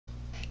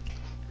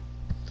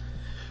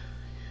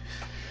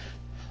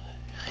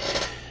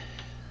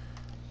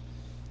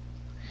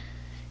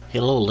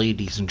Hello,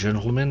 ladies and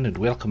gentlemen, and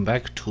welcome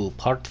back to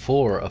part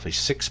 4 of a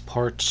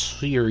 6-part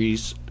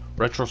series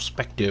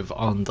retrospective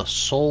on the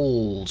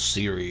Soul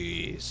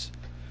series.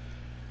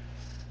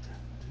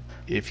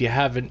 If you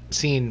haven't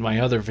seen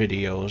my other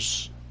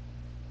videos,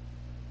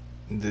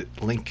 the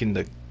link in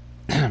the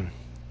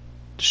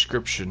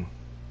description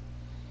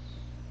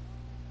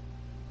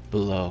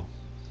below.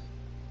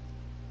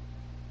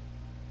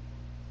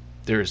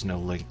 There is no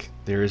link.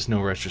 There is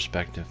no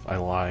retrospective. I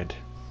lied.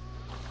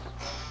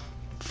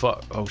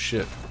 Fuck. Oh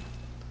shit.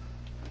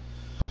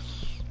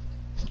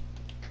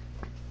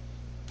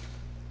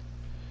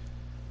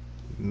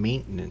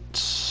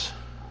 Maintenance.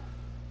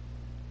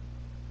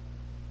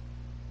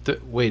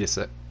 Wait a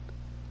sec.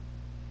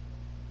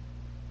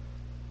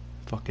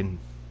 Fucking.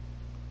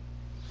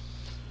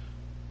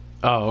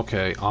 Oh,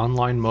 okay.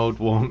 Online mode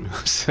won't.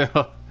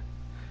 So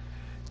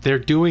they're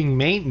doing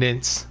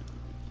maintenance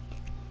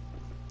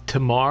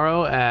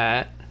tomorrow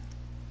at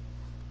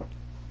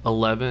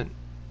 11.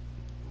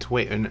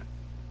 Wait,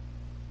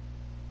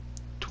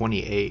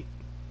 28.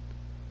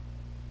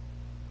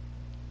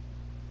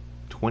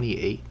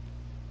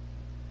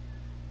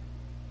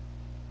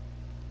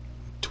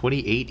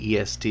 28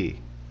 EST.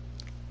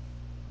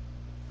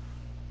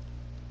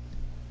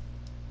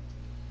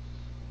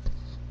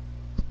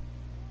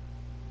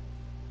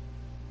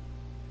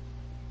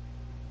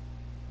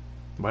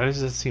 Why does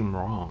that seem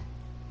wrong?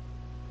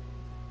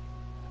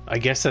 I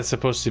guess that's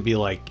supposed to be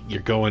like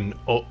you're going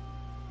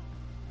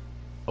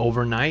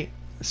overnight.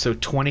 So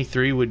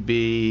 23 would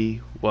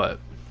be what?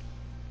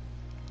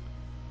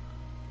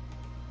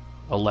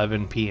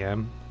 11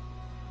 p.m.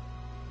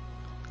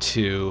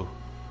 to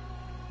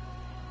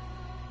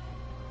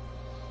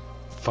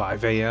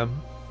 5 a.m.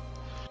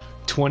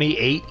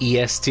 28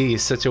 EST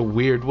is such a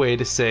weird way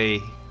to say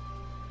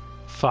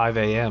 5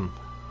 a.m.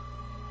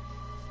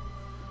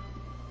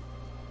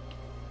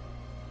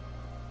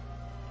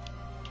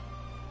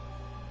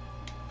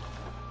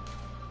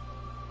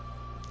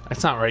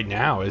 That's not right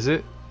now, is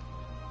it?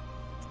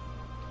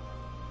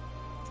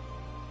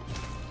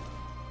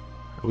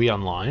 Are we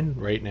online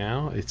right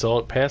now? It's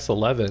all past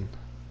 11.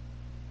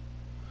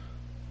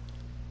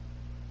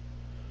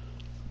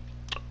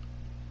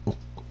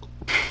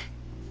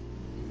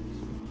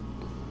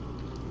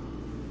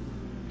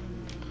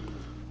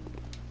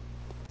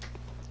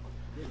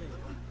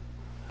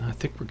 I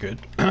think we're good.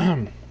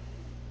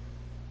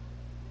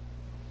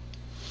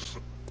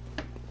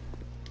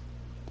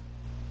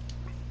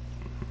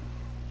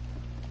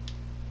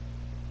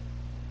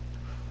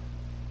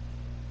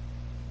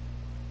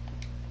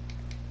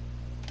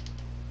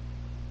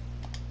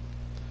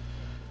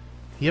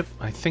 Yep,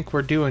 I think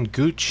we're doing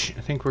gooch.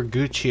 I think we're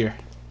gooch here.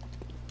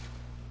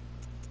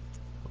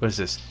 What is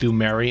this?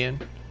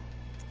 Pthumerian?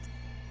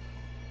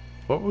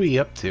 What were we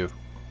up to?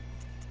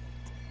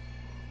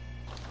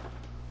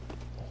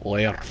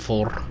 Layer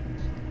 4.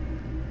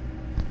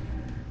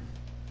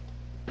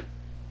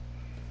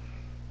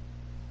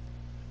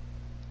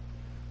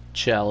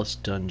 Chalice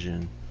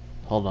dungeon.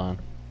 Hold on.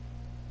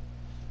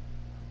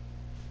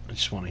 I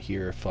just want to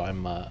hear if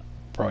I'm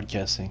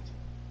broadcasting.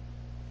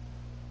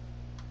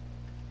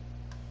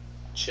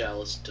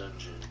 Chalice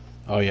dungeon.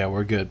 Oh yeah,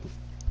 we're good.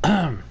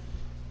 A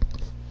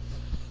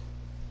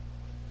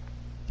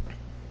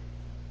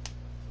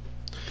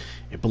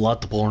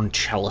Bloodborne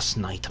Chalice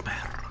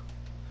nightmare.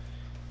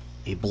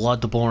 A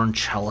Bloodborne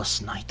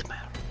Chalice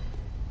nightmare.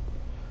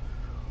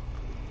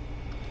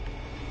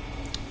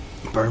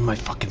 Burn my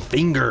fucking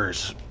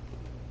fingers.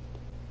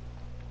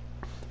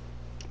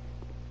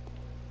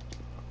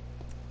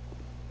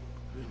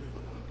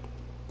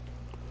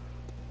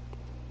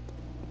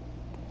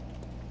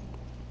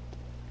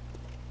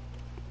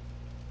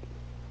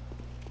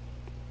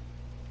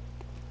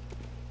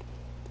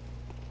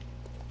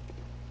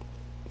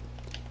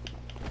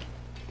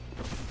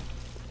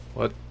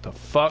 What the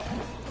fuck?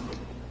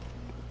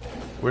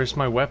 Where's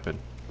my weapon?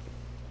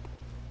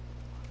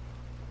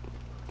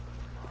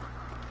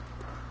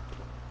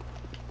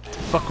 The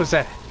fuck was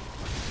that?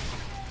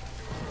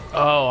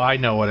 Oh, I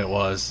know what it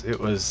was. It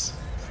was...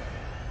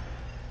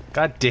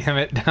 God damn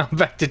it, now I'm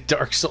back to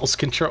Dark Souls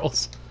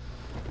controls.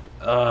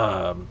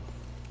 It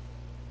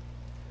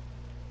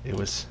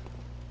was...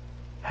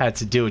 Had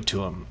to do it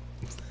to him.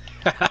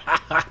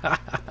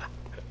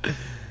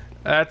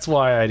 That's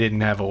why I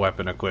didn't have a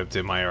weapon equipped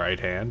in my right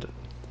hand.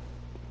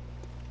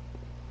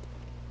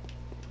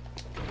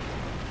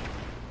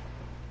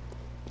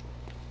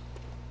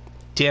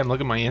 Damn,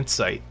 look at my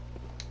insight.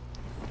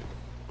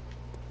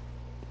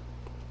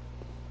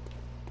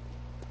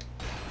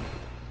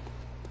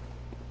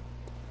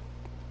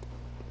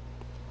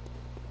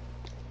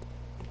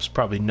 It's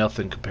probably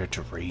nothing compared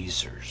to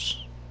razors.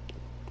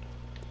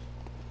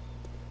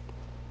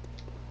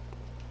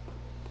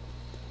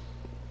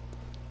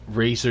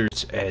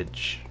 Razor's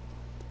edge.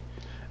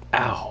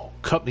 Ow,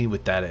 cut me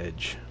with that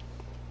edge.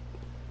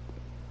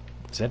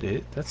 Is that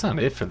it? That's not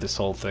it for this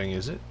whole thing,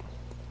 is it?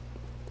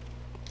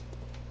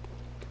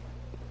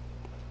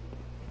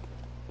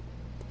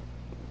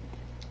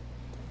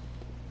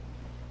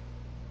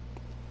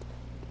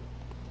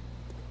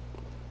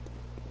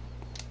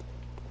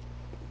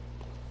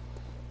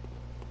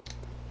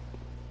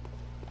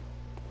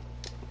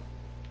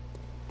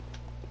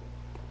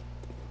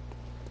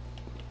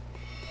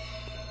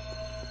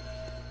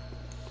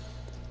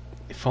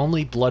 If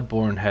only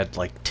Bloodborne had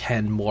like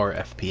 10 more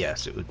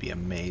FPS, it would be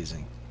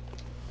amazing.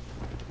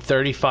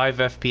 35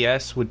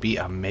 FPS would be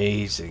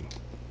amazing.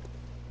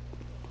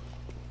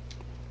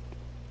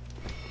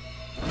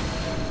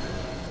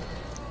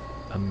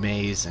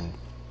 Amazing.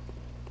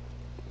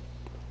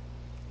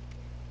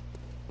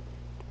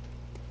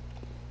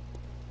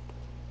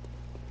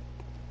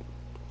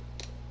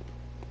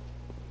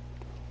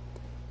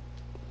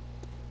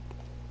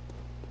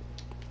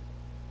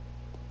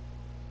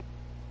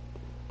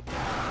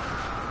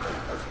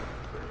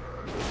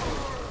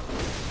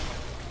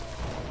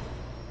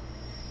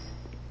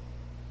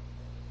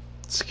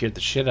 Scared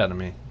the shit out of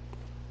me.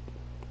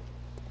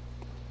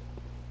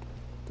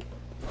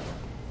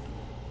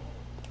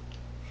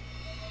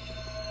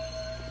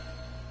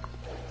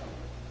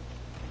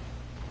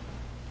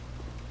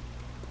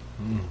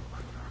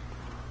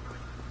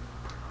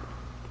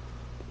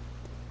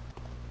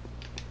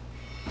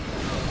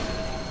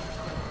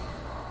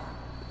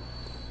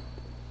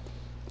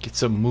 Get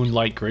some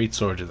Moonlight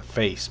Greatsword to the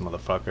face,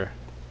 motherfucker.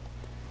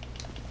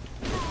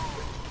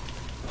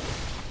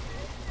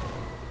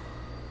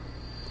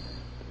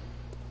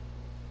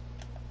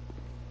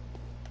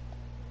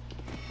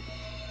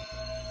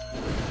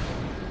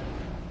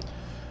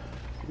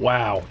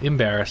 Wow,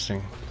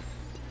 embarrassing.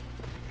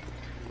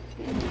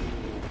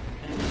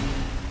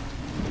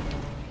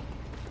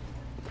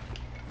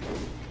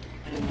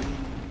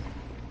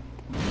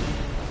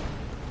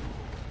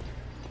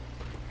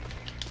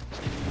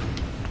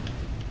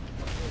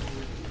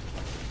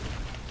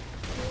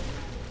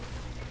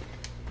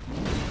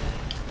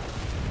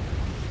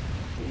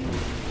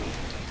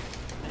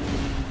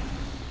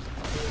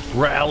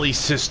 Rally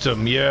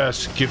system,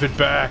 yes, give it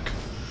back.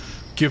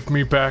 Give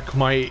me back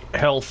my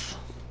health.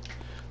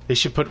 They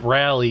should put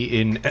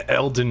rally in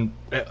Elden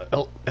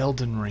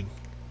Ring.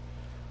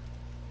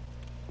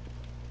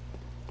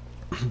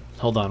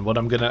 Hold on,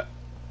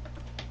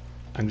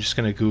 I'm just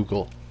gonna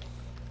Google.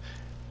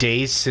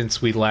 Days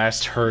since we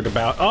last heard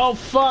about... Oh,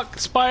 fuck!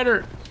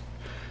 Spider!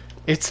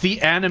 It's the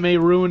anime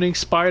ruining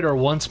spider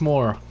once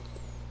more.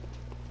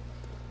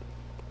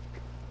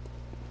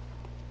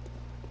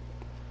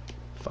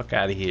 Fuck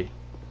out of here.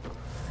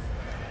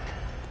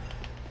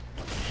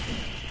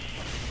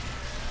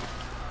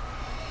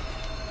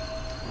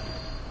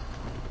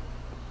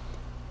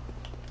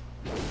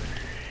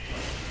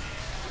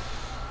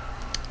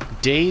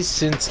 Days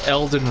since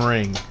Elden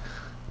Ring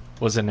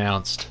was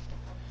announced.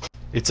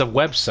 It's a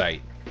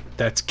website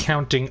that's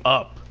counting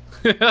up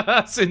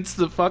since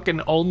the fucking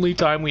only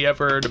time we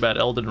ever heard about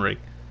Elden Ring.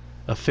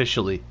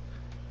 Officially.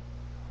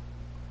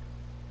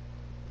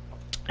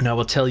 And I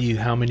will tell you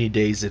how many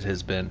days it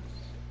has been.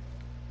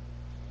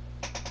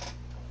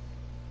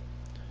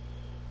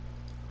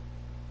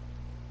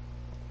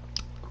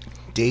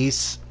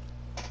 Days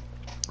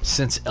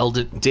since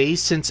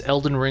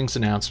Elden Ring's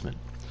announcement.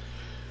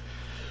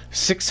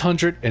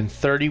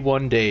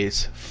 631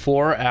 days,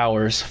 4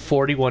 hours,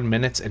 41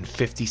 minutes, and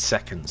 50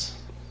 seconds.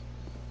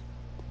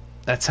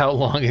 That's how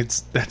long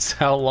it's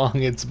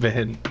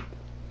been.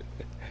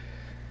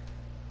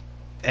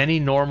 Any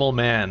normal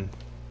man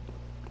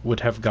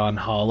would have gone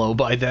hollow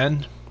by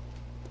then.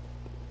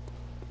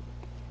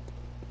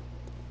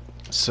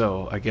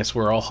 So, I guess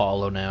we're all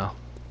hollow now.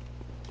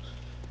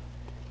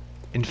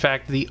 In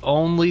fact, the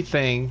only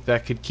thing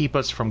that could keep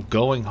us from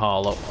going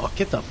hollow... Oh,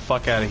 get the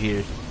fuck out of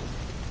here.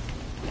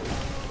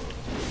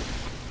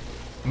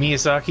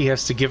 Miyazaki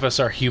has to give us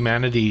our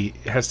humanity,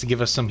 has to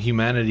give us some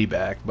humanity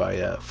back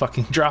by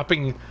fucking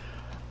dropping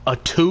a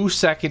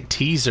 2-second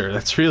teaser.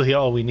 That's really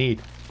all we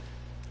need.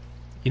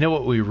 You know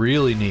what we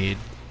really need?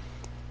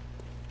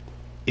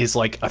 Is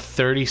like a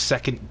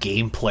 30-second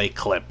gameplay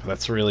clip.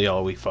 That's really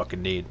all we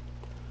fucking need.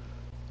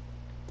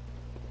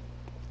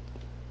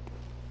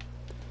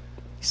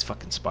 These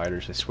fucking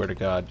spiders, I swear to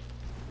God.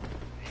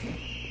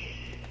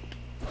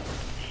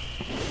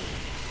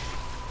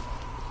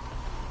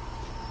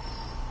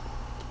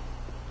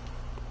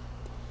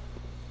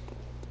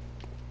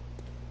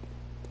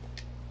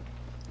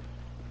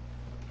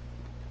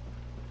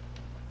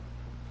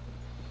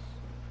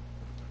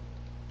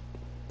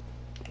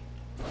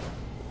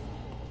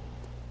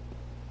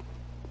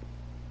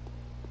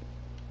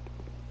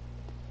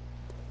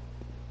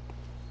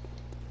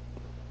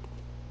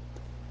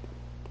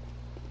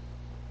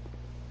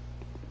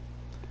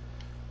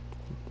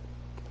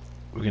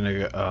 We're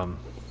gonna go,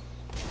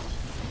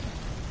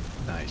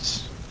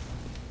 nice.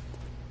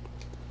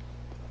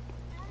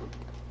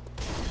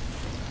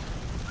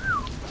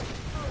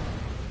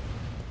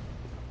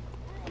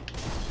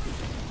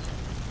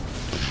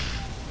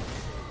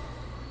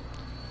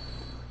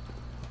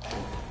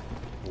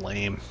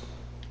 Lame.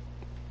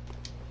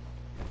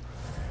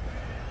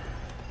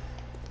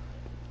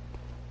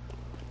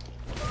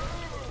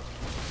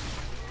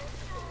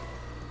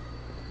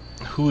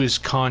 Who is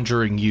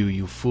conjuring you,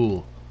 you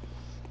fool?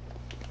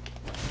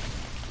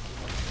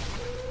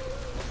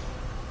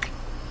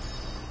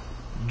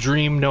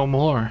 Dream no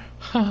more.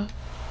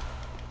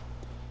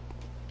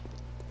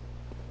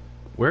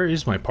 Where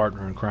is my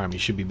partner in crime? He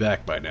should be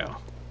back by now.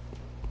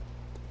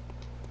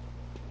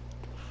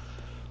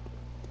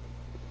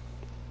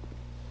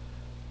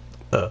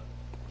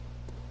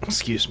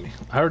 Excuse me.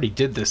 I already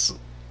did this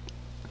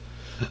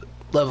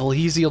level.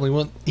 He's the only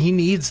one. He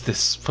needs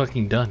this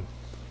fucking done.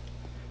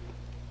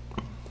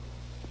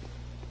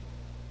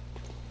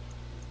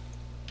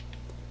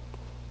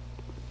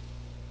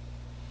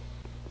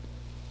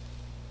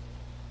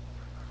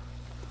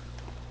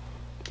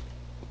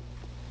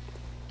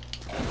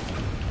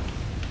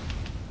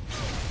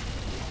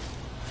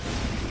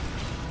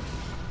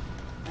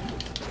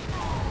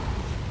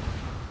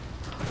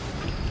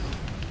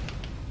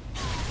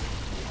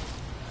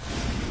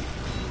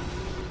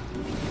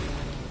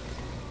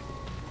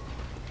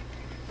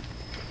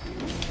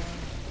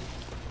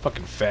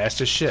 Fucking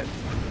fast as shit.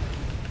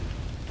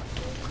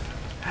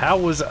 How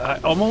was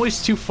I'm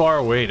always too far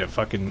away to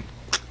fucking...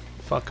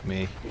 Fuck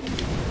me.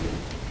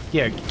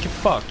 Yeah, get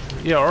fucked.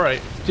 Yeah,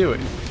 alright. Do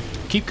it.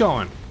 Keep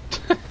going.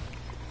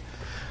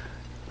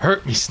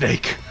 Hurt me,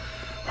 Snake.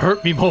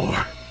 Hurt me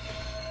more.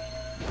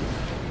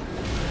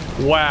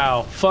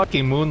 Wow.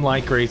 Fucking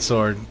Moonlight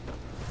Greatsword.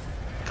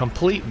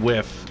 Complete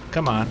whiff.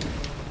 Come on.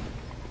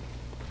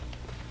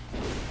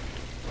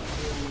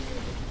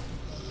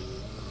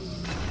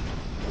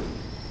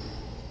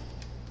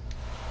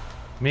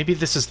 Maybe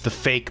this is the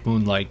fake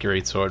Moonlight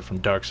Greatsword from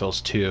Dark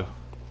Souls 2.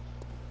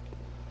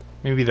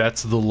 Maybe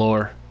that's the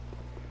lore.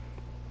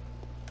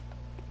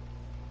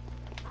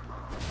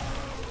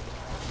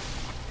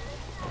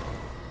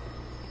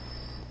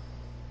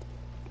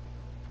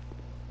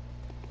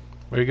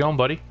 Where you going,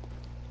 buddy?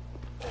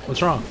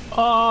 What's wrong?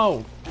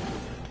 Oh!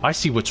 I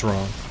see what's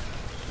wrong.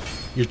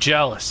 You're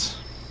jealous.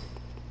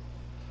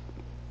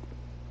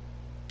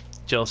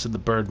 Jealous of the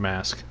bird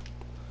mask.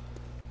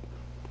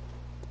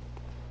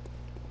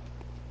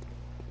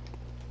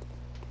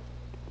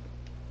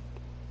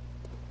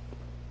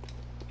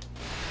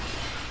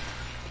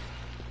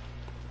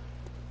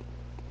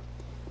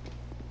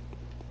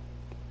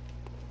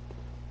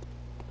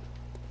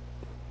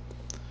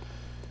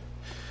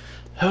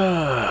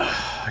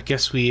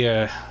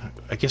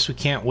 I guess we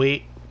can't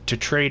wait to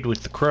trade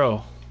with the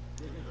crow.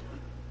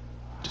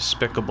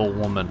 Despicable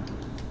woman.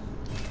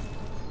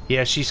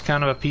 Yeah, she's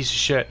kind of a piece of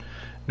shit.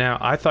 Now,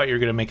 I thought you were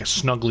gonna make a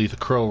Snuggly the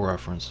Crow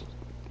reference.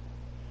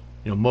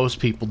 You know, most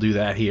people do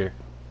that here.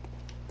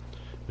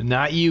 But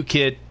not you,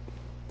 kid.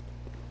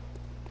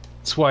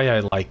 That's why I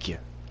like you.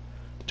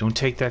 Don't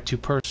take that too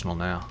personal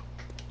now.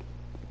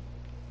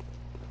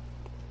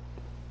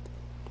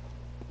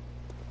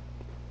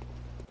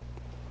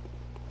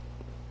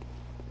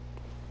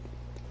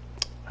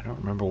 I don't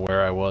remember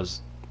where I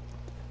was.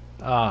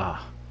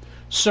 Ah.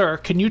 Sir,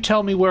 can you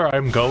tell me where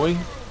I'm going?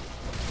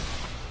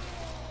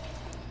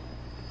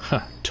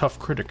 Huh, tough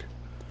critic.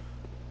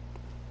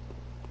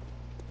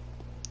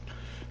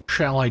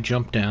 Shall I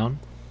jump down?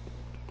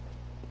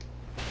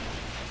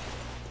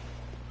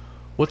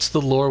 What's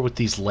the lore with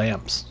these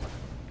lamps?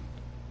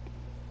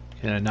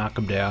 Can I knock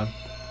them down?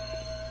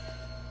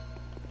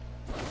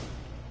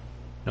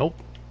 Nope.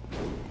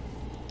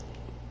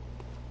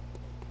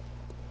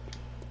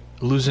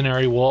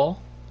 Illusionary wall?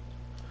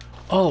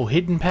 Oh,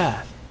 hidden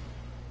path.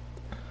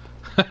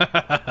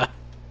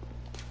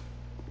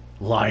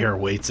 Liar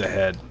waits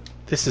ahead.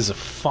 This is a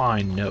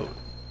fine note.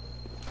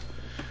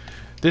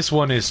 This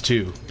one is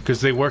too,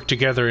 because they work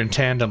together in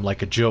tandem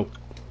like a joke.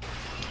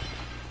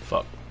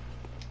 Fuck.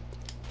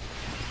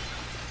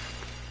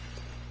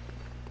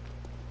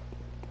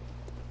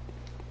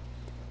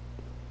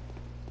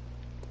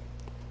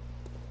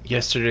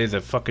 Yesterday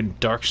the fucking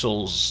Dark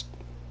Souls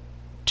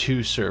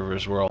 2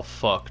 servers were all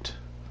fucked.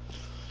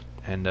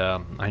 And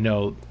I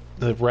know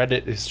the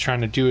Reddit is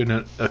trying to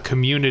do a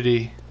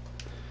community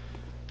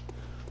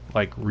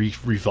like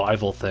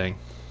revival thing.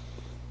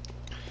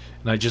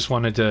 And I just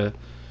wanted to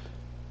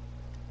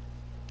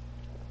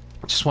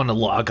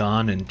log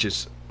on and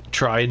just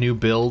try a new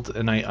build,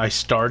 and I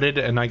started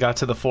and I got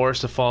to the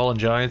Forest of Fallen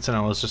Giants and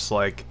I was just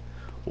like,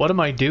 what am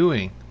I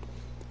doing?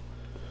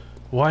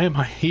 Why am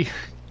I here?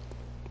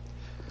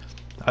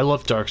 I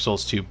love Dark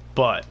Souls 2,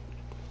 but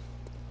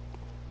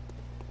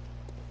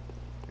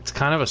it's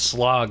kind of a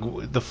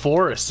slog. The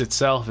forest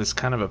itself is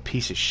kind of a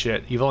piece of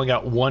shit. You've only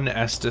got one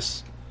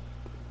Estus.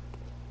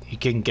 You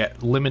can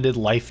get limited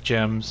life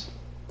gems.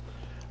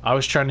 I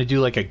was trying to do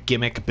like a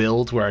gimmick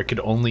build where I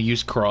could only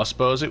use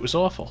crossbows. It was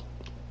awful.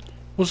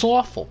 It was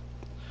awful.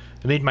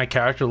 It made my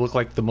character look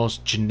like the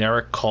most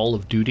generic Call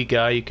of Duty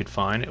guy you could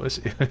find. It was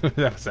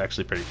that was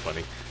actually pretty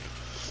funny.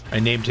 I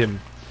named him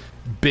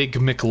Big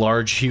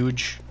McLarge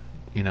Huge,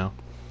 you know,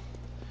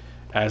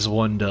 as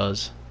one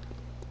does.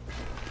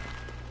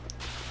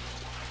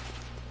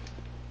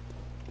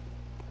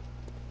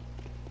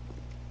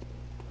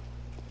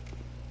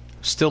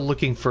 Still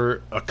looking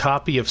for a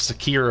copy of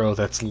Sekiro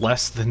that's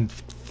less than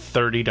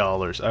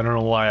 $30. I don't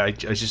know why. I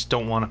just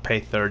don't want to pay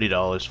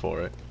 $30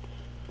 for it.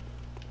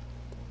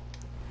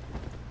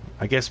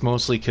 I guess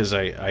mostly because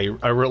I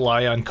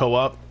rely on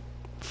co-op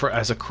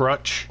as a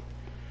crutch,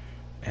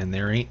 and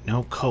there ain't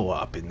no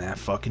co-op in that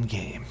fucking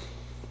game.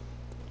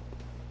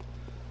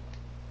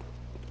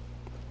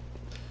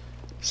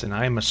 So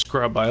I am a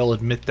scrub, I'll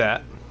admit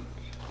that.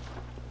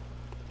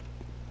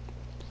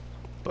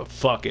 But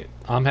fuck it.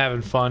 I'm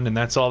having fun, and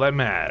that's all that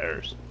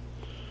matters.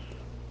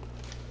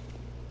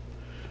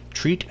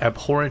 Treat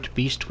abhorrent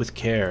beast with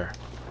care.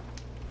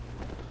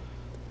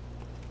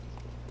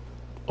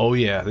 Oh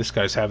yeah, this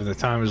guy's having the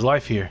time of his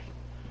life here.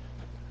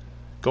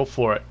 Go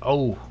for it.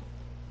 Oh.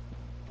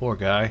 Poor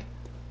guy.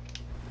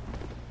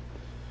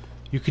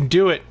 You can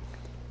do it.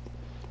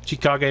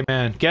 Chikage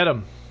man, get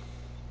him.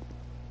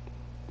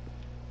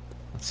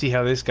 Let's see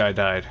how this guy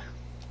died.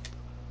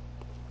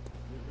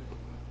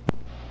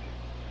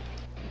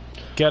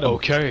 Get him.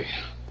 Okay.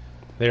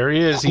 There he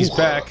is, he's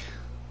back.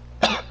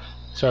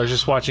 So I was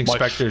just watching My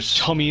Spectres.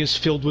 tummy is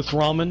filled with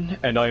ramen,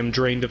 and I am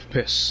drained of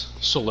piss.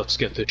 So let's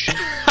get this shit.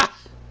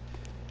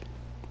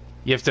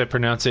 You have to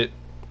pronounce it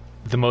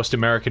the most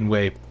American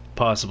way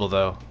possible,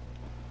 though.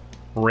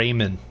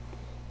 Ramen.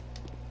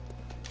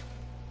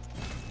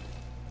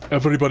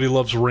 Everybody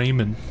loves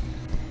ramen.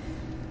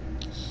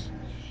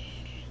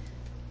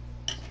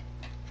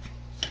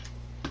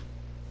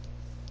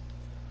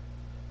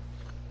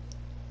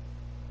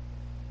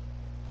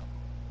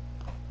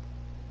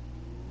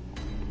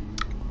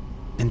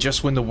 And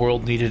just when the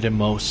world needed him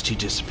most, he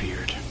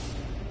disappeared.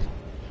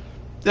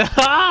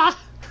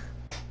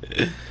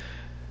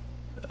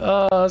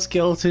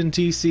 Skeleton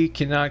TC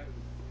cannot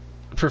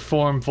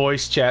perform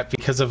voice chat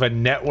because of a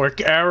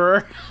network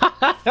error.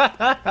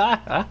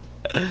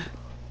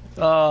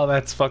 Oh,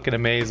 that's fucking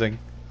amazing.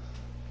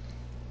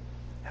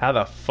 How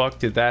the fuck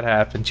did that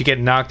happen? Did you get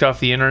knocked off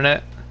the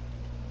internet?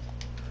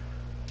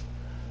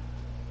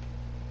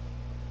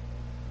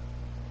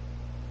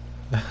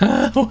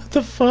 What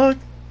the fuck?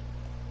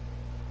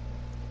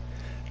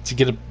 Did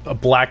you get a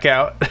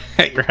blackout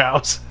at your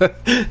house?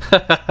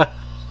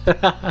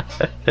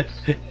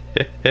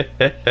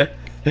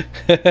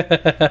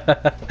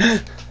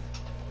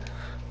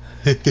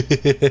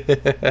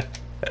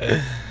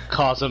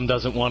 Cosm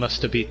doesn't want us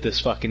to beat this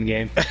fucking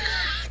game.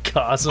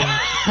 Cosm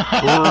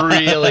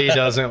really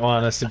doesn't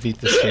want us to beat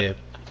this game.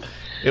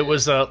 It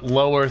was a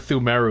lower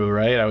Pthumeru,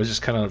 right? I was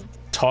just kind of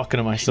talking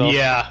to myself.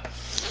 Yeah.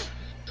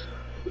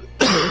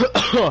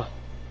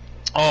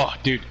 Oh,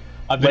 dude.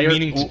 I've been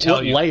meaning to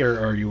tell you. What layer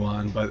are you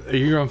on? But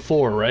you're on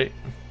 4, right?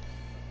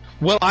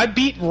 Well, I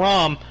beat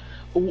Rom.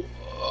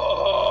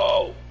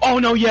 Oh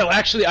no, yeah.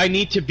 Actually, I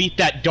need to beat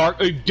that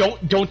dark.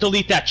 Don't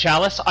delete that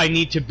Chalice. I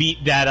need to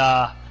beat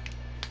that.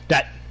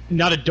 That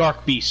not a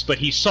dark beast, but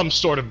he's some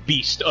sort of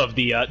beast of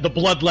the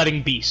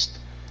bloodletting beast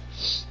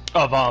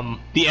of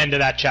the end of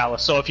that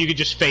Chalice. So if you could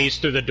just phase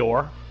through the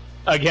door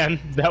again,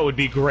 that would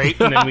be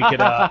great, and then we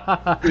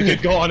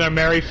could go on our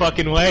merry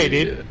fucking way,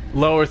 dude.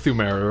 Lower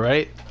Pthumeru,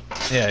 right?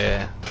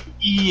 Yeah.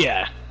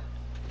 Yeah.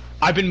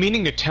 I've been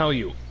meaning to tell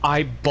you,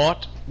 I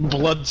bought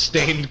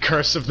Bloodstained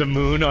Curse of the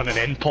Moon on an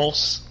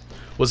impulse.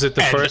 Was it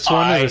the first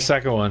one or the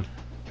second one?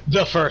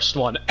 The first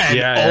one.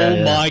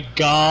 And my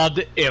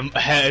god,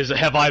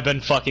 have I been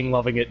fucking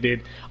loving it,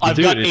 dude. I'm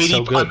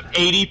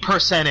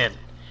 80% in.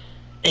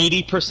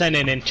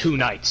 80% in 2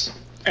 nights.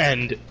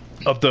 And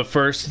of the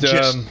first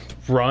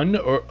run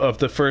or of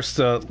the first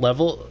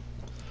level?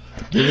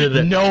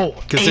 No,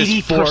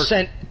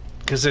 80%.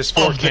 Because there's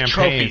 4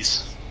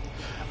 campaigns.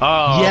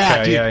 Oh, yeah,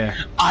 okay, dude. Yeah.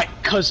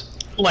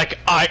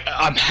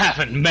 I'm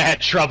having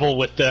mad trouble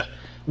with the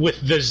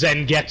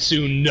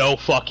Zengetsu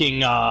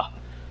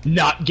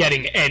not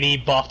getting any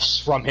buffs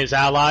from his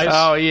allies.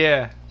 Oh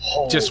yeah.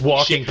 Holy just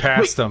walking shit.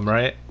 past them,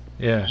 right?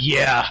 Yeah.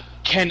 Yeah.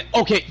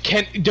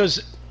 Does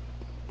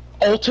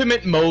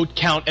ultimate mode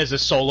count as a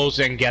solo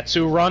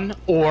Zengetsu run,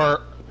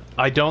 or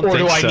I don't think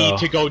so. Or do I need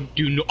to go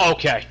do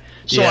okay.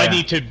 So I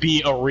need to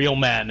be a real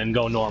man and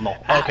go normal.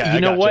 Okay,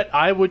 you know what?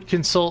 I would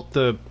consult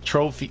the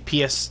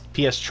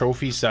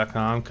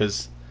PStrophies.com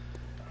because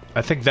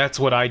I think that's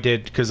what I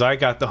did because I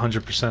got the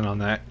 100% on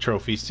that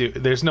trophies too.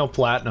 There's no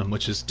platinum,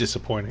 which is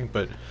disappointing,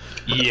 but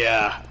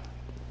yeah,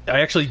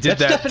 I actually did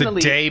that the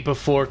day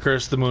before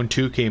Curse of the Moon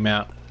 2 came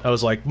out. I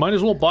was like, might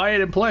as well buy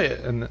it and play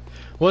it, and it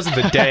wasn't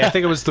the day. I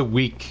think it was the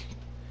week.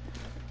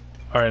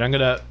 All right, I'm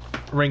gonna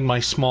ring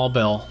my small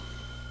bell.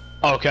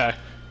 Okay.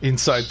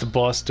 Inside the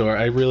boss door.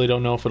 I really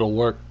don't know if it'll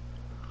work.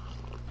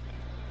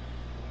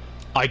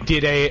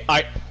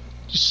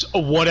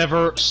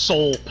 Whatever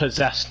soul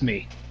possessed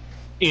me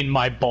in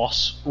my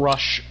boss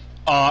rush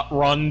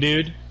run,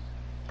 dude.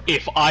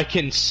 If I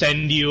can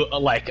send you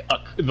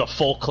the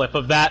full clip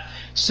of that,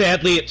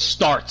 sadly it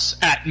starts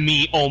at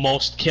me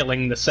almost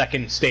killing the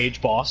second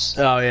stage boss.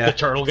 Oh yeah, the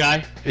turtle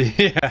guy.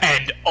 Yeah,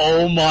 and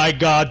oh my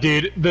god,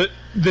 dude, the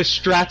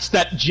strats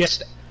that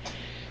just.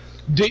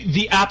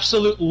 The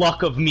absolute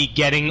luck of me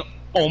getting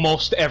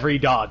almost every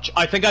dodge.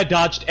 I think I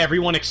dodged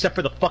everyone except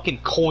for the fucking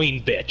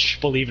coin bitch,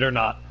 believe it or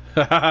not.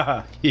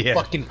 Yeah.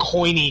 Fucking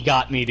coiny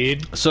got me,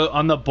 dude. So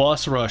on the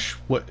boss rush,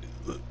 what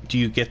do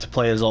you get to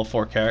play as all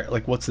 4 characters?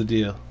 Like, what's the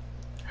deal?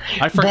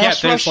 I forget.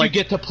 Boss rush, you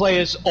get to play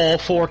as all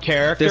 4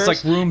 characters.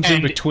 There's rooms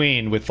in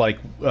between with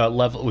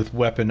level with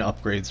weapon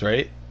upgrades,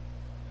 right?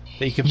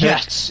 That you can pick?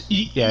 Yes.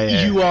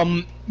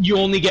 You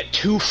only get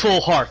 2 full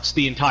hearts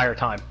the entire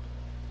time.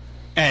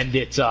 And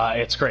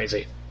it's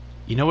crazy.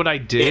 You know what I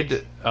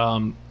did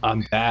on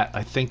that?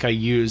 I think I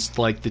used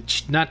like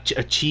not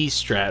a cheese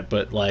strat,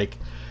 but like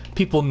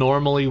people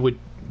normally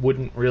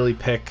wouldn't really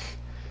pick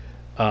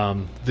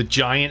the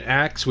giant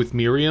axe with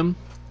Miriam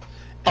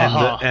and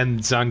and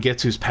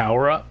Zangetsu's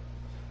power up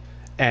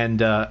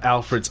and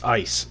Alfred's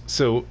ice.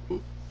 So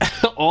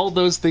all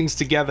those things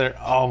together,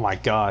 oh my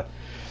god!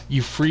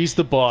 You freeze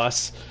the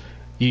boss,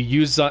 you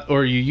use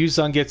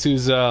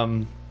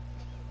Zangetsu's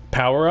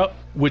power up,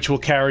 which will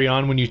carry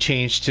on when you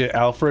change to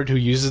Alfred, who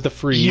uses the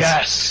freeze.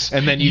 Yes,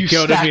 and then you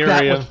go to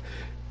Miriam,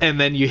 and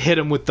then you hit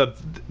him with the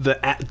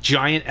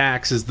giant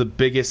axe is the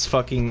biggest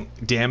fucking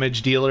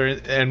damage dealer,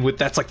 and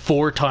that's like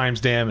 4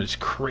 times damage.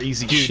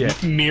 Crazy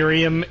shit.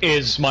 Miriam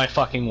is my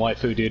fucking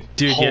waifu, dude.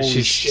 Dude, holy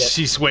yeah, shit.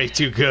 She's way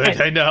too good.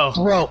 And, I know,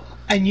 bro.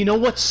 And you know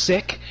what's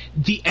sick?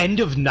 The end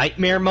of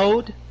Nightmare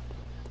Mode,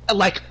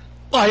 like,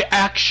 I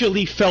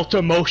actually felt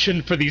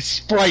emotion for these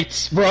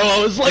sprites, bro.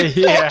 I was like, fuck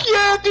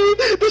yeah, dude!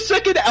 The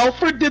second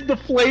Alfred did the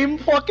flame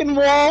fucking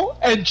wall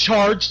and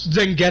charged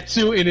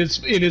Zangetsu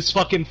in his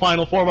fucking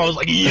final form, I was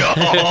like, yo,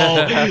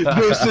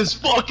 this is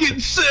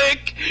fucking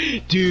sick!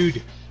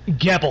 Dude,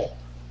 Gebel.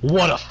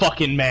 What a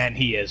fucking man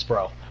he is,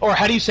 bro. Or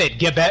how do you say it?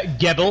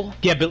 Gebel?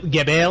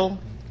 Gebel?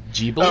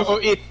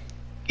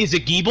 Is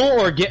it Gebel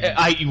or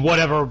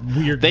whatever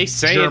weird They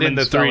say German it in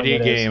the 3D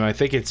game. game. I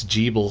think it's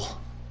Gebel.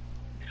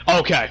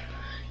 Okay.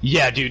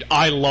 Yeah, dude,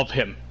 I love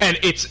him. And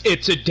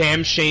it's a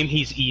damn shame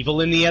he's evil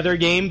in the other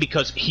game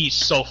because he's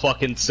so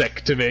fucking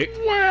sick to me.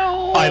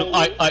 Well,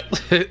 I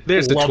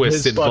there's a love twist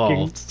his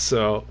involved,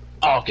 so...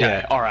 Okay,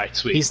 yeah. alright,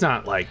 sweet. He's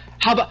not, like...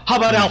 How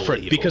about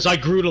Alfred? evil. Because I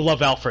grew to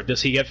love Alfred.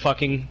 Does he get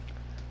fucking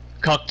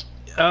cucked?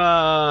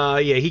 Yeah,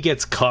 he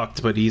gets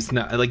cucked, but he's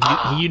not... Like,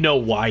 you know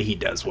why he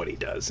does what he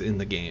does in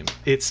the game.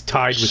 It's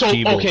tied with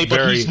Gebel. Okay,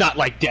 but he's not,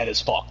 like, dead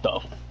as fuck,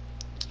 though.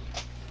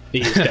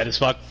 He's dead as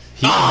fuck?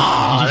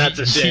 That's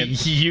a shame.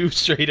 You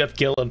straight up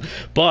kill him,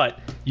 but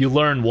you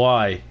learn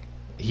why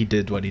he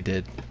did what he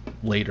did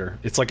later.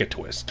 It's like a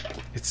twist.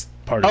 It's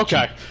part of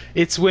okay.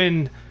 It's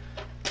when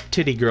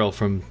Titty Girl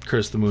from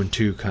Curse the Moon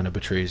 2 kind of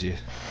betrays you.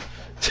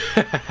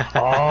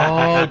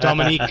 Oh,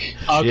 Dominique.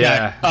 Okay.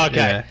 Yeah, okay.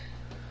 Yeah.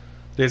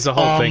 There's a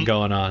whole thing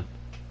going on.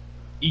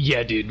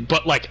 Yeah, dude.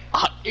 But like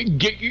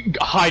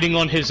hiding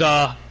on his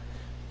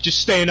just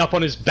staying up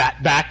on his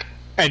back.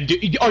 And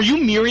are you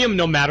Miriam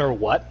no matter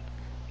what?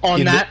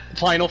 On that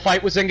final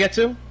fight with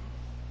Zangetsu?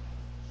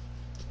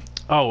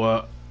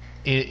 Oh,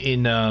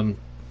 in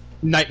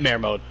Nightmare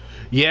Mode.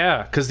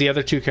 Yeah, because the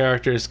other 2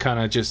 characters kind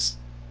of just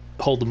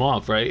hold them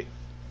off, right?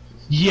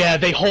 Yeah,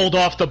 they hold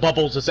off the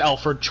bubbles as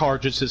Alfred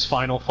charges his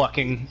final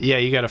fucking... Yeah,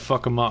 you gotta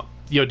fuck them up.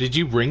 Yo, did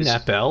you ring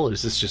that bell, or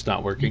is this just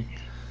not working?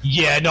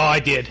 Yeah, no, I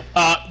did.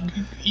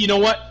 You know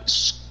what?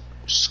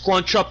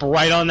 Scrunch up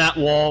right on that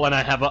wall, and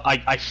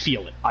I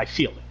feel it. I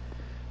feel it.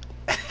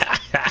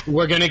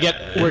 We're gonna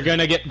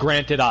get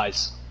granted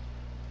eyes.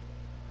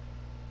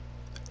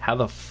 How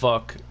the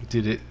fuck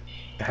did it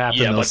happen?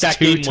 Yeah, those but that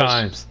 2 game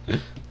times?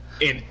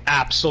 An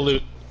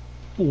absolute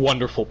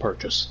wonderful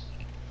purchase.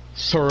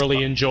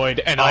 Thoroughly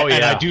enjoyed, and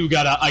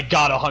I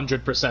got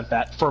 100%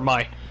 that for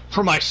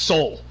my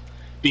soul,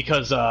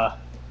 because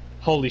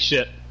holy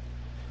shit.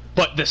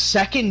 But the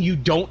second you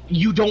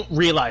don't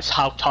realize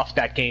how tough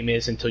that game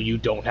is until you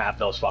don't have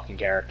those fucking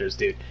characters,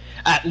 dude.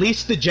 At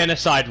least the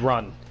Genocide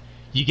run.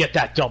 You get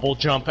that double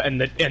jump and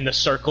the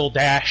circle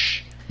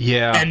dash.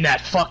 Yeah. And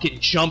that fucking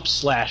jump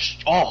slash.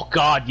 Oh,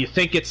 God, you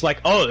think it's like,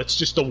 oh, it's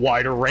just a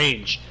wider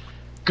range.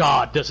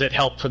 God, does it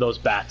help for those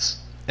bats.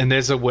 And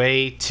there's a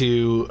way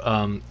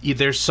to...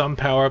 there's some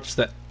power-ups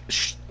that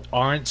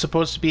aren't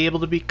supposed to be able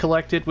to be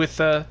collected with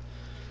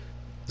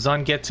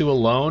Zangetsu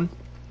alone.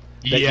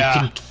 That you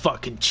can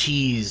fucking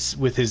cheese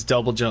with his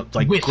double jump.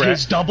 Like with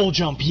his double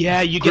jump, yeah,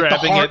 you get the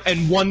heart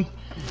and one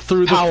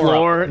through the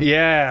floor.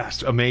 Yeah,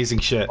 amazing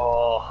shit.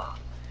 Oh.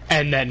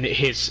 And then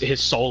his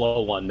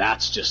solo one,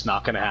 that's just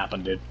not gonna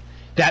happen, dude.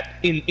 That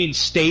in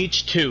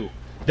stage 2,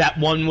 that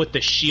one with the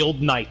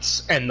shield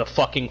knights and the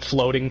fucking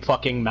floating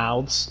fucking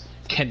mouths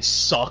can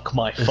suck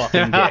my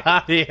fucking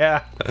dick.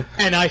 Yeah.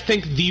 And I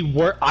think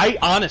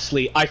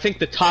I think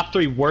the top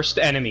 3 worst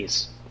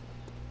enemies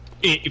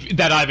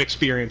that I've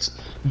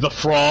experienced, the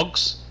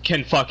frogs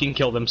can fucking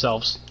kill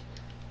themselves.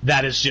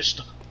 That is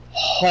just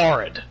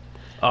horrid.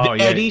 Oh,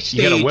 yeah. Any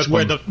stage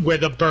where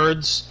the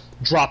birds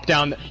drop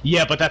down.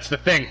 Yeah, but that's the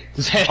thing.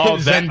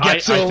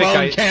 Zangetsu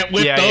alone can't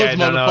whip those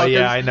motherfuckers.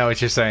 Yeah, I know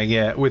what you're saying.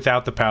 Yeah,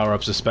 without the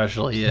power-ups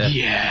especially. Yeah.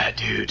 Yeah,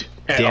 dude.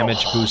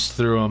 Damage boost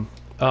through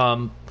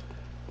them.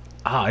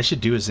 I should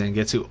do a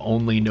Zangetsu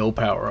only no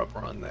power-up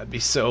run. That'd be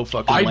so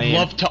fucking lame.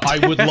 I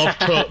would love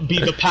to be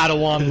the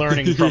Padawan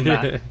learning from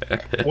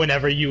that.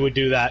 Whenever you would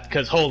do that,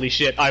 because holy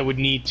shit, I would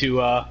need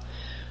to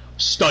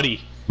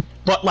study.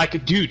 But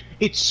like, dude,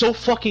 it's so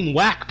fucking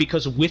whack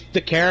because with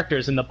the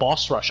characters in the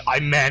boss rush, I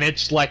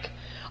managed like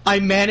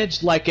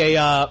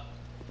a,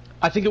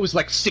 I think it was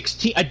like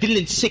 16. I did it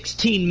in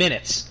 16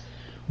 minutes,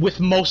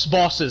 with most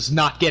bosses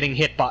not getting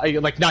hit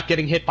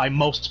by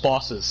most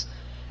bosses,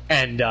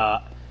 and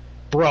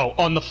bro,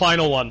 on the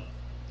final one,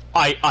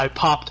 I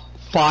popped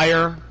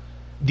fire,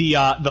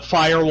 the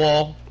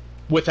firewall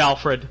with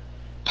Alfred,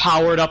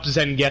 powered up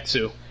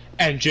Zangetsu,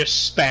 and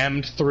just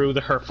spammed through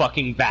her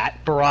fucking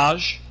bat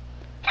barrage.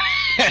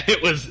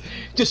 It was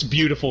just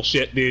beautiful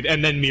shit, dude.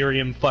 And then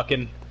Miriam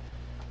fucking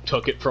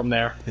took it from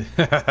there.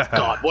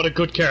 God, what a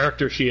good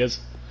character she is.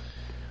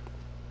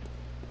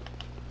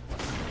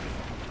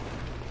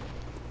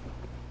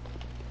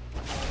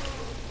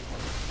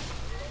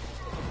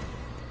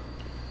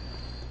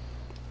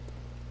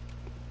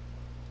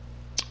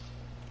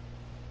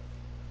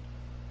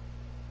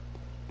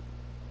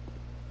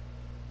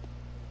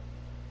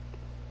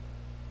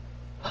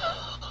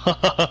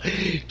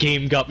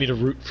 Game got me to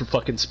root for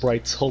fucking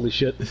sprites. Holy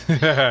shit.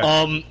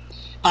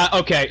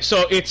 Okay,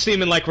 so it's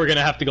seeming like we're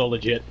gonna have to go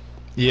legit.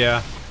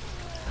 Yeah.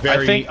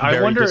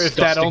 I wonder if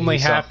that only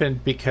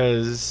happened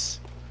because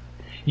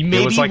maybe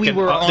there was like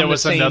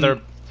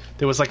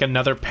there was like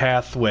another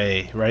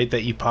pathway, right,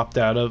 that you popped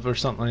out of or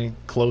something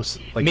close.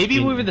 Like maybe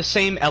we were the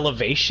same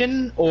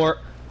elevation, or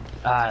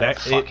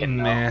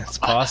it's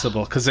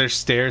possible because there's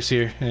stairs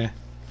here.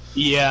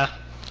 Yeah,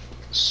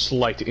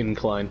 slight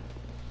incline.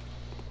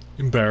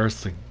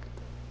 Embarrassing.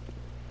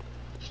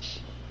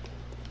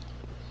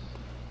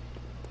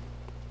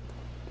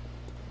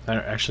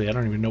 I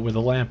don't even know where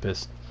the lamp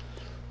is.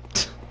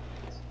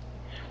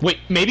 Wait,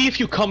 maybe if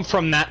you come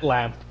from that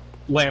lamp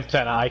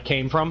that I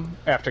came from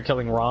after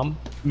killing Rom,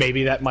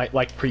 maybe that might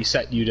like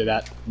preset you to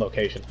that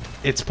location.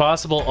 It's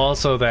possible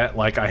also that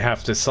like I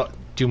have to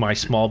do my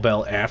small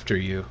bell after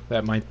you.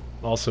 That might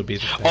also be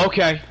the thing.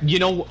 Okay, you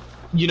know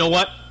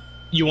what?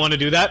 You want to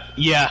do that?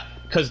 Yeah.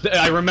 Because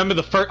I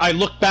remember I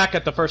looked back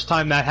at the first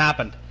time that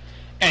happened,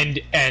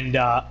 and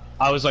I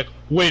was like,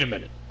 wait a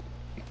minute,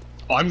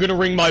 I'm gonna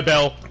ring my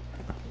bell,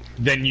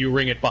 then you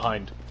ring it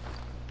behind.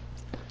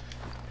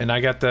 And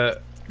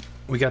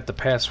we got the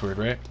password,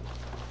 right?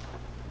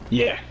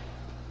 Yeah.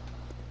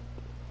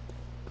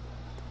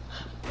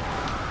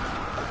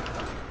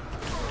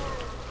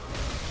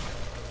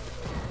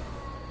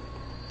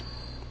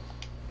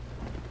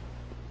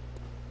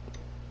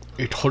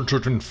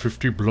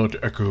 $850 blood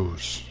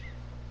echoes.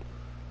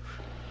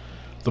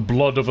 The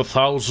blood of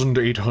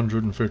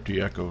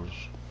 1,850 echoes.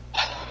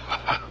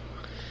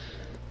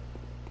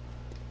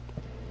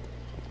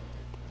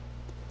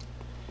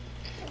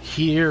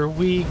 Here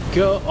we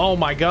go. Oh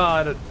my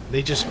god,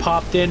 they just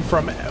popped in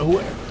from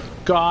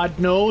God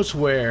knows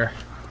where.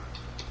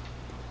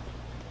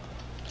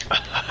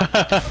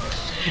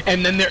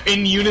 And then they're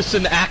in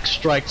unison axe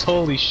strikes.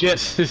 Holy shit.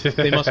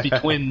 They must be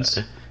twins.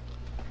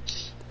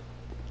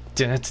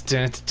 Dun,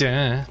 dun,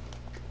 dun.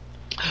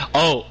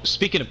 Oh,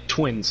 speaking of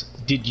twins,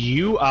 did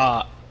you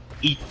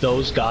eat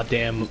those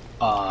goddamn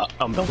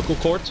umbilical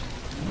cords?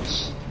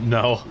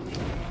 No.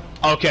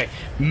 Okay,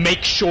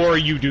 make sure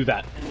you do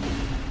that.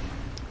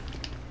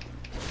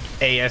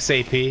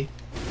 ASAP?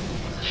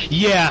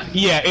 Yeah,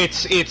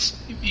 it's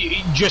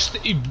just,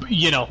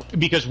 you know,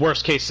 because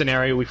worst case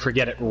scenario, we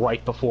forget it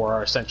right before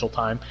our essential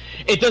time.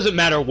 It doesn't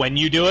matter when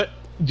you do it,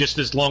 just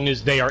as long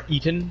as they are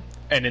eaten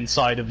and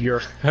inside of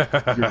your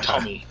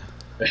tummy.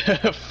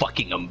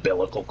 Fucking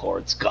umbilical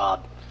cords,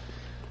 God.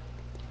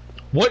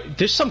 What?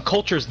 There's some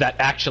cultures that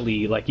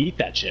actually, like, eat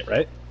that shit,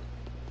 right?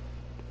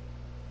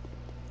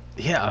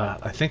 Yeah,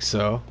 I think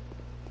so.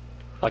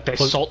 Like, they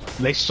salt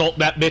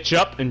that bitch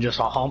up and just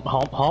hump.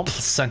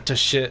 Placenta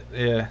shit,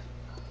 yeah.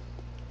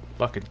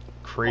 Fucking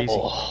crazy.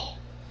 Oh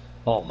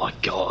my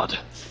god.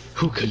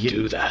 Who could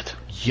do that?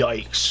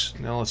 Yikes.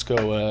 Now let's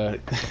go,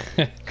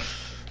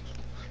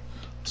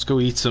 let's go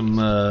eat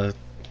some,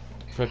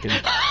 fucking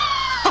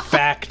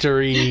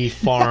factory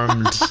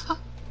farmed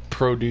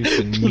produce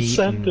and meat.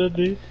 Placenta,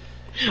 dude.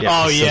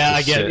 Yeah, oh yeah,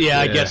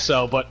 I I guess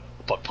so, but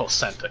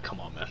placenta, come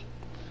on, man.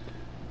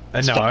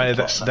 I know,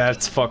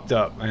 that's fucked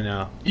up, I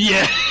know.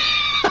 Yeah.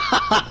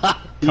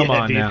 Come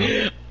on, dude.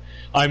 now.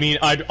 I mean,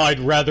 I'd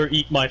rather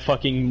eat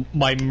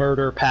my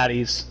murder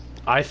patties.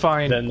 I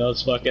find than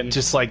those fucking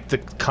just like the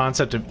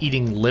concept of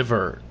eating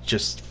liver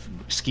just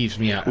skeeves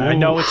me out. Ooh, I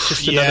know it's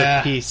just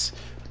another piece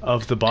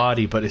of the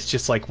body, but it's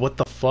just like, what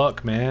the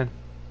fuck, man?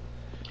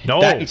 No.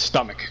 That and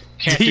stomach.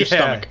 Can't do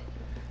stomach.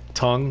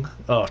 Tongue.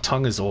 Oh,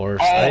 tongue is the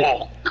worst.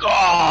 Oh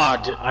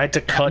God! I had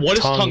to cut. What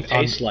does tongue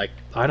taste like?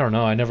 I don't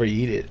know. I never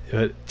eat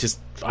it.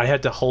 I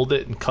had to hold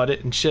it and cut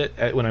it and shit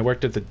when I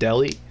worked at the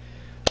deli.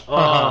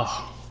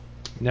 Oh,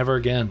 never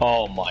again.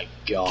 Oh my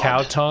God!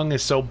 Cow tongue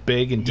is so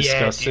big and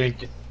disgusting.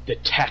 Dude, the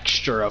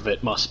texture of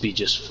it must be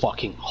just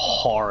fucking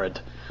horrid.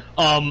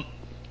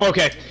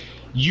 Okay,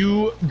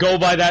 you go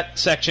by that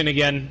section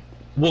again.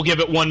 We'll give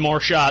it one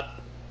more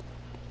shot.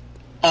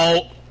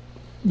 Oh,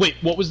 wait.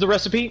 What was the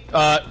recipe?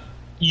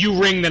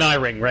 You ring, then I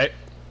ring, right?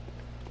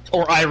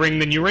 Or I ring,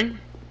 then you ring?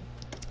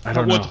 I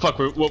don't know. What the fuck?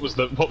 What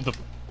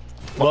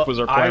was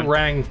our plan? I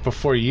rang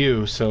before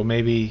you, so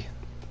maybe.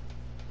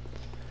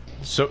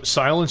 So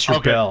silence your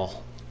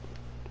bell.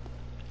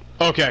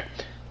 Okay,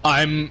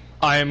 I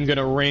am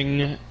gonna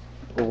ring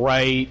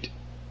right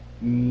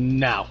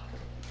now.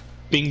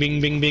 Bing,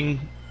 bing, bing,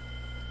 bing.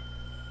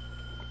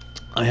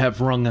 I have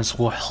rung as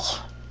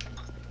well.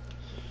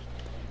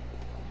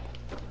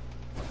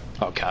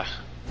 Okay.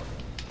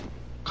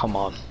 Come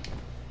on.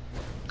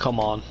 Come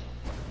on.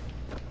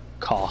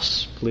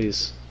 Koss,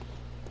 please.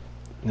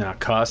 Nah,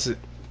 Koss,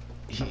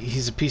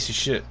 he's a piece of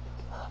shit.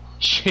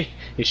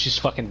 She's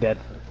fucking dead.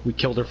 We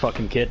killed her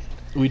fucking kid.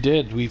 We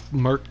did. We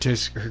murked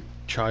her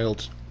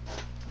child.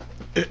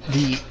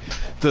 The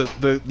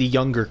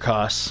younger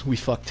Koss. We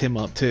fucked him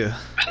up too.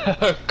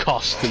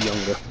 Koss the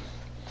younger.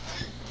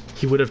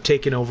 He would have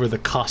taken over the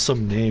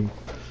Kossum name.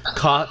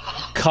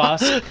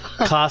 Kossum.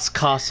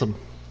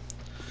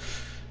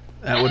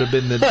 That would have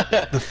been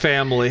the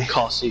family.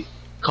 Kossi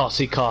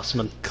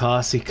Kossman.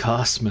 Kossi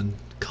Kossman.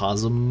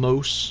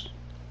 Cosmos.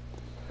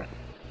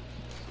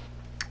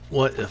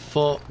 What the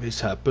fuck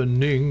is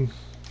happening?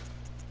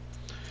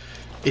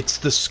 It's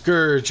the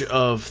scourge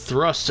of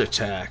thrust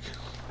attack.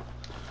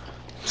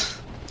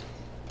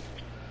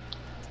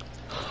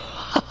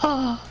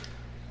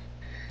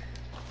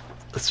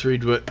 Let's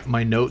read what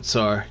my notes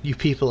are. You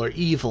people are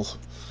evil.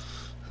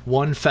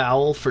 One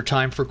foul for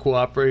time for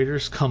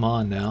cooperators? Come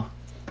on now.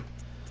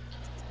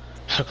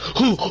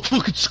 Oh,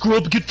 fucking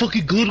scrub, get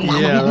fucking good.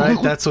 Yeah,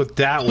 right? That's what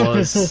that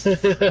was.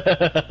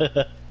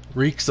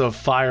 Reeks of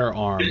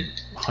firearm.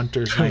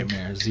 Hunter's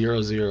Nightmare.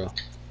 0-0.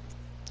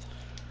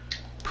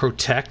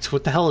 Protect?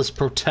 What the hell is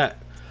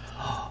protect?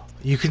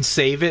 You can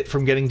save it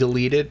from getting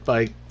deleted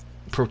by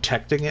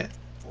protecting it?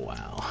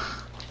 Wow.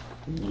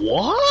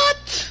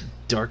 What?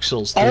 Dark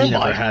Souls 3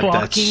 never had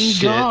that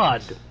shit.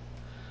 God.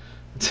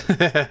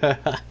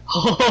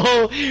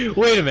 Oh,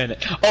 wait a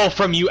minute. Oh,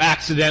 from you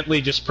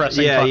accidentally just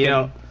pressing yeah, fucking... you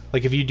know,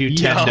 like if you do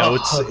 10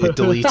 notes, it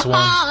deletes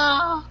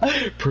one.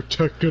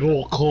 Protect at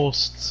all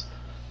costs.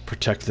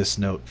 Protect this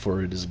note,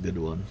 for it is a good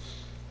one.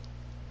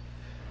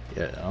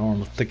 Yeah, I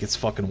don't think it's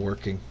fucking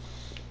working.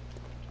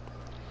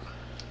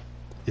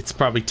 It's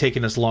probably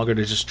taking us longer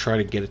to just try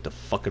to get it to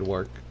fucking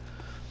work.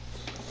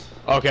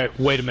 Okay,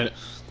 wait a minute.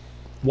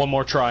 One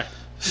more try.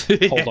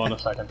 Hold on a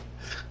second.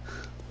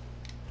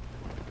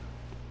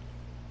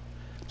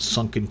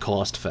 Sunken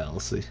cost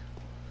fallacy.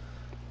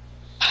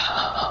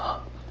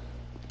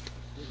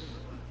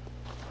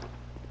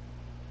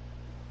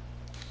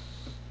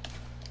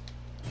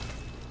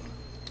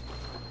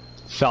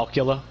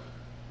 Falcula,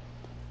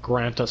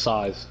 grant us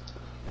eyes.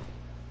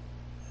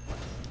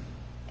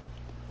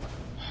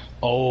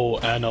 Oh,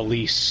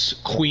 Annalise,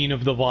 Queen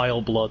of the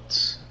Vile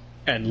Bloods,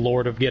 and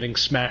Lord of getting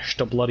smashed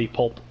to bloody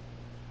pulp.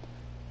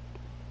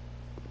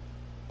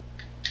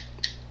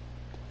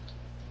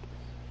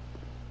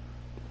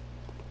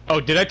 Oh,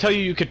 did I tell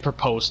you you could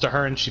propose to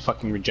her and she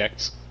fucking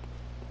rejects?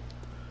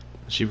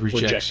 She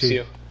rejects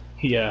you?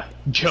 Yeah.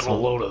 Get a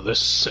load of this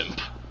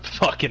simp.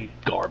 Fucking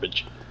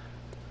garbage.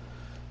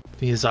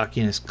 Miyazaki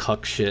and his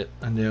cuck shit.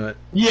 I knew it.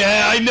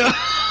 Yeah, I know.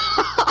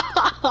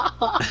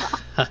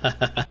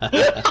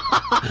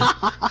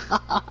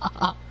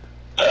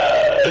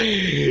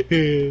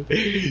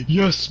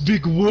 Yes,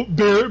 big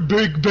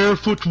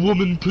barefoot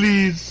woman,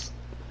 please.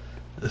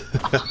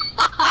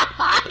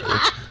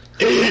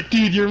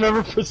 Dude, you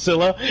remember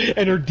Priscilla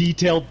and her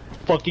detailed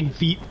fucking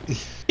feet?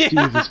 Yeah.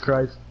 Jesus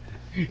Christ.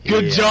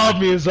 Good job,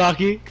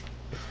 Miyazaki.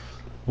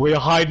 Where you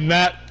hiding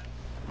that?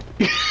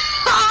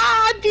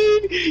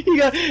 Dude,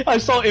 I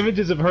saw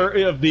images of her,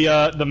 of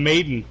the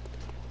Maiden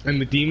in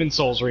the Demon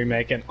Souls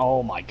remake, and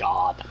oh my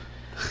god.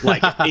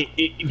 Like,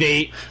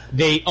 they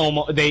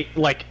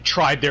like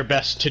tried their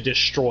best to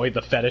destroy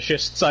the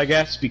fetishists, I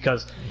guess,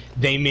 because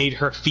they made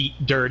her feet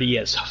dirty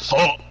as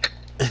fuck.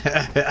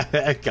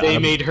 They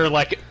made her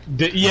like,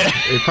 yeah.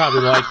 They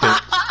probably liked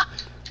it.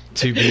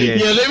 To be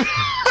yeah,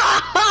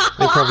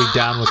 they're probably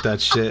down with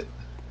that shit.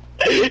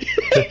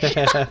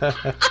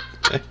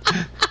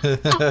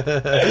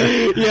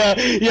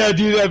 yeah,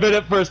 dude. I bet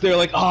at first they were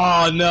like,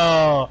 "Oh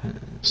no,"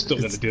 still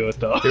gonna do it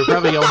though. They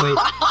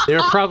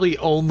were probably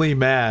only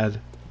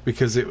mad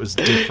because it was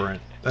different.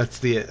 That's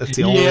the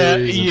only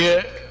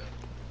reason.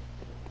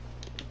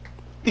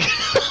 Yeah.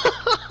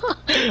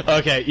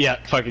 Okay,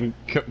 yeah. Fucking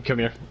come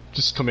here.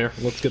 Just come here.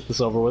 Let's get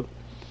this over with.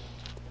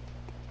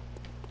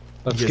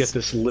 Let's get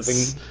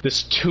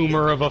this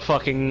tumor of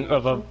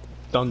a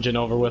dungeon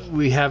over with.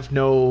 We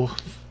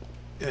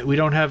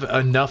don't have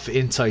enough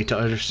insight to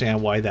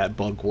understand why that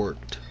bug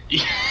worked.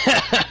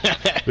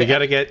 We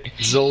gotta get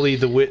Zoli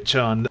the witch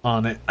on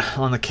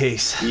the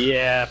case.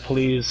 Yeah,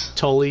 please.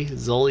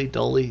 Zoli,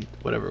 Dolly,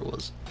 whatever it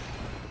was.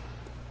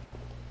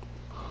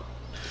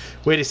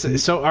 Wait a second.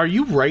 So are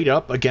you right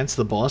up against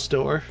the boss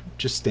door,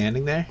 just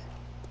standing there?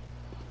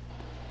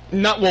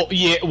 Not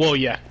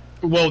yeah.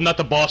 Well, not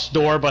the boss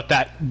door, but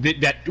that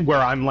where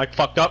I'm like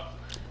fucked up.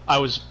 I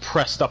was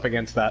pressed up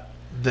against that.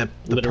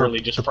 Literally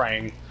just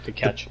praying to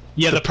catch.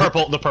 The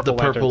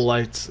purple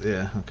lights.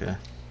 Yeah, okay. I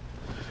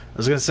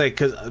was gonna say,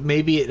 because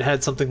maybe it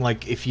had something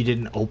like if you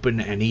didn't open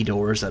any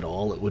doors at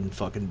all, it wouldn't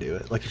fucking do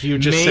it. Like if you were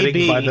just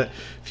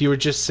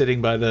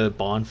sitting by the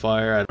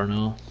bonfire, I don't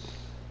know.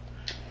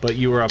 But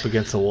you were up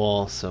against the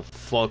wall, so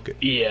fuck it.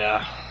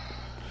 Yeah.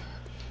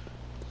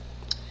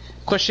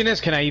 Question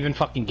is, can I even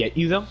fucking get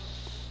you though?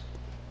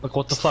 Like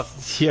what the fuck?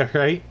 Yeah,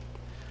 right.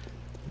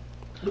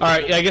 All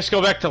right, I guess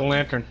go back to the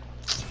lantern.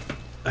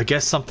 I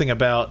guess something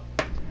about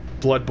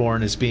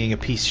Bloodborne as being a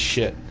piece of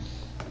shit.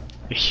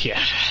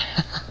 Yeah.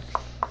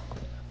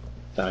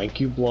 Thank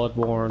you,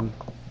 Bloodborne.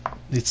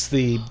 It's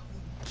the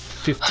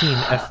 15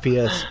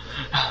 FPS.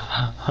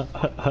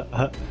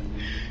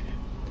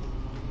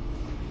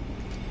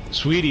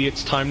 Sweetie,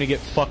 it's time to get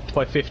fucked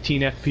by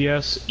 15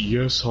 FPS.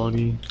 Yes,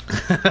 honey.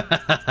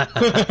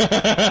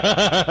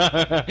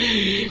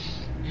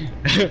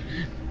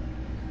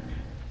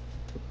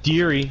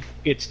 Dearie,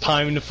 it's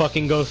time to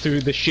fucking go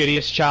through the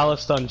shittiest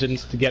Chalice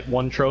dungeons to get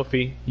one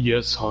trophy.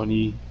 Yes,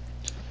 honey.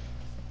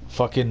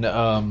 Fucking,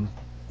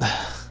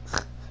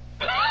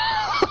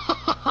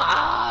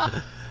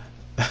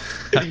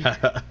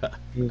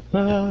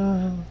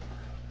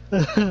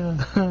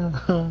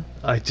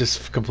 I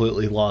just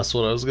completely lost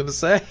what I was gonna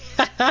say.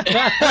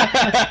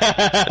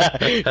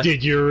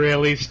 Did you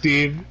really,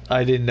 Steve?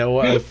 I didn't know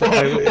what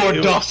or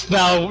dost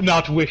thou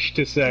not wish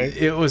to say?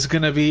 It was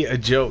gonna be a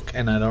joke,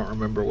 and I don't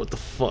remember what the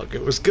fuck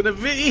it was gonna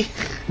be.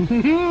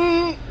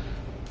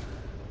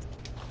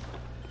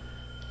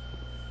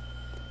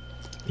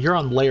 You're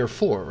on layer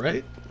 4,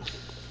 right?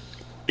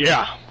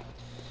 Yeah.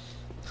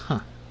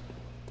 Huh.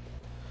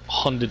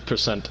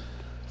 100%.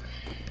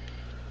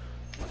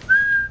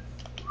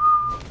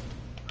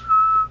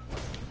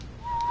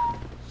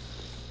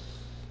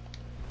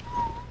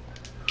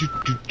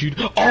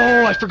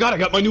 Oh, I forgot I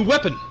got my new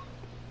weapon!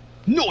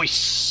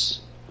 Nice!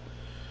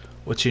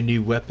 What's your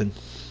new weapon?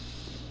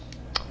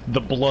 The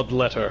Blood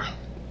Letter.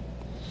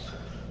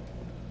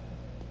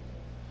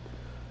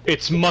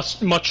 It's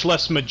much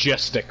less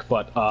majestic,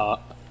 but,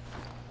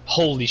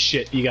 holy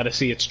shit, you gotta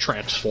see its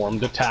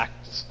transformed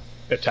attacks.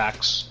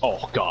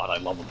 Oh god, I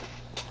love them.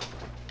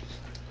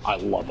 I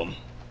love them.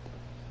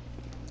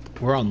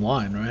 We're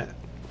online, right?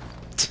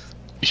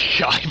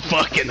 I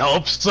fucking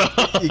hope so.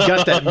 You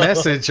got that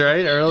message,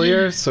 right,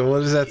 earlier? So what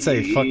does that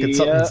say? Fucking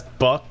something's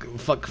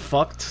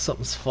fucked?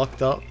 Something's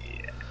fucked up?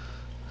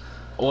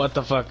 What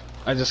the fuck?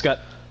 I just got...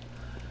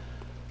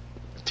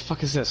 What the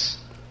fuck is this?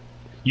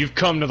 You've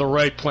come to the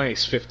right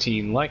place.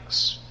 15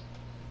 likes.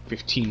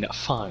 15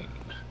 fine.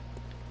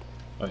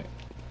 Wait.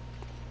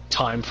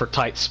 Time for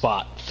tight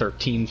spot.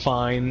 13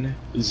 fine.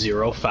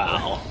 0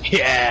 foul.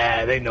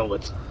 Yeah, they know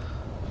what's...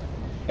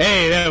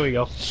 Hey, there we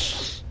go.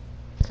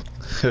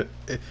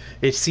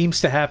 It seems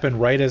to happen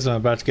right as I'm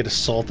about to get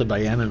assaulted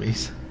by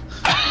enemies.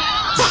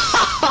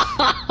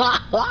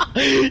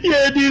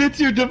 Yeah, dude,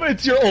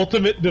 it's your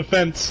ultimate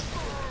defense.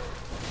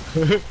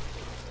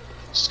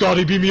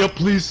 Scotty, beam me up,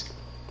 please.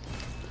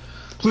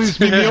 Please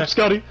beam me up,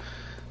 Scotty.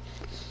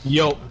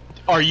 Yo,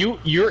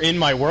 you're in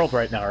my world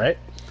right now, right?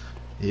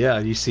 Yeah,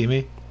 you see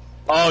me?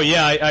 Oh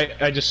yeah,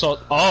 I just saw.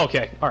 Oh,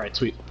 okay, all right,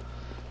 sweet.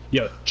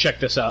 Yo, check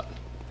this out.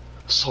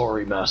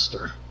 Sorry,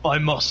 master. I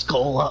must go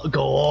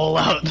all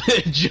out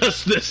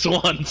just this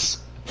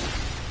once.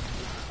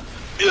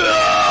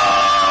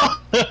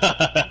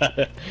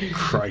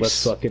 Christ.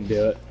 Let's fucking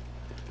do it.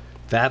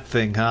 That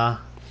thing, huh?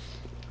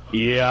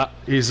 Yeah.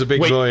 He's a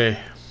big boy.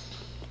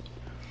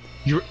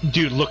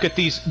 Dude, look at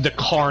the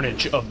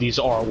carnage of these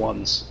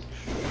R1s.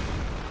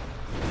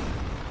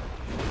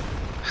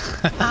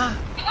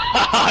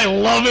 I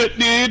love it,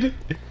 dude!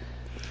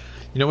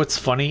 You know what's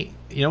funny?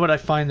 You know what I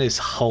find is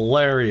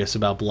hilarious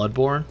about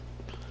Bloodborne?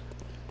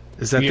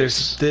 Is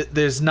that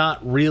there's not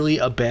really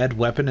a bad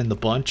weapon in the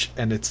bunch,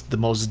 and it's the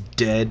most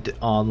dead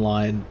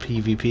online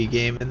PvP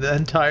game in the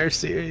entire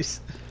series.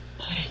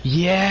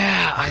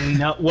 Yeah, I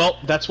know. Well,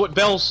 that's what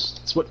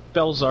bells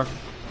are.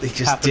 They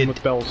just did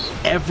with bells.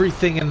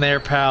 Everything in their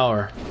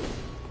power.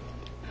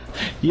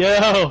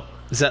 Yo!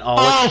 Is that all?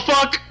 Oh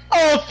fuck!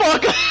 Oh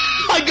fuck!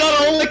 I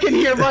got a lick in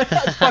here, but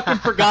I fucking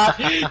forgot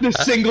the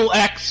single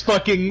X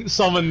fucking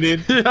summon,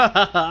 dude.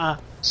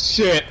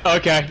 Shit.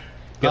 Okay.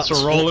 Guess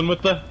we're rolling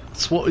with the.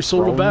 That's what it's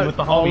all about. With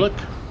the Look.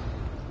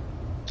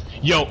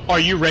 Yo, are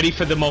you ready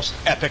for the most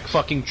epic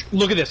fucking?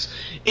 Look at this.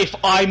 If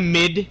I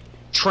mid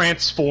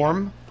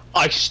transform,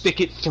 I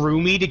stick it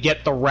through me to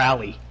get the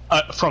rally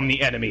from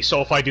the enemy.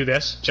 So if I do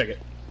this, check it.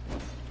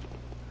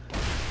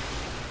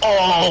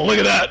 Oh, look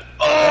at that!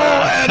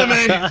 Oh,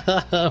 enemy!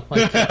 Oh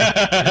my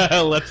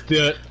God. Let's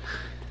do it.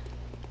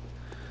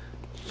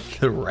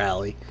 The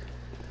rally.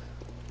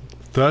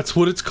 That's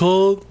what it's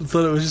called? I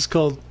thought it was just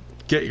called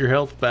Get Your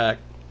Health Back.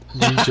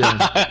 Regen.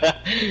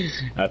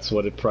 That's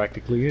what it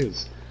practically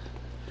is.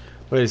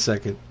 Wait a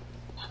second.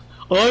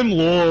 I'm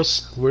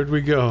lost. Where'd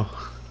we go?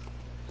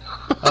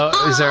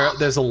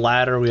 There's a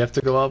ladder we have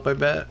to go up, I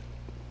bet?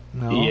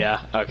 No?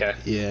 Yeah, okay.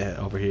 Yeah,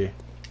 over here.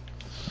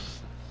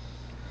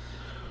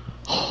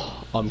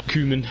 I'm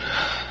cumin.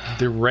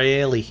 The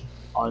rally.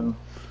 I'm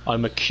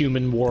a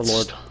cumin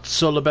warlord.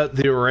 It's all about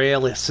the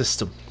rally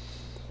system.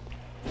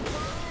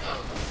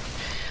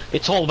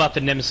 It's all about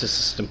the nemesis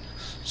system.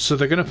 So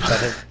they're gonna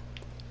put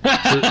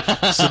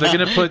so they're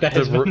gonna put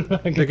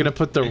they're gonna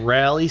put the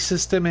rally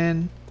system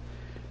in.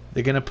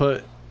 They're gonna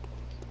put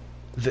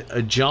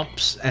the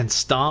jumps and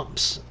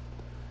stomps.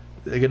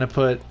 They're gonna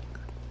put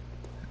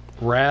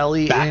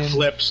rally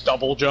backflips,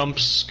 double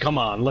jumps. Come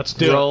on, let's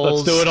do rolls, it.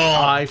 Let's do it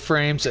all.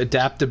 Iframes,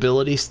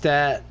 adaptability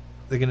stat.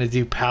 They're gonna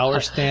do power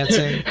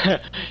stancing.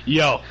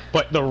 Yo,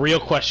 but the real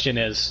question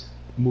is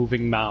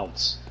moving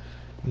mouths.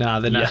 Nah,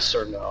 they're not. Yes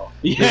or no?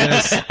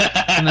 They're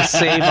gonna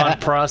save on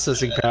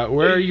processing power.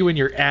 Where are you in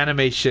your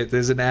anime shit?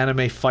 There's an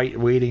anime fight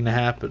waiting to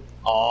happen.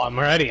 Oh, I'm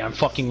ready. I'm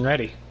fucking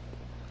ready.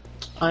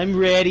 I'm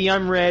ready.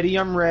 I'm ready.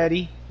 I'm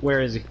ready. Where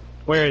is he?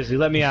 Where is he?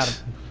 Let me at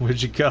him.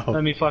 Where'd you go?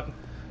 Let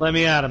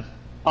me at him.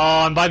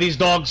 Oh, I'm by these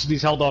dogs.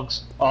 These hell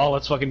dogs. Oh,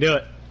 let's fucking do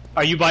it.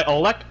 Are you by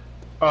Oleg?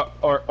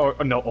 Or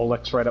no,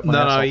 Oleg's right up my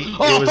asshole.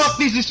 Oh, fuck,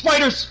 these are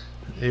spiders!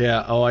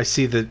 Yeah, oh, I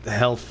see the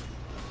health.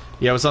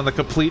 Yeah, it was on the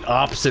complete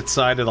opposite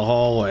side of the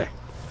hallway.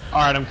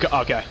 Alright,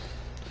 okay.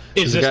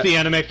 Is this the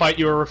anime fight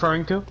you were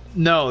referring to?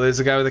 No, there's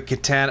a guy with a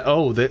katana.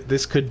 Oh,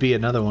 this could be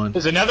another one.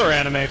 There's another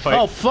anime fight.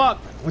 Oh, fuck!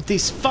 With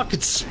these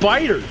fucking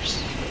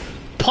spiders!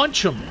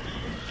 Punch them!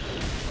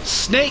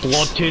 Snakes!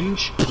 Blood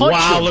tinge. Punch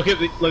wow, 'em. look at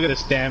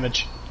this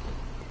damage.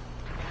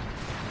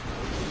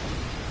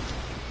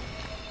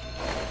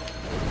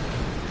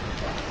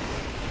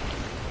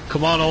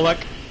 Come on, Oleg.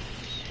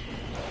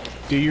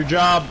 Do your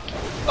job.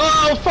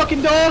 Oh,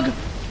 fucking dog!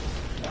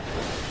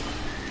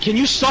 Can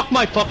you suck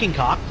my fucking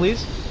cock,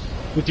 please?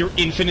 With your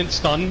infinite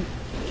stun?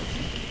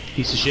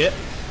 Piece of shit.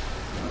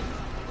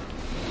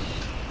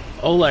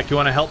 Oleg, you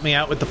want to help me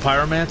out with the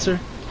pyromancer?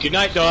 Good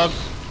night, dog.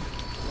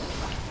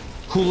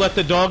 Who let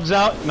the dogs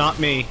out? Not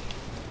me.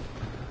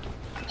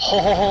 Ho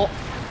ho ho.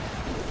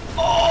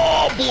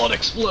 Oh, blood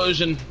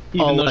explosion.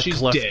 Even though she's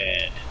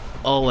dead.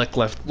 Oleg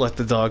let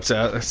the dogs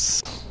out.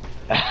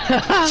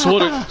 It's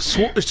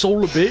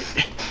all a bit.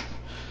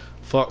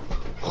 Fuck.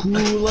 Who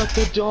let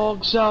the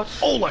dogs out?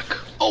 Oleg!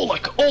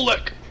 Oleg!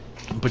 Oleg!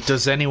 But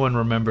does anyone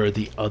remember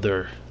the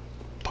other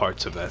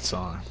parts of that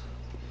song?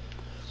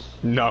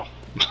 No.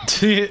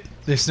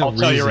 There's no I'll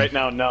tell you right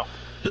now, no.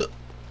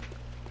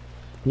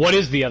 What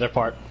is the other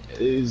part?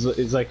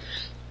 Is like...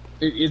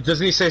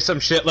 doesn't he say some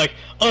shit like,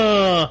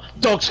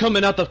 dog's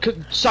coming out the...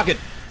 Suck it!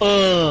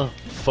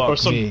 Fuck or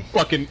some me.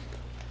 fucking...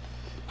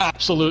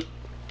 absolute...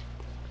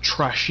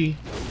 trashy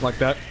like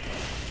that.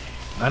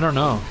 I don't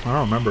know. I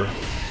don't remember.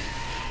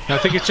 I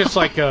think it's just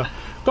like you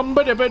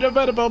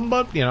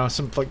know,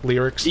 some like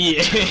lyrics.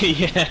 Yeah.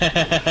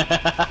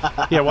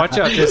 Yeah, watch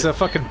out. There's a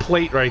fucking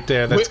plate right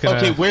there that's gonna...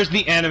 Okay, where's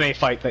the anime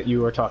fight that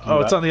you were talking about?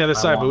 Oh, it's on the other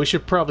side, but we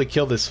should probably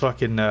kill this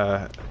fucking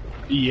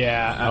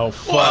Yeah. Oh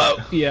fuck.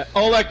 Whoa. Yeah.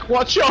 Oleg,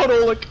 watch out,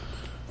 Oleg.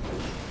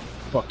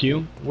 Fuck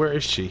you. Where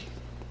is she?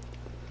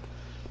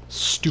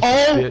 Stupid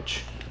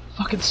bitch.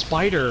 Fucking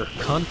spider,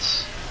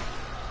 cunts.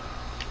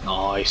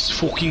 Nice.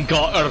 Fucking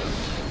got her.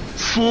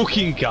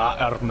 Fucking got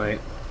her, mate.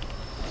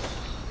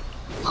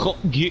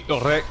 Get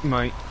wrecked,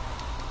 mate.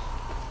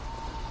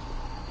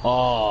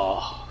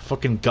 Oh.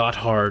 Fucking got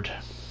hard.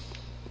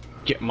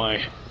 Get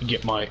my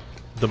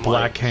the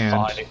black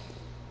hand.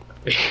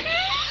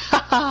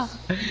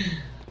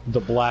 The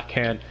black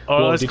hand. Oh,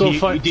 well, let's go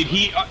fight. Did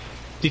he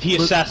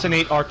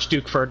assassinate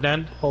Archduke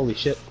Ferdinand? Holy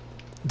shit.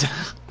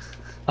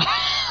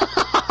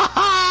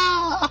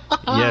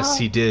 Yes,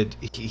 he did.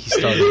 He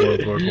started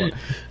World War One.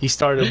 He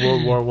started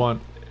World War One.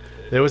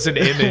 There was an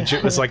image.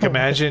 It was like,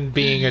 imagine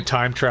being a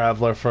time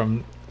traveler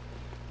from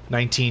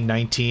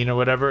 1919 or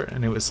whatever,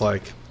 and it was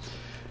like,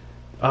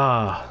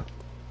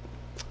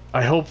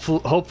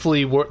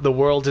 hopefully the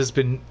world has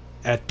been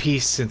at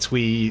peace since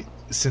we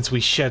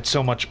shed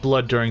so much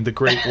blood during the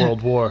Great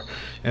World War.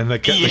 And the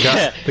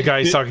guy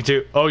he's talking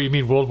to, oh, you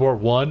mean World War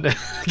One? The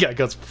guy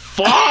goes,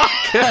 fuck.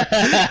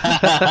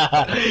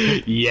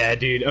 Yeah,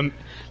 dude.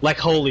 Like,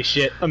 holy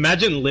shit.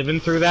 Imagine living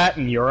through that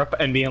in Europe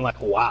and being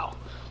like, wow,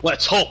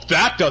 let's hope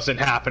that doesn't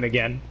happen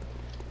again.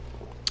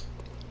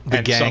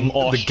 The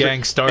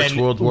gang starts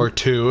World War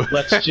II.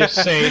 Let's just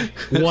say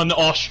one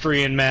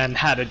Austrian man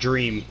had a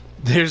dream.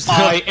 There's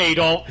I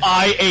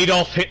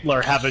Adolf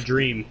Hitler have a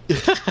dream.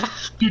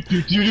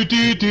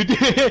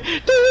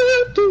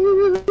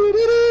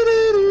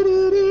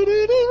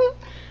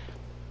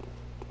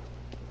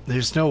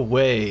 There's no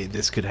way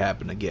this could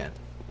happen again.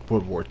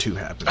 World War II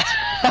happens.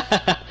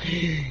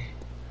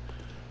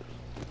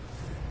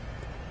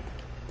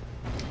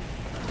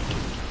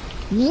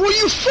 What,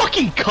 you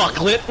fucking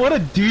cocklet? What a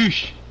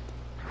douche.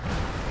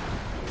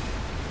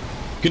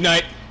 Good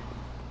night.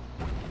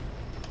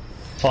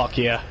 Fuck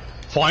yeah.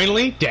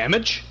 Finally,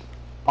 damage?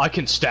 I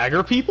can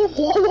stagger people?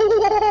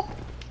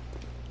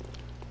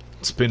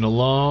 It's been a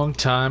long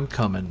time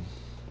coming.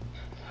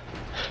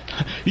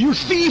 You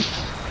thief!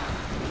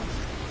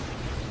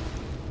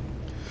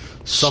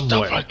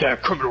 Somewhere. Stop right there,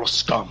 criminal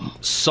scum.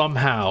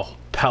 Somehow,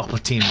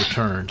 Palpatine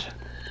returned.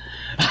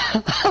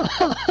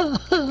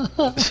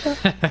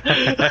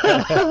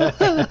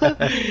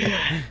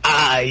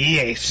 Ah,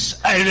 yes.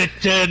 I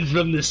returned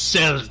from the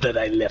cells that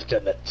I left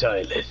on the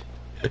toilet.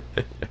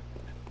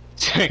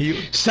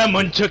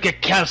 Someone took a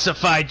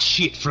calcified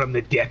sheet from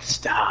the Death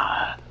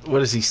Star. What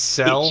does he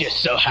sell? It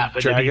just so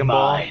happened Dragon to be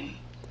Ball? mine.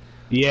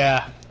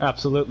 Yeah,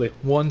 absolutely.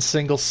 One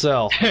single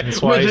cell.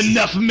 That's why With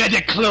enough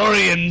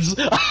metachlorians,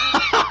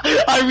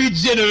 I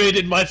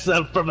regenerated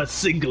myself from a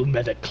single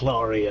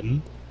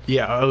metachlorian.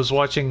 Yeah, I was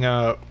watching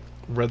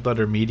Red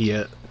Letter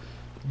Media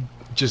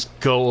just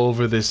go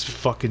over this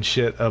fucking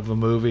shit of a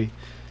movie,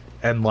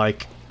 and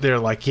like they're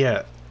like,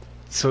 yeah.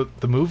 So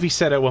the movie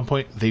said at one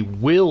point they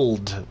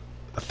willed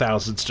a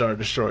 1,000-star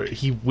destroyer.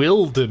 He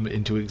willed him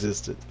into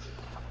existence.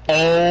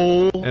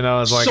 Oh, and I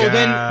was like, so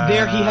then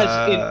there he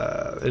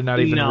has. They're not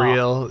even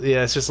real.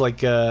 Yeah, it's just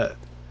like.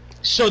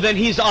 So then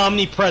he's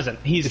omnipresent.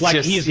 He's like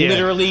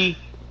literally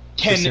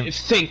can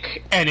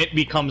think, and it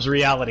becomes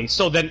reality.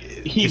 So then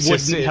he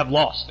wouldn't have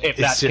lost if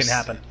that can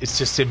happen. It's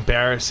just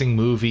embarrassing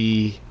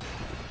movie.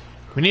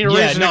 We need a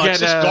reason to get. It's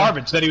just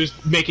garbage that he was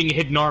making a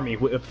hidden army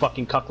with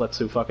fucking cucklets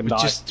who fucking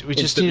died. We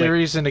just need a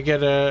reason to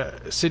get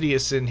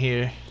Sidious in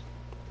here.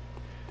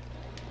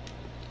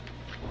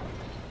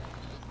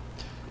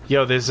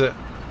 Yo, there's a...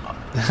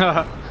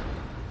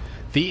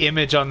 the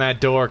image on that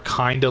door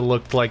kind of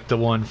looked like the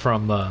one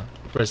from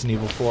Resident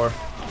Evil 4.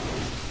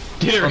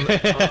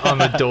 On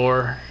the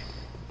door.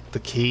 The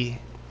key.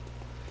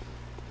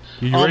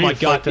 Oh my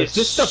god, is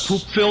this the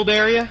poop-filled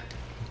area?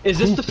 Is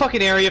this the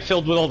fucking area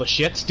filled with all the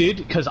shits, dude?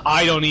 Because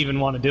I don't even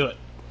want to do it.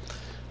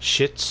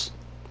 Shits?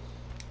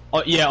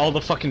 Oh, yeah, all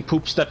the fucking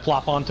poops that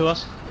plop onto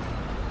us.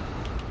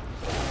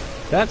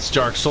 That's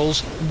Dark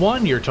Souls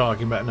 1 you're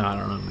talking about. No, I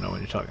don't even know what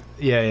you're talking.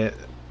 Yeah.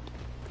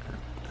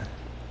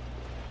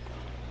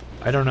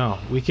 I don't know.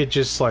 We could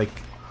just, like...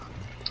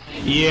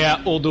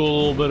 Yeah, we'll do a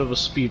little bit of a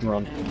speed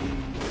run.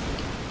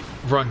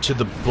 Run to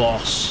the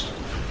boss.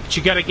 But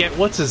you gotta get...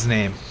 What's his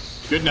name?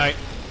 Good night.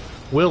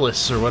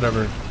 Willis, or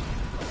whatever.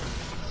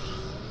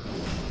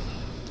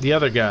 The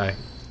other guy.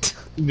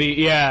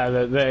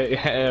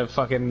 The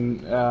fucking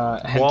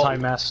hentai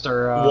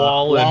master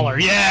Waller.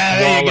 Yeah,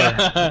 there you go.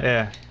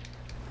 Yeah.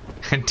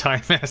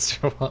 Hentai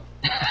master Waller.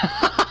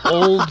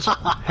 Old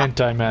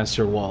hentai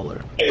master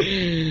Waller.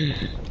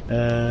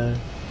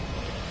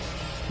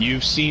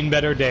 You've seen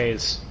better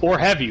days. Or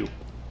have you,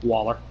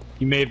 Waller?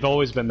 You may have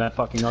always been that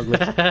fucking ugly.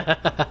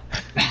 I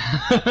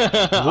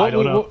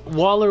don't know.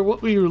 Waller,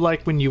 what were you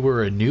like when you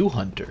were a new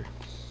hunter?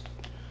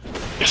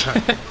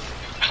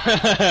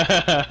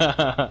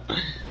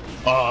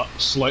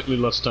 Slightly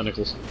less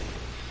tentacles.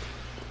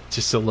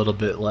 Just a little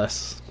bit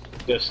less.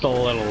 Just a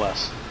little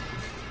less.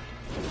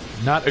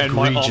 Not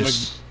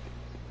egregious.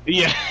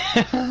 Yeah.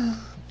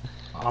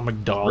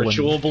 Amygdalin.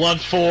 Ritual Blood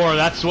 4,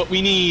 that's what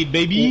we need,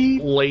 baby!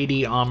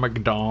 Lady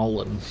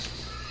Amygdalin.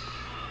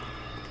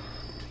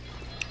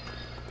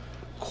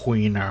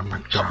 Queen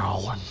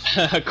Amygdalin.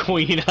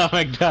 Queen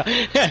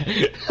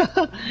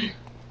Amygdalin.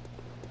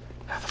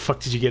 How the fuck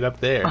did you get up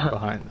there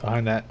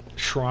behind that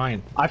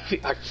shrine? I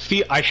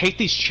hate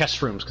these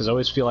chest rooms because I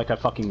always feel like I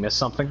fucking missed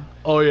something.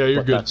 Oh yeah,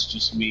 you're good. That's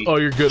just me. Oh,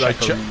 you're good. I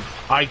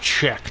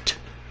checked.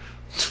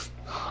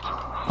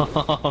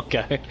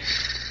 Okay.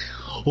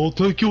 I'll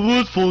take your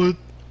word for it.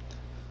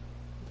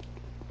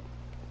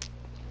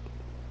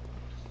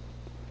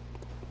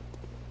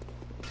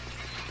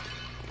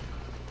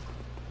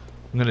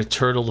 I'm gonna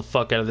turtle the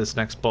fuck out of this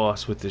next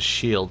boss with this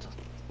shield.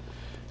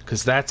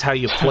 Because that's how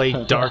you play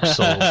Dark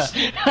Souls.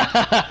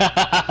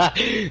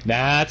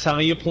 That's how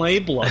you play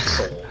Blood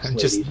Souls. I'm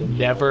just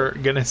never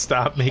gonna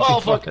stop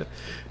making fuck it.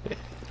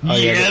 Oh,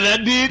 yeah,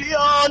 that dude.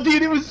 Oh,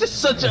 dude, it was just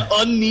such an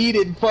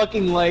unneeded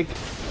fucking, like...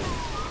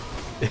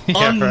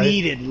 yeah,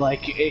 unneeded,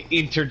 like,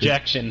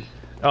 interjection.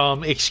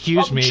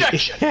 Excuse me.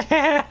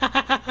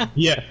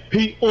 Yeah.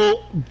 Hey,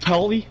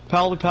 Pally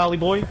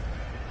boy.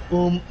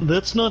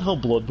 That's not how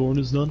Bloodborne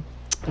is done.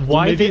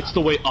 Why? Maybe it's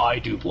the way I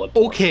do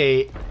Bloodborne.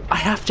 Okay, I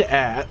have to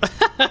add.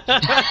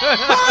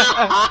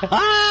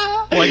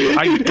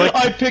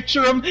 I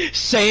picture him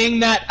saying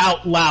that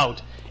out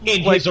loud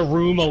in his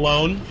room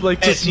alone,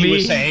 like as he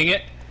was saying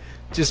it.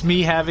 Just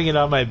me having it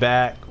on my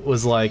back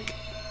was like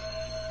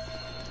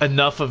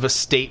enough of a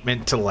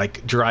statement to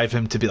like drive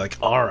him to be like,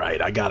 all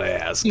right, I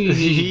gotta ask.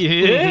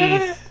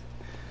 Yeah.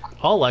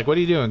 Oh, like, what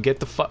are you doing?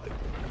 Get the fuck.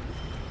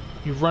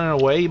 You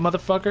running away, you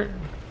motherfucker?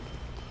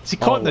 Is he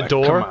caught in the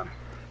door? Come on.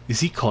 Is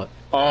he caught?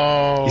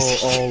 Oh,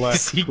 Oleg,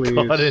 is he please.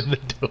 caught in the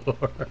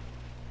door?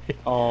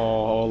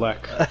 Oh, Oleg.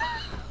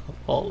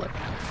 Oleg.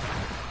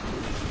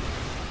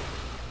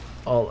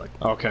 Oleg.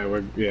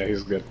 Okay, yeah,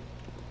 he's good.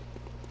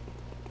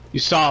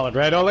 You solid,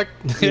 right, Oleg?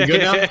 You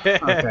good now?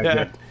 Okay,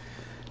 good.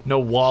 No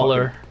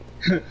Waller.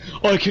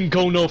 I can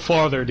go no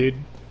farther, dude.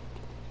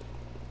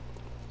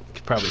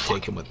 Could probably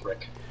take him with.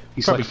 Rick.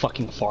 He's like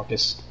fucking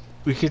Farkas.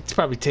 We could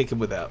probably take him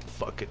without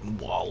fucking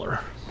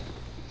Waller.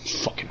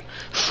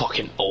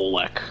 Fucking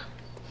Oleg.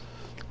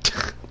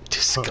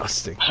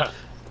 Disgusting.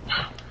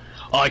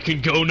 I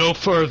can go no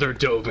further,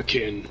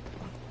 Dovahkiin.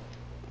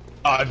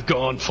 I've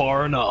gone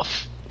far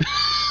enough.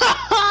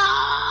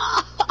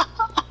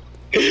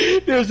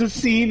 There's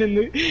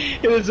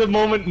a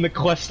moment in the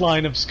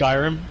questline of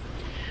Skyrim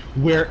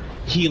where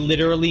he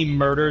literally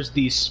murders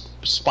these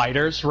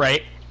spiders,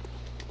 right?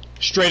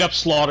 Straight up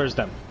slaughters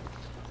them.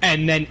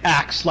 And then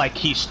acts like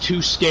he's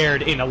too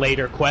scared in a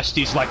later quest.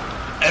 He's like,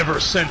 ever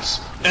since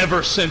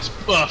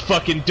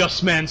fucking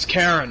Dustman's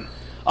Karen,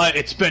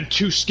 it's been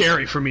too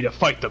scary for me to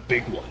fight the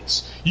big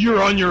ones.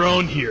 You're on your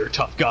own here,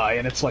 tough guy.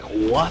 And it's like,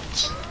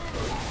 what?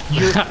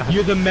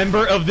 You're the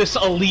member of this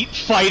elite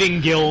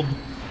fighting guild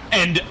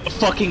and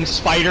fucking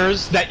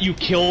spiders that you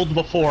killed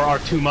before are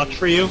too much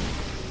for you.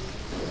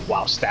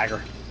 Wow,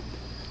 stagger.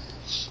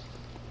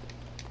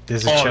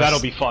 There's a chest. That'll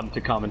be fun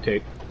to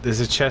commentate. There's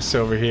a chest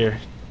over here.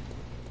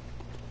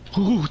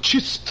 Ooh,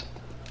 chest.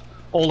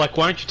 Like,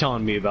 why aren't you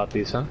telling me about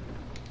these, huh?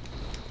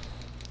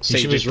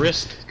 Sage's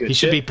wrist. Good he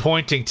should be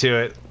pointing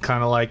to it,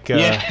 kind of like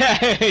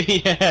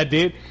yeah,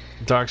 dude.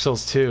 Dark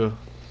Souls 2.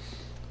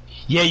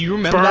 Yeah, you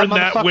remember Burn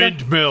that that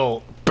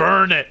windmill.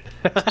 Burn it.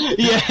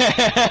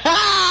 Yeah.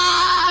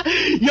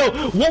 Yo,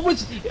 what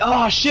was?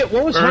 Oh shit,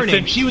 what was her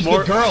name? She was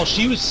the girl.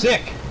 She was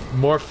sick.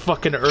 More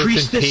fucking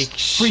Earthen Peak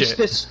shit.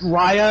 Priestess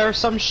Raya or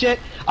some shit.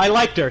 I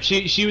liked her.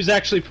 She was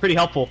actually pretty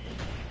helpful.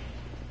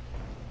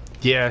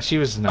 Yeah, she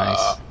was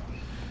nice.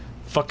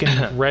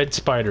 Fucking red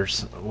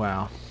spiders.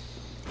 Wow.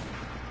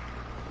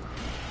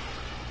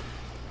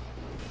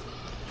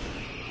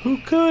 Who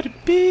could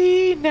it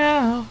be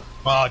now?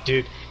 Oh,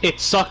 dude. It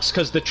sucks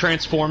because the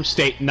transform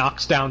state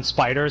knocks down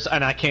spiders,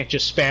 and I can't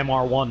just spam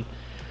R1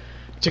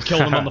 to kill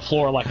them on the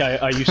floor like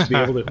I used to be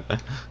able to.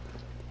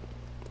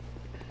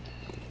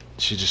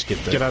 Should just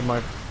get out of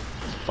my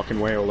fucking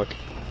way, Oleg.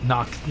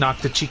 Knock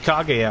the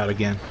Chikage out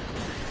again.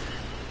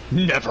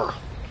 Never.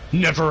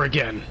 Never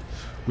again.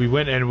 We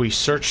went and we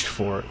searched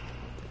for it.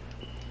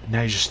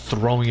 Now you're just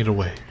throwing it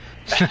away.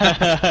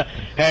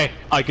 Hey,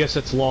 I guess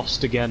it's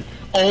lost again.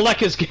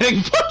 Oleg is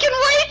getting fucking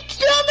raped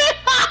down there!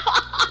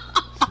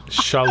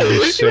 Shall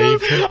we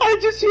save him? I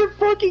just hear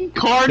fucking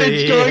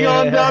carnage going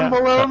on down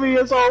below me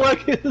as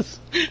Oleg is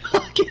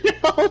fucking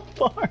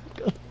hellfire.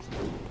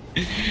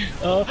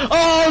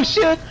 Oh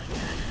shit!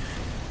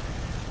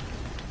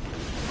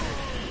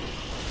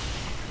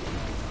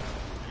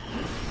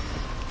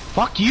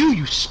 Fuck you,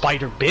 you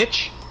spider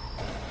bitch!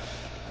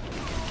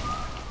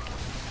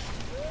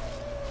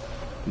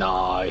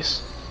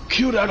 Nice.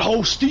 Kill that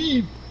whole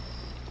Steve!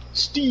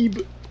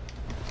 Steve!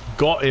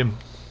 Got him.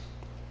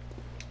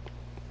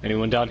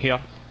 Anyone down here?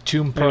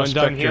 Tomb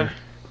Prospector. Down here?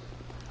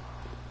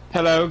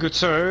 Hello, good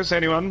sirs.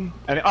 Anyone?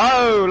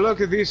 Oh, look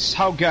at this.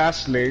 How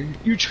ghastly.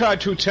 You tried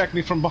to attack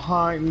me from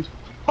behind.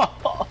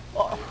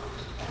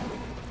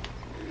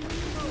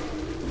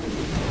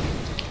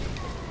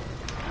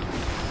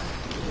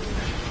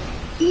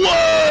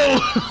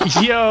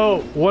 Whoa!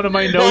 Yo, one of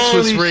my notes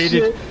was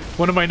rated. Shit.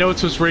 One of my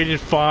notes was rated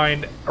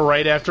fine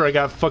right after I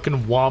got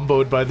fucking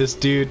womboed by this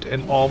dude,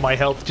 and all my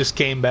health just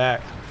came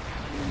back.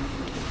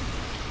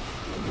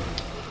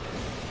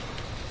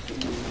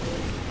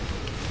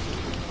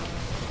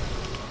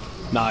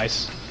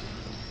 Nice.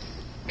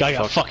 Guy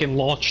got fucking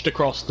launched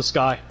across the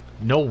sky.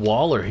 No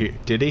Waller here,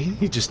 did he?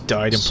 He just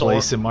died in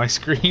place in my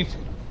screen.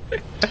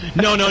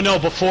 No.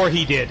 Before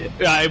he did,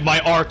 my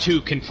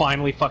R2 can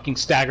finally fucking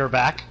stagger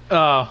back.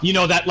 Oh. You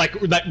know that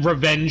that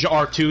revenge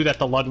R2 that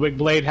the Ludwig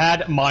blade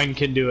had? Mine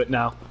can do it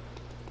now.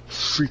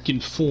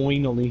 Freaking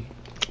finally.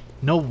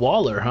 No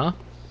Waller, huh?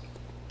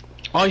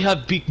 I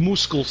have big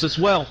muscles as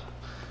well.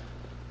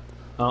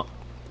 Oh,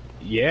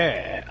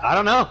 yeah. I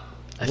don't know.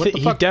 I think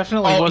he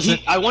definitely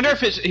wasn't. I wonder if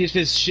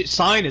his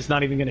sign is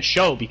not even going to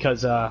show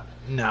because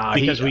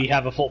we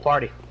have a full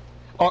party.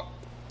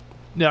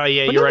 No,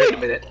 yeah, you're right. Wait a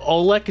minute.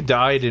 Oleg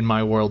died in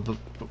my world,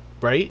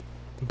 right?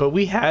 But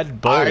we had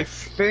both. I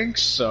think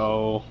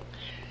so.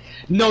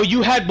 No,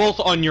 you had both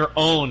on your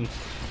own.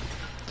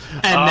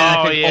 And then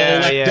I think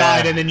Oleg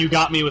died, and then you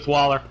got me with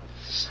Waller.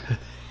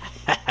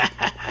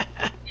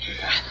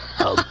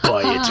 I'll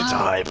buy it at a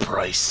high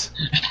price.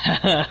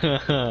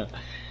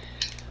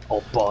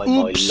 I'll buy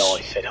my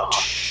life at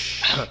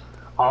half.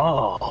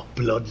 Ah,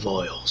 blood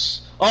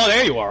vials. Oh,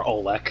 there you are,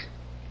 Oleg.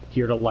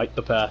 Here to light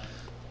the path.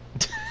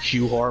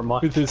 You are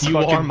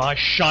my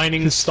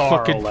shining star,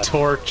 fucking Oleg.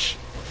 torch.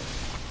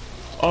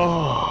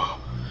 Oh,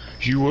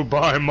 you were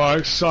by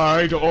my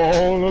side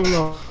all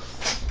along.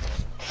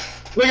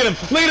 Look at him!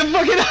 Look at him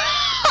fucking...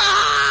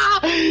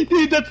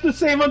 Dude, that's the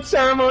same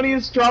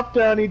unceremonious drop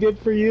down he did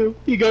for you.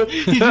 He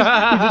just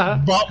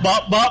bop,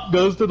 bop, bop,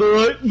 goes to the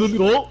right, and then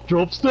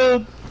drops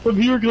down. I'm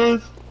here,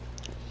 guys.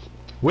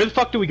 Where the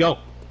fuck do we go?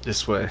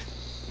 This way.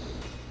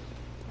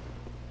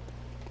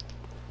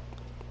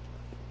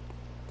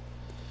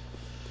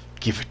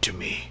 Give it to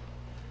me.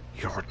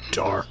 Your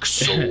Dark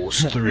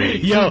Souls 3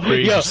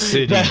 Rage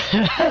City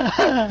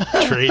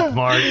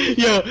trademark.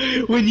 Yo,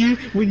 when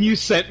you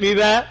sent me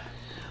that,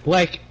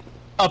 like,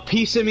 a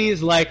piece of me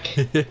is like,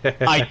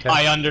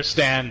 I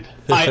understand.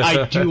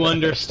 I do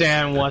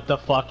understand what the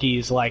fuck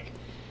he's like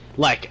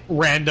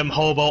random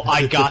hobo.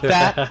 I got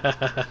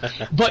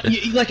that. But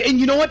and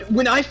you know what?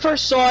 When I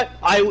first saw it,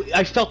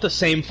 I felt the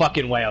same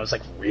fucking way. I was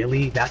like,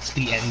 really? That's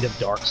the end of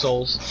Dark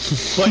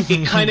Souls? But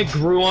it kind of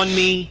grew on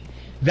me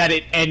that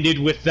it ended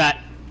with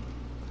that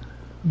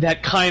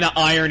kind of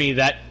irony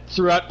that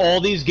throughout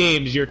all these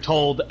games you're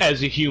told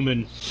as a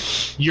human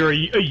you're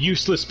a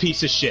useless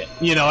piece of shit.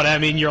 You know what I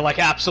mean? You're like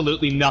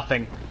absolutely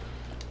nothing.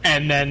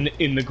 And then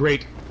in the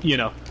great,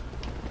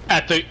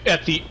 at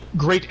the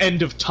great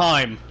end of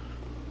time,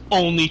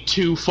 only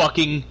 2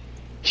 fucking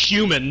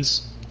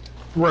humans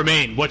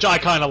remain, which I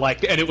kind of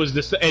liked, and it was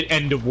this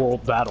end of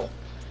world battle,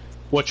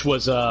 which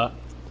was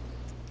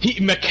He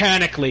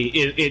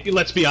mechanically,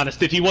 let's be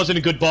honest, if he wasn't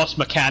a good boss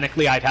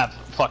mechanically, I'd have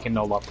fucking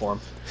no love for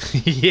him.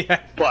 Yeah.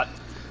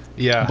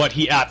 But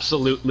he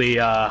absolutely,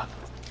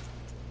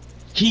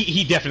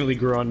 he definitely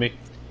grew on me.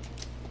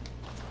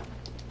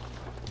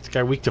 This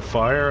guy weak to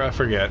fire? I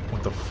forget.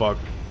 What the fuck?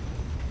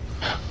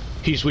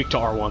 He's weak to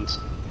R1s.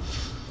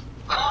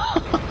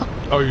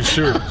 Are you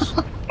serious?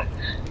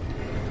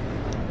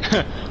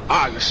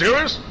 Are you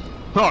serious?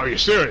 Oh, are you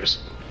serious?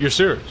 You're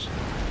serious?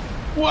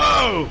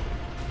 Whoa!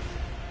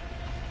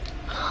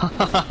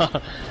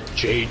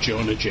 J.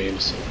 Jonah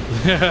Jameson.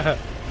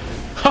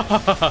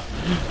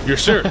 You're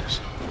serious?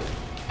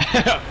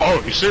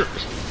 Oh, you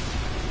serious?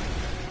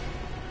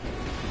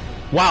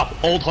 Wow,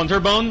 old Hunter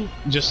Bone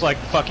just like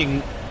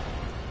fucking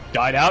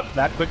died out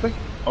that quickly?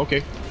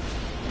 Okay.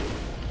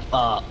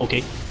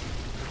 Okay.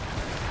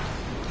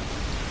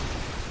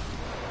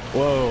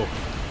 Whoa.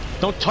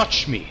 Don't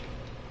touch me.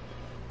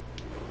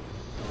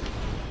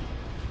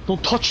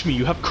 Don't touch me,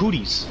 you have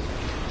cooties.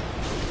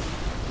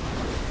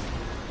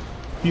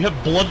 You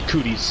have blood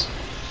cooties.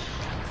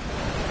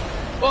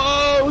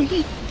 Oh,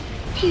 he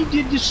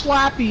did the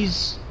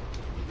slappies.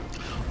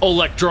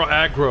 Electro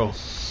aggro.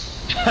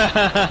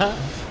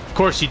 Of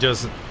course he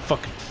doesn't.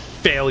 Fucking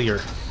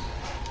failure.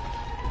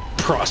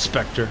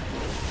 Prospector.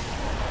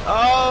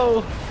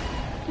 Oh!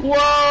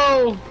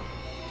 Whoa!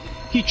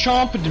 He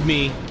chomped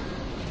me.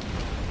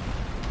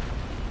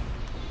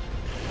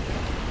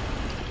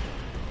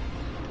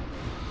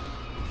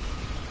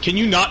 Can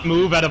you not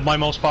move out of my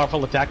most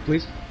powerful attack,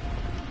 please?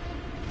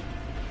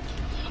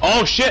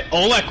 Oh shit!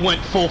 Oleg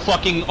went full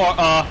fucking,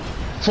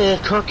 full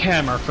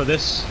Kirkhammer for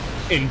this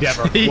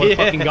endeavor. What a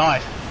fucking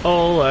guy.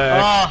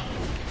 Oleg.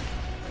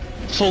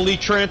 Fully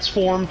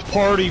transformed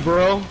party,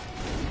 bro.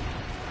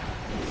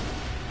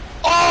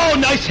 Oh,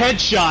 nice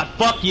headshot!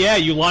 Fuck yeah,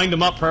 you lined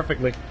him up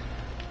perfectly.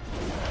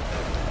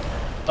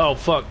 Oh,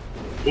 fuck.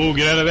 Ooh,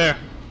 get out of there.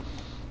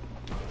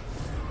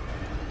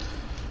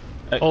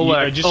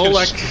 Oleg, you're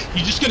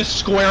just gonna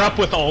square up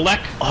with Oleg?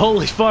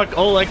 Holy fuck,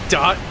 Oleg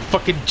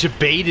fucking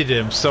debated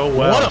him so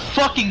well. What a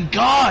fucking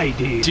guy,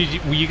 dude.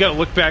 Dude, you gotta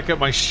look back at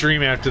my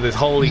stream after this.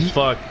 Holy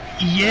fuck.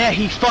 Yeah,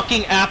 he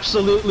fucking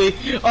absolutely...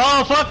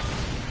 Oh, fuck!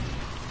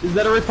 Is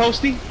that a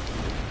riposty?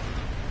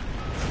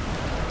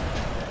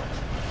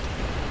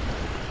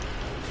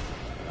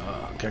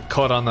 Got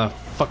caught on the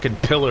fucking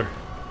pillar.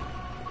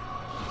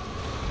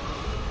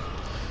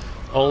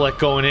 Oleg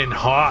going in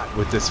hot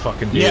with this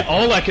fucking dude. Yeah,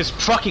 Oleg is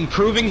fucking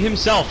proving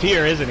himself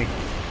here, isn't he?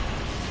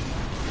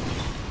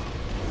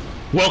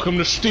 Welcome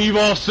to Steve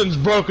Austin's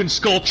Broken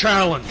Skull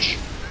Challenge,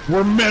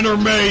 where men are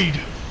made.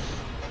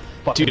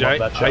 Fucking dude,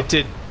 I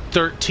did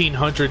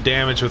 1,300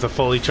 damage with a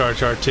fully charged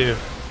R2.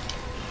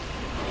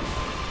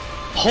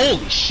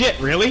 Holy shit,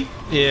 really?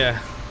 Yeah.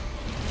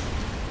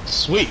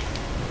 Sweet.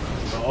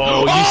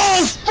 Oh,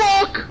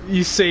 fuck!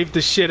 You saved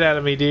the shit out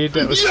of me, dude.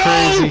 That was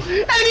crazy.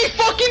 And he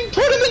fucking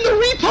put him in the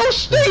repo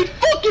state!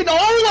 Fucking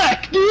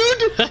Oleg,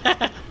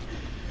 dude!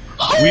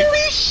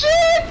 Holy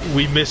shit!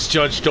 We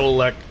misjudged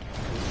Oleg.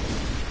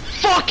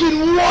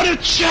 Fucking what a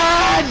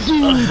Chad,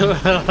 dude!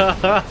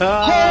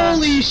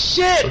 Holy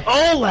shit,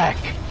 Oleg!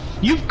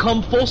 You've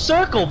come full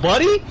circle,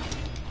 buddy!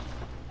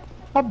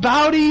 I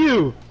bow to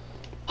you!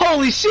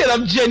 Holy shit,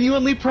 I'm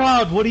genuinely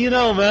proud. What do you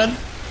know, man?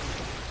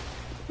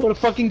 What a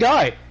fucking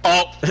guy.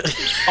 Oh.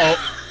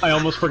 Oh, I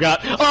almost forgot.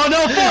 Oh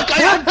no, fuck! I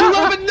had to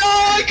love it! No,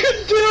 I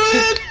couldn't do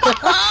it!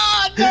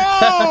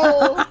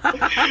 No!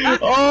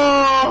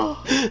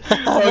 Oh!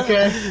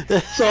 Okay.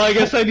 So I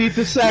guess I need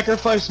to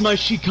sacrifice my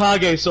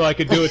Shikage so I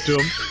could do it to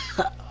him.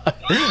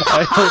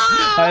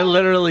 I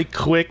literally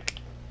quick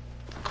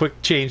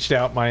changed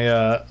out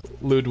my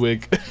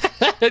Ludwig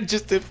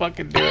just to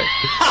fucking do it.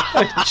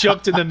 I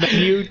jumped in the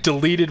menu,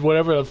 deleted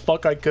whatever the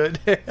fuck I could.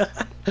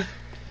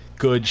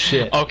 Good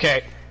shit.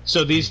 Okay,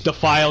 so these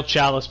defiled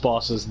Chalice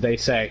bosses, they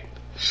say,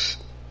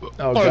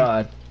 oh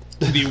god,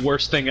 the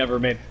worst thing ever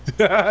made.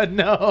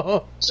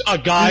 No. So a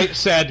guy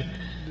said,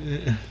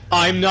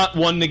 I'm not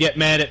one to get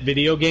mad at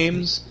video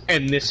games,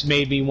 and this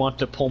made me want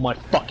to pull my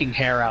fucking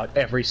hair out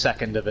every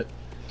second of it.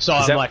 So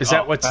I'm like, is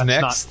that what's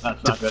next?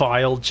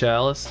 Defiled good.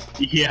 Chalice?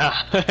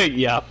 Yeah,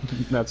 yeah,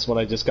 that's what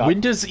I just got. When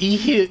does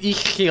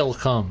Ehil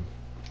come?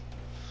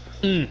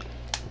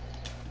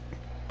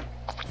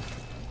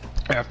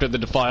 After the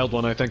defiled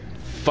one, I think.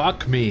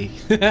 Fuck me.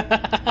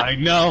 I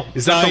know.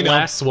 Is that the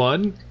last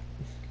one?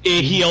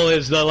 Ehil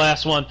is the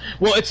last one.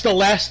 Well, it's the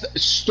last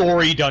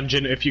story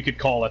dungeon, if you could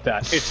call it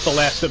that. It's the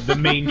last of the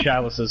main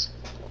chalices.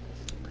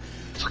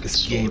 Fuck,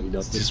 this game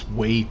is just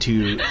way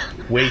too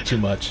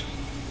much.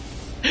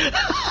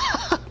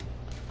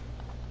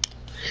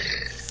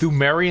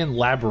 Pthumerian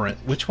Labyrinth.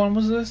 Which one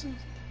was this?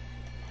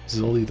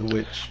 Zully the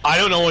Witch. I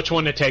don't know which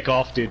one to take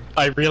off, dude.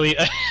 I really...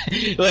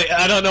 like,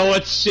 I don't know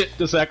what shit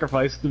to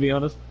sacrifice, to be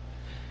honest.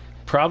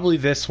 Probably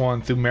this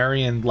one,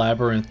 Pthumerian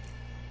Labyrinth.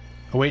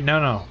 Oh, wait,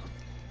 no.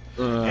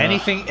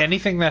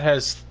 Anything that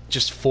has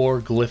just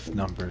 4 glyph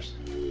numbers.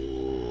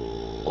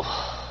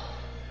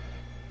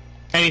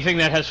 Anything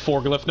that has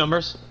 4 glyph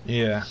numbers?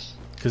 Yeah,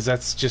 because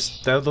that's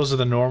just... those are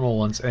the normal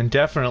ones, and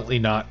definitely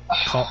not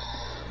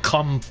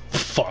cum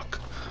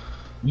fuck.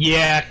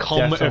 Yeah,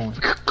 come.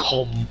 Definitely.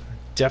 Come.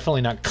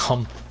 Definitely not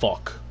cum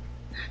fuck.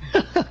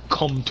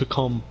 Come to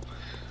come.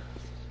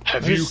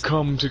 Have you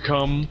come to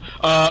come?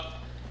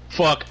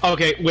 Fuck.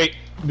 Okay, wait.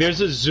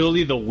 There's a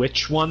Zully the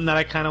Witch one that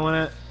I kind of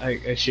want to...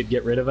 I should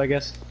get rid of, I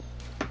guess.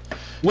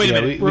 Wait a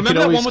minute. Remember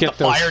that one with the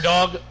fire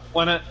dog?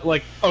 Wanna,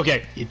 like,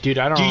 okay. Dude,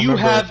 I don't remember. Do you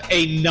have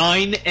a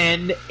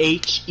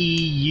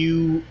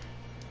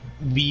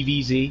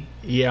 9NHEUVVZ?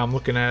 Yeah, I'm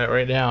looking at it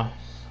right now.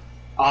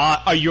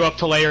 Are you up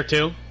to layer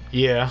 2?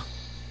 Yeah.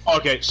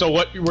 Okay, so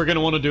what we're going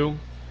to want to do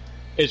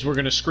is we're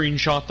going to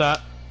screenshot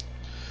that,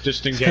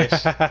 just in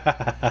case.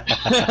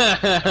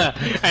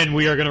 And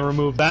we are going to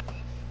remove that.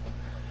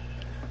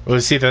 Well,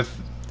 see, the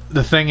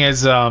thing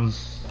is,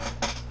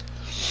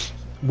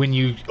 when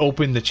you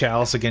open the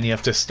chalice again, you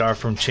have to start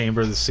from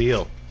Chamber of the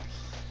Seal.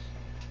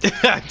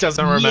 It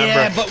doesn't remember.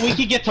 Yeah, but we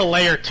could get to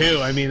layer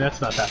 2. I mean,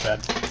 that's not that bad.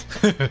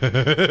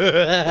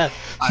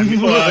 I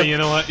mean, well, you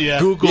know what? Yeah.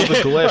 Google the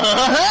glyph.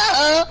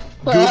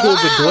 Google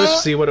the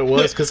glyph, see what it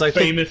was, because I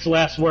think... Famous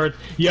last word.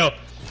 Yo,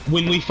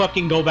 when we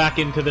fucking go back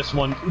into this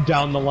one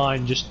down the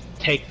line, just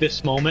take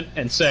this moment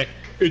and say,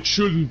 it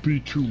shouldn't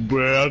be too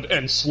bad,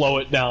 and slow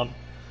it down.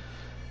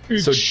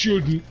 It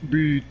shouldn't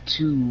be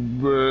too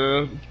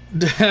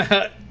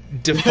bad.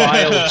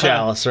 Defiled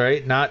chalice,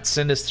 right? Not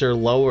sinister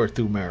lower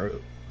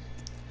Pthumeru.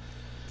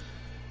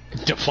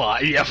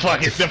 Yeah,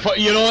 fuck it.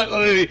 You know what?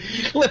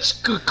 Let's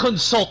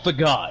consult the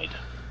guide.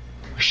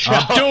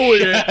 I'm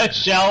doing it.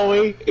 Shall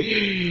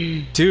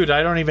we? Dude,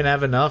 I don't even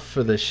have enough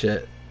for this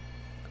shit.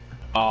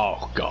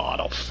 Oh god,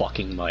 oh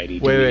fucking mighty.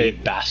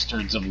 Wait.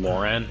 Bastards of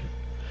Loran.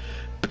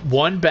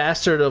 1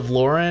 Bastard of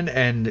Loran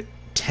and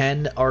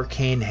 10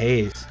 Arcane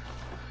Haze.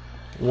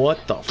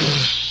 What the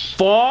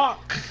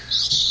fuck?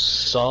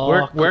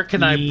 Where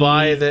can I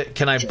buy that?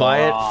 Can I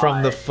buy it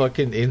from the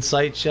fucking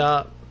Insight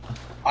shop?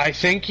 I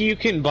think you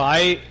can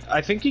buy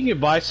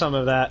some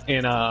of that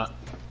in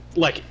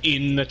like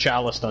in the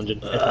Chalice dungeon,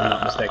 if I'm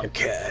not mistaken.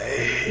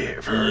 Okay.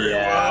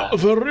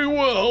 Very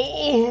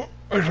well.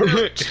 I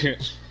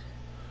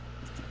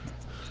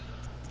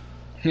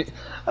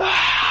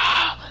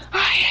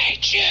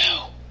hate you.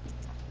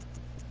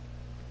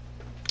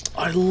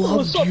 I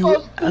love you,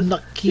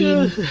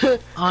 Anakin.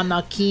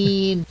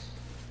 Anakin.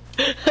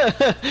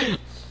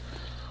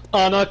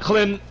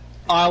 Anakin,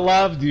 I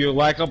loved you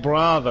like a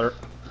brother.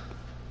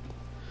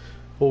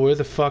 Well, where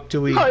the fuck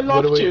do we? I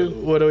loved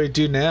What do we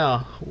do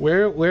now?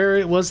 Where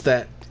was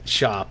that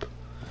shop?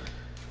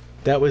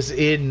 That was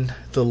in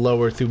the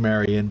lower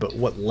Pthumerian, but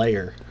what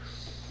layer?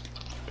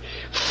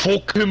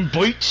 Fucking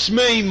beats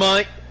me,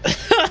 mate. No,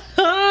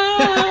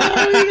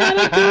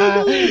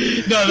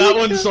 that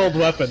one sold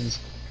weapons.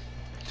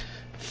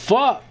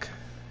 Fuck.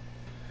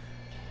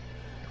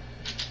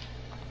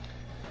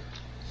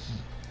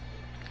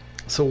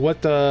 So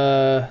what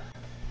the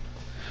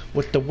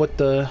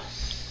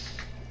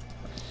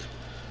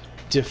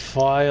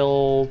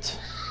defiled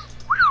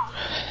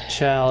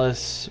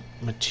chalice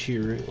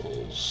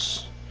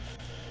materials?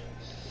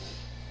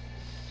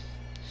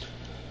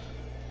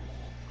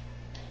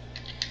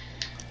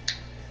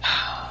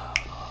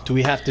 Do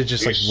we have to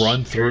just like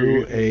run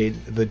through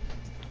the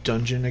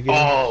dungeon again?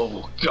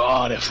 Oh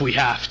god, if we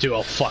have to,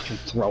 I'll fucking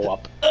throw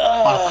up.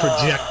 I'll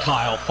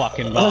projectile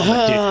fucking vomit,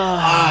 dude.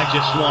 I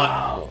just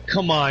want...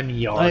 Come on,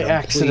 Yarn. I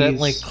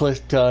accidentally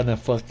clicked on a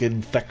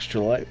fucking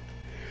Fextralite.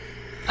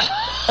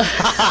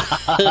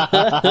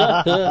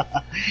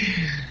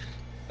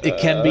 It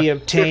can be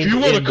obtained if you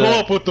want to in call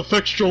up with the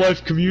Fextra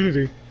Life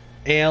community.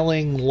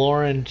 Ailing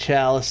Lauren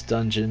Chalice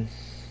dungeon.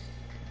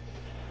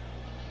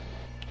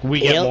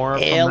 We get more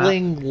from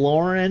Ailing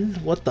Lauren?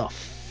 What the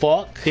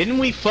fuck? Didn't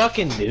we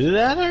fucking do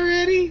that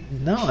already?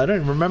 No, I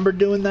don't remember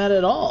doing that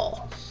at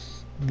all.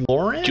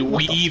 Lauren? Do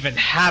we even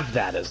have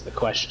that as the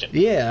question?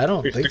 Yeah, I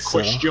don't think the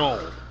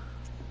question.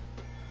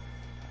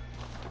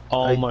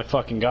 Oh my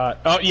fucking god.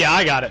 Oh yeah,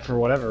 I got it for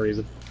whatever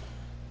reason.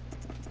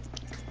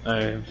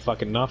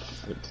 Fucking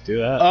enough to do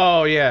that.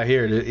 Oh yeah,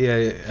 here.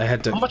 Yeah, I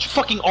had to... How much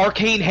fucking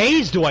arcane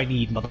haze do I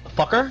need,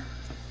 motherfucker?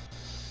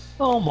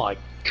 Oh my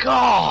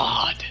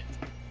god.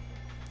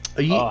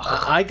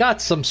 I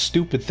got some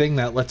stupid thing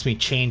that lets me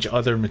change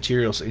other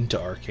materials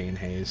into arcane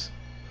haze.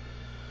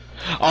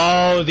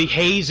 Oh, the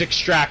haze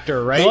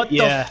extractor, right? What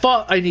the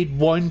fuck? I need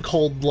 1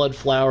 cold blood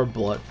flower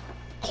blood.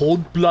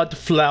 Cold blood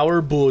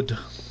flower bud.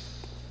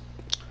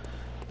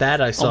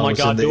 That I saw. Oh my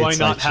god, do I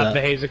not shop. have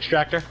the haze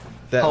extractor?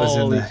 That was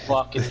in the...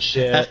 fucking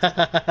shit.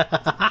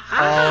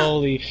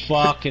 Holy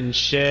fucking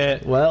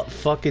shit. Well,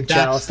 fucking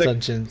Chalice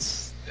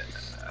dungeons.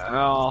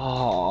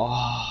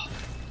 Oh.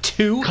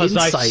 2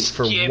 insight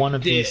for one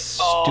of these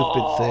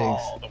stupid things.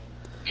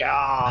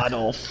 God,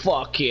 oh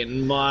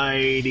fucking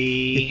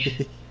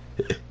mighty.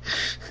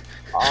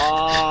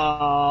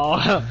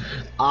 Oh.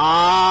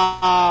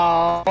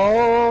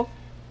 Oh.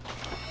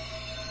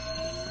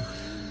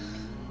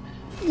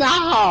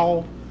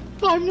 Now,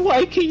 I'm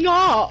waking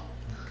up.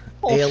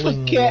 I'll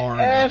forget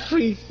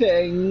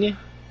everything.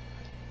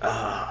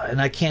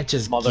 And I can't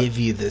just give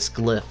you this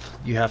glyph.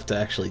 You have to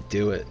actually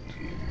do it.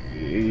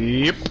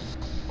 Yep.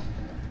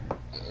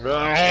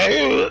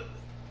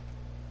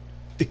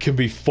 It can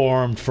be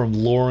farmed from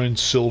Lauren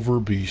Silver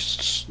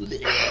Beasts.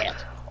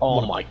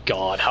 Oh my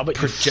god, how about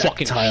Projectile. you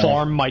fucking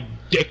farm my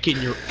dick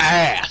in your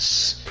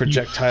ass?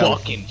 Projectile you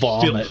fucking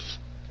vomit.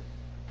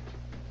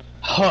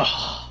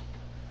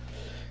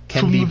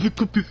 Can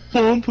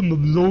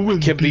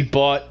be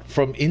bought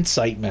from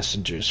Insight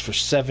Messengers for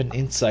 7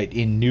 Insight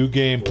in New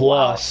Game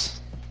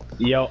Plus.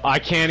 Yo, I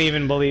can't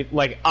even believe,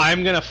 like,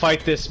 I'm gonna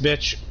fight this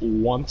bitch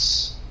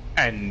once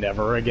and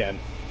never again.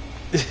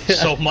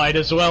 So might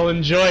as well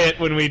enjoy it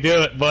when we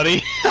do it,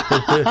 buddy.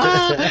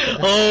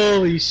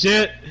 Holy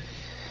shit.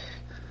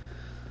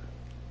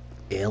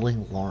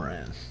 Ailing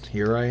Lauren.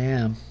 Here I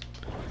am.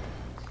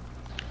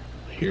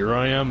 Here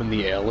I am in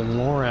the Ailing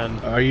Lauren.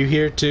 Are you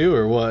here too,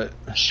 or what?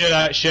 Should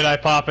I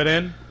pop it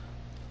in?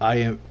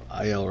 I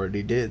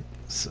already did,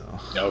 so...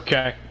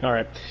 Okay,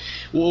 alright.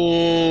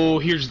 Whoa,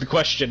 here's the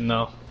question,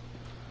 though.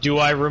 Do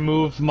I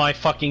remove my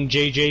fucking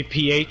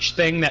JJPH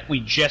thing that we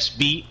just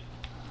beat?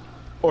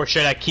 Or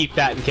should I keep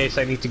that in case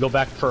I need to go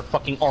back for a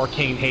fucking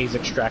Arcane Haze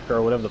Extractor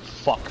or whatever the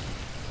fuck?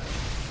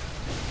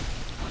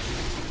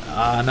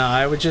 No,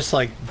 I would just,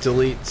 like,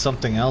 delete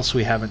something else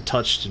we haven't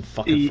touched in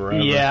fucking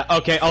forever. Yeah,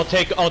 okay, I'll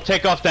take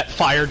off that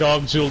Fire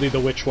Dog Zuli the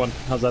Witch one.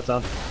 How's that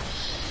sound?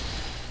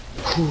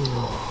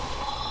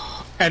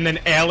 And then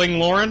Ailing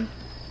Lauren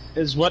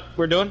is what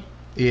we're doing?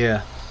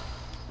 Yeah.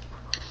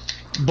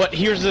 But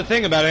here's the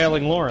thing about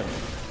Ailing Lauren.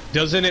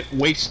 Doesn't it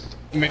waste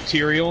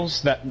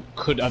materials that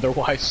could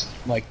otherwise,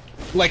 like,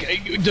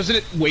 doesn't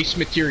it waste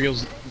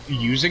materials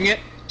using it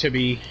to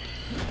be...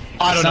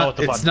 I don't know what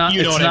the fuck. It's not,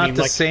 you know it's what not I mean?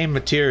 the Like, same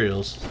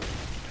materials.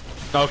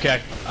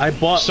 okay. I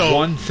bought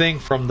one thing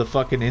from the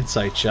fucking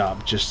Insight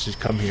shop just to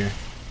come here.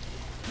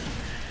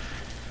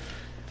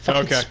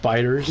 Fucking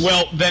spiders.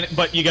 Well, then,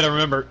 but you gotta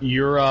remember,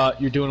 you're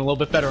doing a little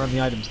bit better on the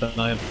items than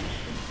I am.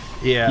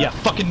 Yeah. Yeah,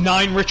 fucking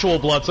 9 Ritual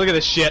Bloods. Look at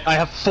this shit. I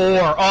have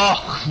 4.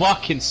 Oh,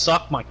 fucking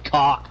suck my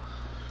cock.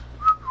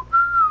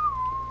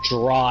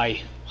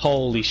 Dry.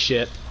 Holy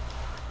shit.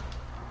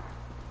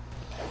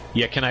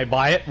 Yeah, can I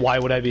buy it? Why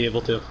would I be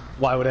able to?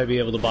 Why would I be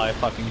able to buy a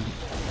fucking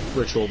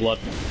Ritual Blood?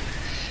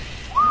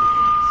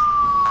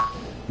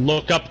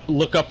 Look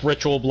up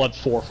Ritual Blood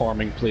 4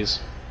 farming, please.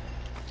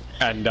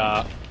 And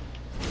I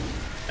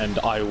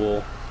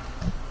will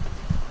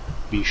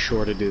be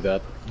sure to do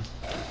that.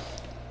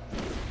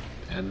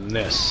 And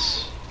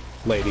this,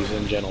 ladies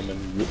and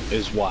gentlemen,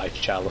 is why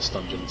Chalice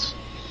Dungeons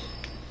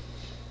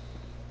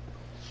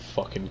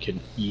fucking can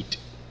eat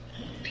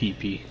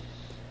pee-pee.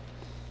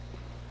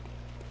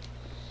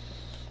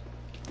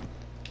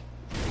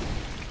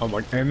 Oh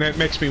my, and that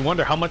makes me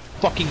wonder how much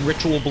fucking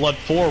Ritual Blood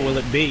 4 will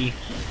it be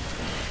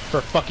for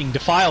fucking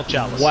Defile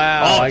Chalice?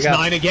 Wow, oh, it's I got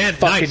 9 again.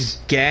 Fucking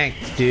Nice.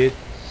 ganked, dude.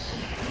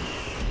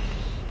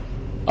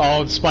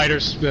 Oh,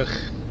 spiders. Ugh.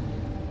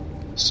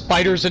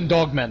 Spiders and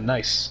dogmen.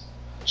 Nice.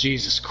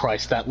 Jesus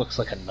Christ, that looks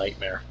like a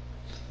nightmare.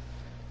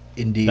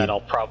 Indeed. That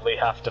I'll probably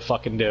have to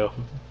fucking do.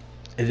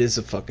 It is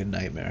a fucking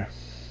nightmare.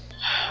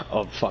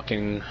 Of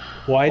fucking...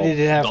 Why did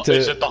it have to...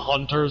 Is it the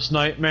Hunter's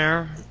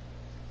nightmare?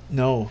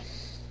 No.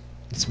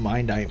 It's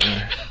my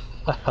nightmare.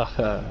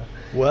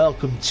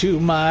 Welcome to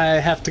my...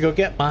 have to go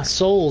get my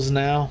souls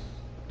now.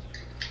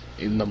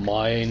 In the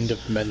mind of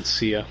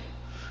Mencia.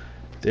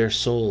 Their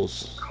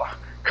souls.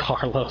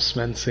 Carlos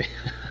Mencia.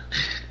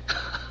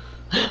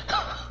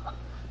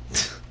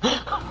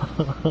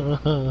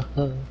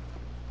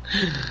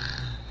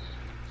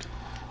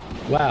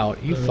 Wow,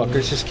 you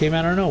fuckers just came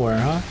out of nowhere,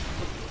 huh?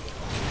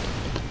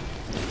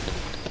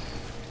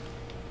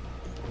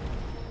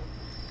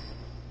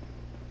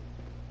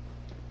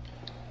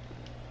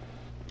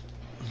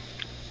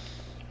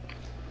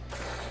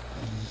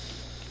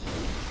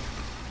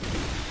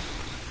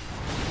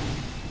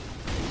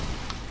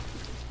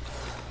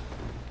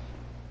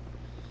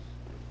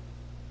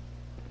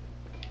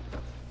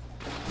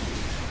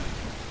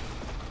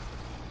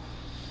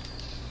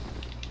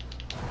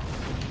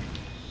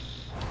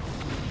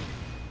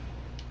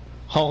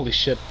 Holy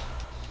shit.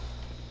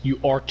 You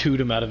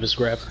R2'd him out of his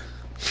grab.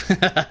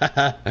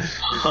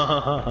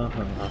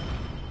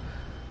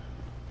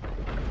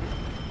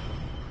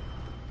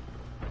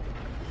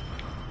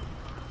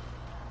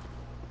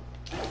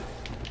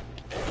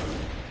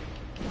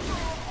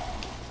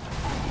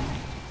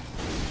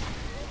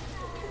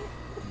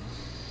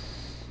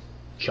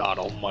 God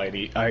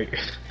almighty,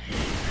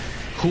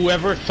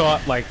 whoever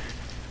thought, like,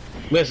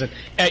 listen,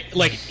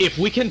 like, if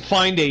we can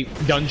find a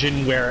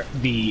dungeon where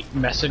the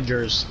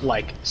messengers,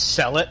 like,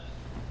 sell it,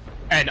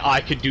 and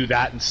I could do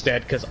that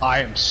instead, because I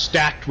am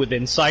stacked with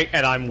insight,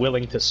 and I'm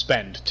willing to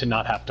spend to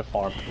not have to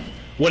farm.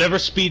 Whatever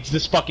speeds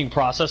this fucking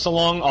process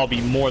along, I'll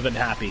be more than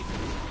happy.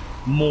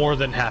 More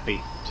than happy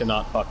to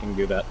not fucking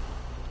do that.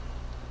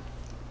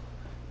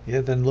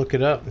 Yeah, then look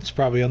it up. It's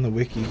probably on the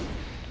wiki.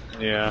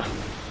 Yeah.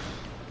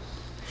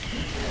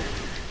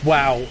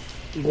 Wow.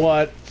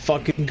 What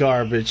fucking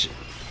garbage.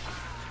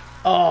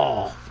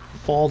 Oh,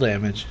 fall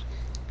damage.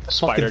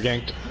 Spider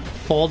ganked.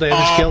 Fall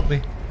damage killed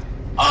me.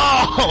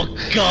 Oh,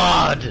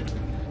 God!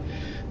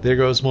 There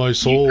goes my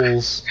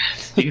souls.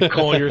 You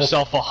call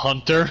yourself a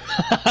hunter?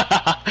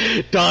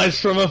 Dies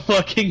from a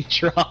fucking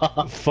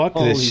drop. Fuck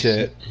Holy this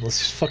shit. Let's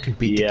just fucking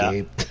beat the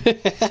game.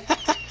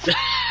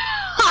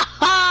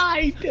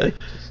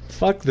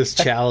 Fuck this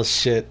Chalice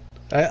shit.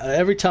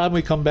 Every time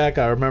we come back,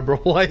 I remember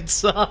why it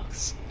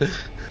sucks.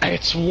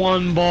 It's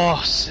one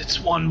boss. It's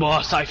one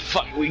boss.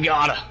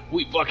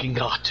 We fucking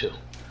got to.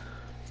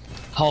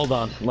 Hold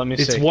on, let me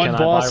see. It's one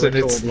boss and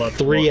it's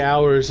 3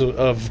 hours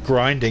of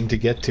grinding to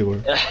get to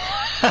her.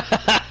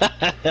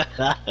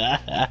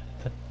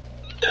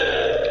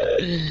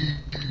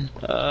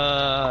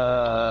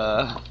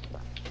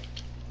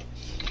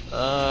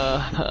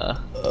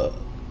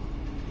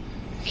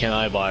 Can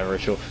I buy a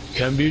ritual?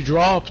 Can be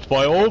dropped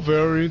by all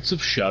variants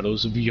of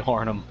Shadows of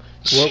Yharnam.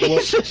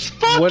 Jesus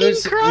fucking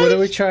Christ! What are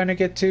we trying to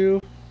get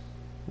to?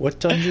 What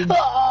dungeon?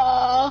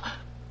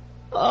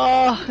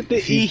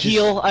 The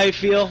E-heal, I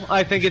feel.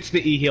 I think it's the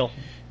E-heal.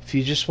 If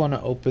you just want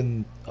to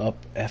open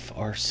up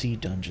FRC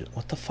dungeon.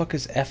 What the fuck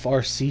is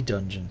FRC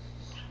dungeon?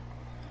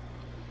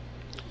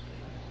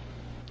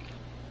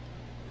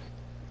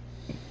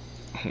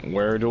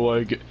 Where do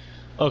I get...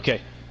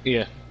 Okay,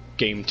 yeah.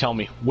 Game, tell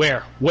me.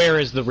 Where? Where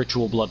is the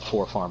Ritual Blood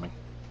 4 farming?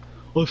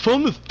 I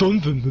found this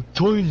dungeon.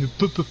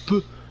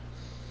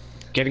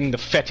 Getting the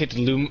fetid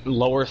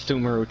lower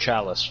Pthumeru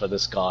Chalice for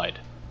this guide.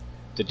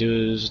 The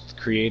dude's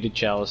created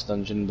Chalice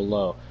dungeon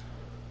below.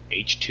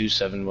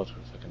 H27.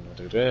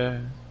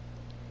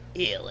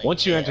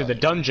 Once you enter the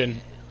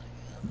dungeon,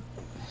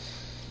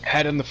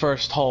 head in the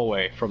first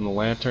hallway from the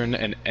lantern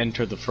and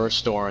enter the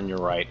first door on your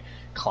right.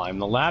 Climb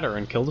the ladder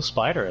and kill the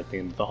spider at the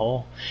end of the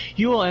hall.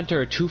 You will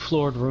enter a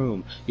 2-floored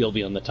room. You'll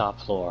be on the top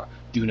floor.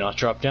 Do not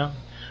drop down.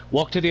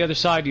 Walk to the other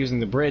side using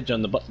the bridge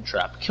on the button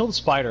trap. Kill the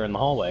spider in the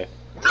hallway.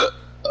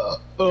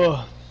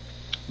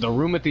 The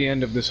room at the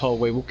end of this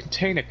hallway will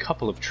contain a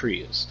couple of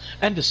trees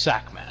and a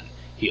sackman.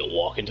 He'll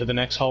walk into the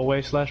next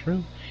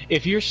hallway/room.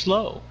 If you're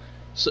slow,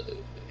 so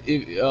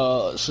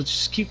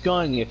just keep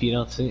going if you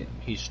don't see him.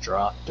 He's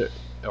dropped a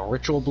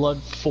Ritual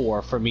Blood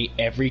 4 for me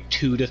every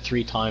 2 to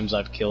 3 times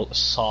I've killed.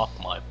 Sock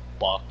my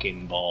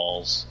fucking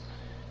balls.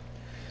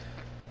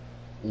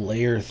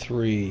 Layer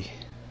 3.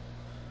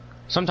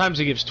 Sometimes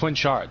he gives twin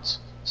shards,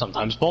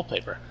 sometimes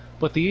wallpaper.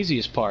 But the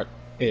easiest part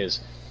is,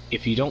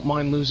 if you don't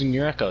mind losing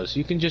your echoes,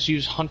 you can just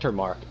use Hunter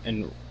Mark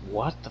and...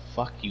 What the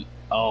fuck you...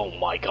 Oh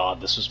my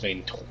god, this was made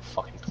in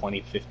fucking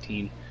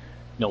 2015.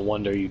 No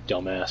wonder, you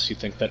dumbass. You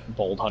think that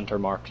bold Hunter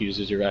Mark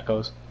uses your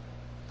echoes?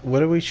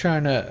 What are we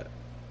trying to...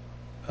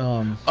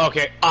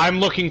 Okay, I'm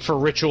looking for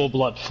Ritual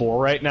Blood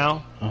 4 right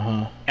now.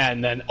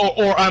 And then... Or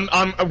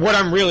what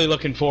I'm really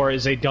looking for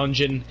is a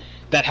dungeon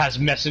that has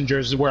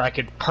messengers where I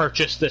could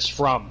purchase this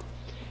from.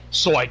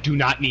 So I do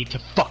not need to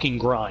fucking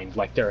grind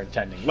like they're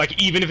intending.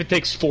 Like, even if it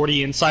takes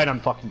 40 insight, I'm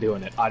fucking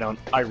doing it.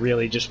 I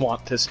really just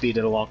want to speed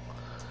it along.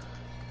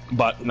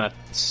 But that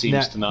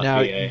seems to not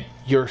be a...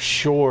 You're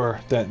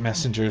sure that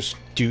messengers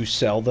do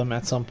sell them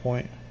at some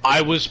point?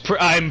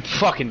 I'm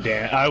fucking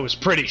damn. I was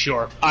pretty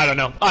sure. I don't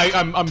know.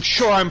 I'm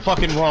sure I'm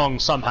fucking wrong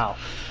somehow.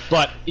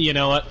 But, you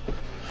know what?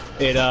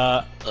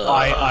 I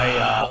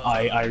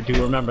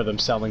do remember them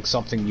selling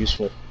something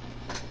useful.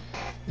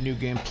 New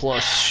Game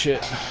Plus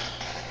shit.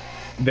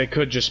 They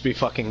could just be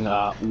fucking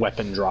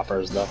weapon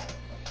droppers, though.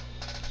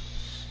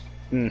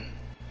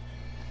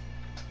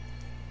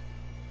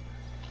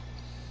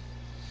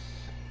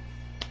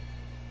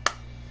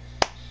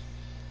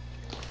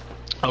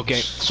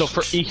 Okay, so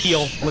for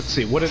E-heal, let's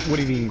see. What are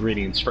the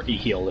ingredients for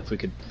E-heal? If we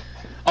could.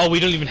 Oh, we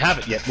don't even have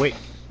it yet. Wait.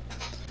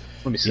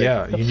 Let me see.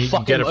 Yeah, you need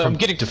to get it from I'm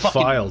getting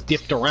Defiled. fucking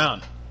dipped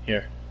around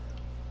here.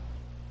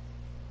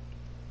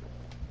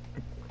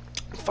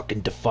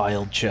 Fucking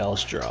Defiled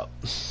Chalice drop.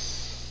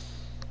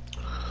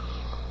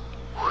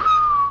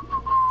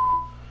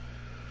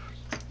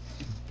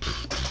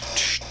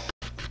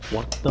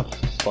 What the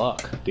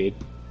fuck, dude?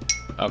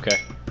 Okay.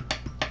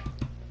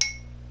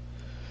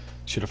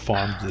 Should have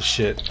farmed this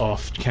shit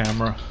off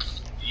camera.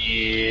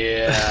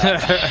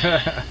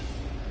 Yeah.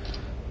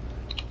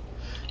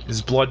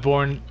 Is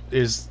Bloodborne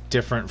is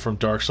different from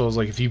Dark Souls?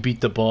 Like, if you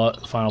beat the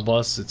final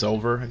boss, it's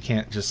over? It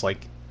can't just,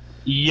 like...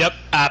 Yep,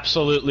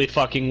 absolutely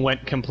fucking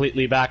went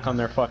completely back on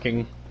their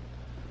fucking...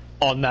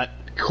 On that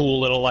cool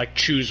little, like,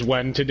 choose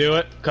when to do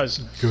it,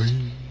 because...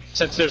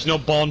 Since there's no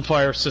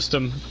bonfire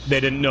system, they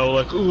didn't know,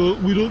 like,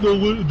 we don't know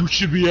what,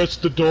 should we ask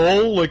the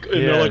doll? Like, and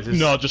they're like,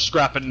 no, just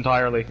scrap it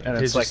entirely. And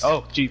it's like,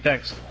 oh, gee,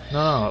 thanks.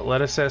 No,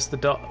 let us ask the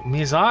doll.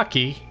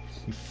 Miyazaki,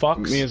 you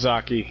fucks.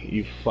 Miyazaki,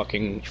 you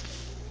fucking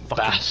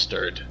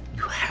bastard.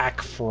 You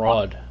hack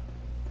fraud.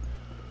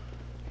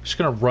 I'm just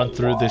gonna run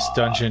through this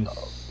dungeon.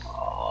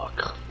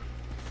 Fuck.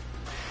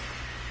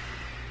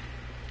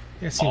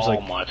 Yeah, it seems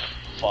like... Oh my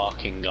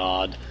fucking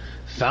god.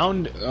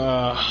 Found,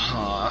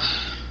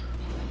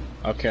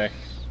 okay.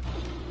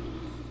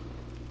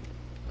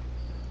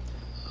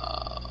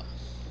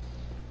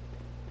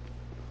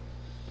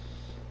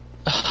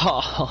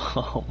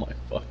 Oh my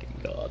fucking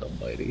god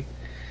almighty.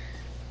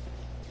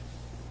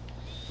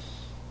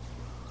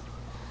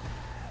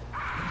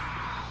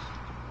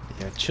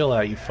 Yeah, chill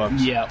out, you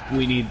fucks. Yeah,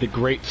 we need the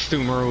Great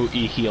Pthumeru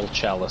E-Heal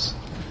Chalice.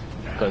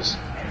 Because,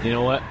 you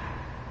know what?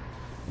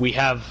 We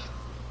have...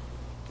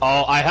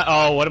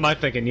 Oh, what am I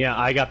thinking? Yeah,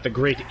 I got the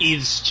Great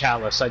Is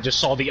Chalice. I just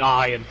saw the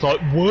eye and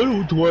thought,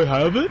 what? Do I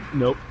have it?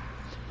 Nope.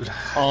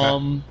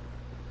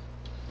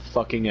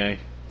 Fucking A.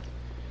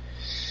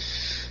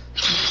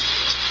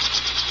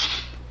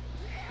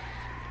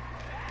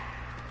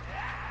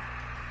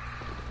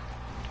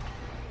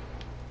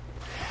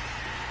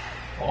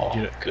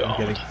 Oh, God. I'm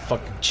getting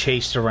fucking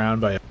chased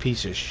around by a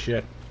piece of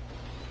shit.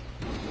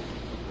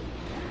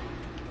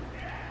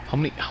 How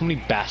many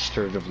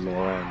bastard of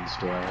Lorans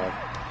do I have?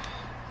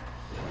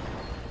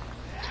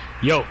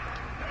 Yo,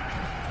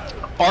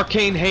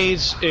 Arcane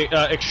Haze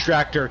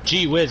Extractor,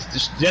 gee whiz,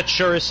 that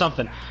sure is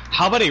something.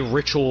 How about a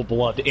Ritual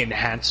Blood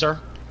Enhancer?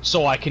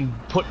 So I can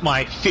put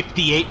my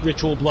 58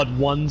 Ritual Blood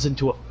 1s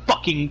into a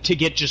fucking, to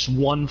get just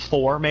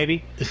 1-4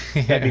 maybe?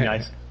 That'd be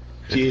nice.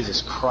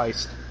 Jesus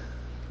Christ.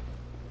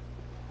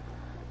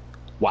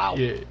 Wow.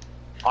 Yeah.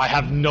 I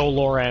have no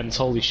Lorans,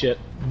 holy shit.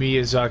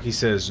 Miyazaki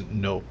says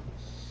no.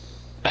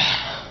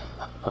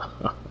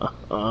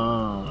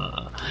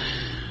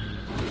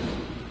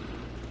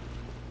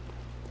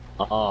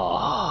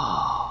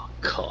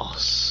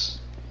 Cos.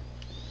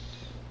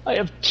 I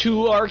have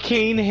 2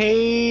 Arcane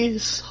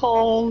Haze.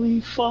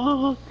 Holy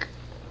fuck.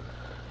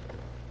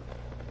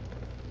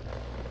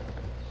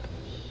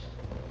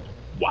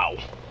 Wow.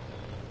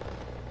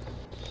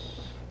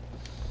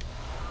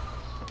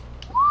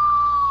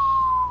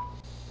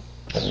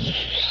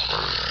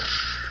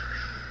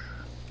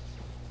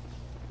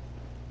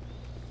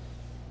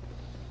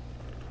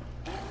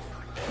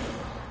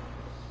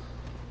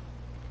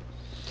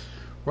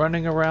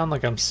 Running around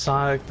like I'm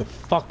Sonic the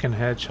fucking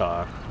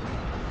Hedgehog.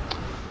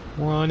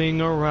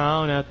 Running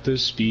around at the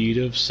speed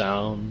of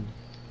sound.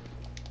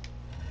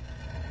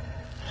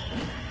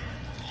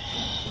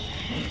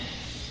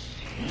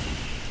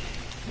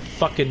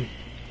 Fucking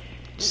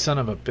son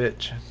of a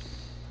bitch.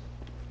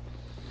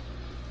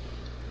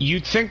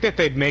 You'd think that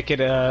they'd make it,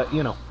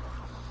 you know,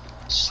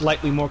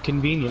 slightly more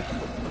convenient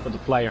for the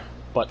player,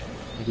 but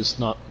it is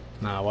not.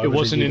 Nah, why it would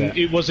wasn't they do in that?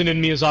 It wasn't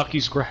in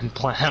Miyazaki's grand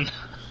plan,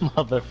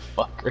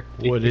 motherfucker.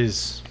 What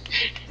is?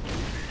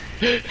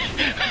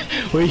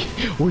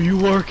 Were you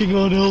working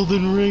on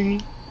Elden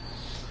Ring?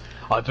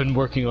 I've been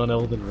working on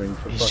Elden Ring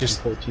for fucking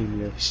 14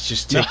 years. He's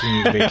just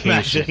taking a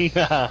vacation.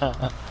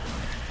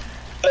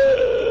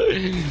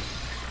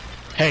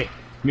 Hey,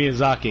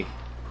 Miyazaki.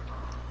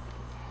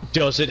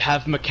 Does it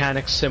have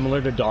mechanics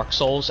similar to Dark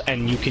Souls,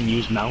 and you can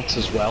use mounts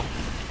as well?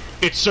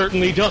 It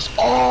certainly does.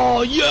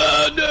 Oh,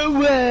 yeah, no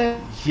way!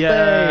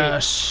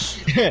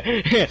 Yes!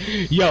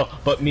 Yo,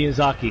 but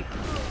Miyazaki,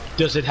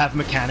 does it have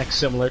mechanics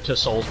similar to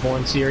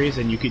Soulsborne series,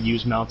 and you can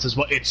use mounts as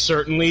well? It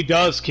certainly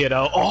does,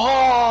 kiddo.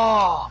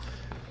 Oh!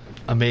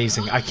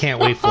 Amazing. I can't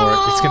wait for it.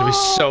 It's gonna be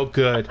so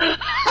good.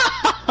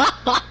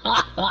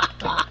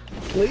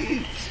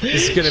 Please.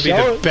 This is gonna be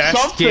the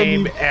best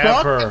game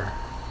ever.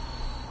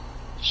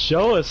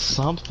 Show us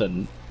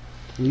something,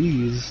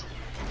 please.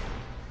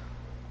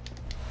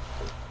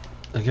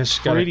 I guess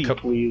you got a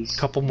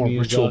couple more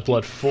Ritual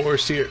Blood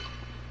 4s here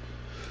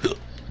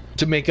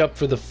to make up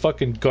for the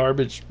fucking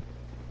garbage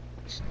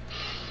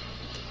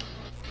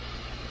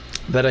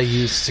that I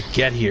used to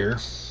get here.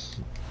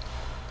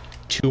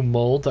 2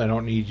 mold, I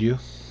don't need you.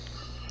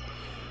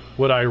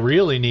 What I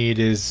really need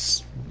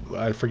is,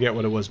 I forget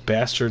what it was,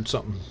 bastard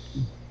something.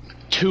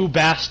 2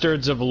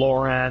 bastards of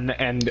Loran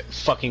and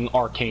fucking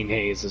Arcane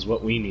Haze is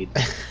what we need.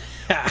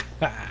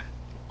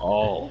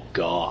 Oh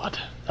god.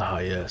 Ah,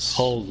 yes.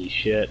 Holy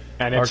shit.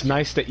 And it's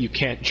nice that you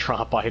can't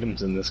drop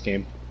items in this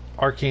game.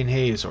 Arcane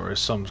Haze, or as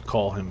some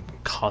call him,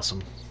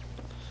 Cosm.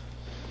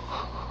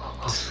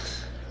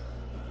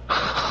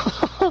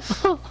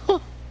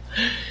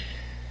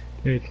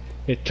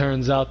 It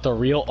turns out the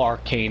real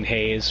Arcane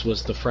Haze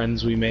was the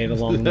friends we made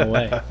along the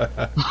way.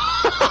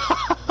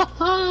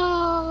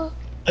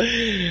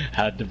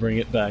 Had to bring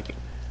it back.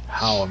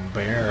 How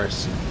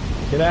embarrassing.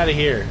 Get out of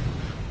here.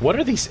 What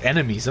are these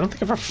enemies? I don't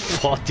think I've ever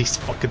fought these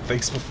fucking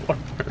things before.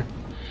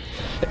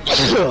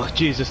 Oh,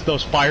 Jesus,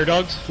 those fire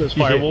dogs? Those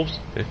fire wolves?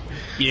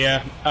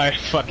 Yeah,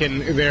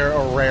 they're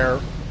a rare...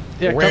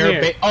 Yeah, come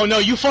here. Oh no,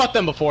 you fought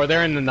them before.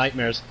 They're in the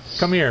nightmares.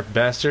 Come here,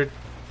 bastard.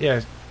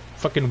 Yeah,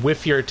 fucking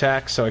whiff your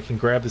attack so I can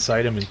grab this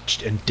item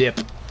and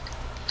dip.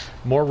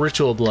 More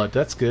Ritual Blood.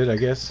 That's good, I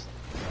guess.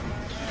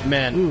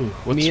 Man, ooh,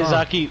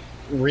 Miyazaki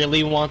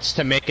really wants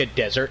to make a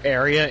desert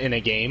area in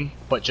a game,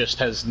 but just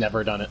has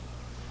never done it.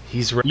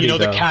 He's ready, you know,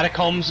 though. the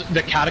catacombs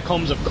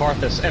of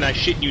Karthus, and I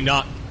shit you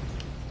not,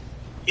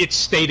 it's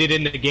stated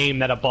in the game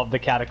that above the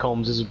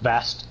catacombs is a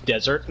vast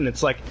desert, and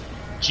it's like,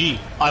 gee,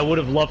 I would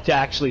have loved to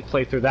actually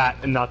play through that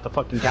and not the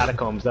fucking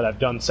catacombs that I've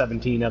done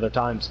 17 other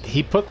times.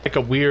 He put like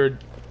a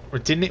weird, or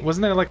didn't it?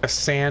 Wasn't there like a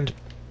sand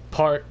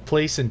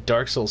place in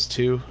Dark Souls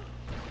 2?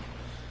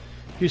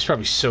 He was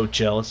probably so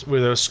jealous where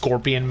the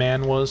Scorpion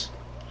Man was.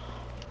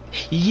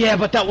 Yeah,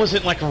 but that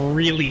wasn't like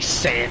really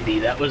sandy.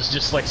 That was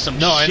just like some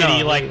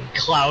shitty, like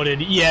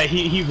clouded. Yeah,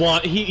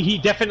 he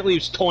definitely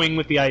was toying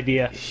with the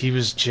idea. He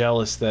was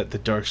jealous that the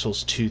Dark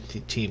Souls 2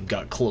 team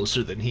got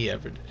closer than he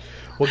ever did.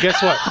 Well,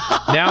 guess what?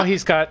 Now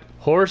he's got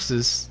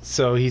horses,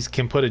 so he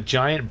can put a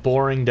giant,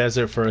 boring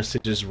desert for us to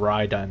just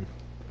ride on.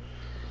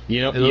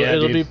 You know,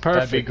 it'll be perfect.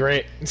 That'd be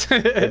great.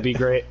 That'd be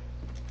great.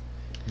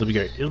 It'll be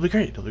great. It'll be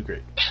great. It'll be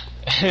great.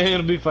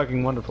 It'll be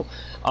fucking wonderful.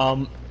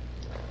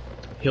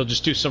 He'll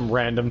just do some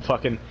random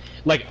fucking...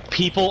 Like,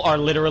 people are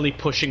literally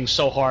pushing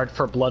so hard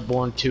for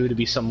Bloodborne 2 to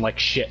be some, like,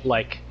 shit,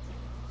 like...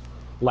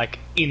 Like,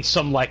 in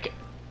some, like...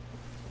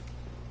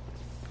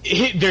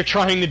 They're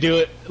trying to do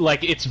it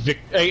like it's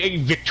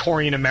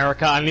Victorian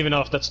America. I don't even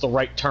know if that's the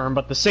right term,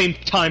 but the same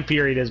time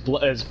period as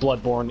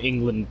Bloodborne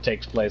England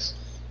takes place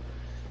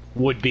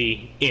would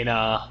be in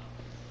the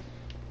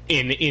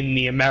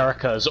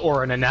Americas,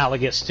 or an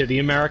analogous to the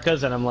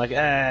Americas, and I'm like,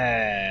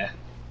 that'd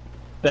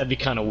be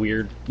kind of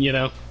weird, you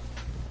know?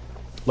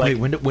 Like,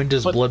 wait, when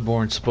does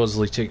Bloodborne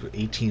supposedly take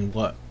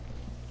 1800s?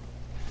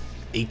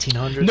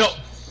 No,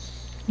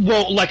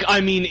 well, like,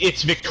 I mean,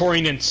 it's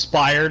Victorian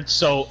inspired,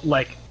 so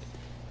like,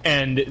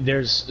 and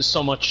there's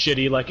so much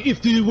shitty, like,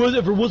 if there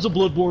ever was a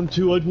Bloodborne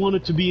 2, I'd want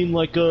it to be in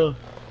like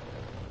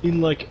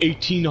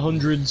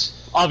 1800s.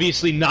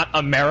 Obviously not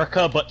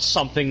America, but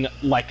something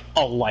like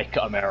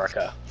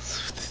America,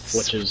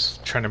 which is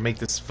trying to make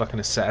this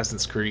fucking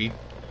Assassin's Creed.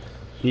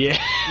 Yeah.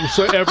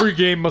 So every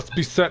game must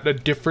be set in a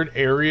different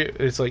area.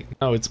 It's like,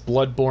 no, it's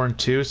Bloodborne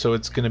 2, so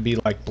it's going to be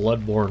like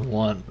Bloodborne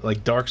 1.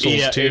 Like Dark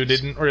Souls 2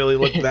 didn't really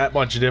look that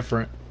much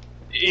different.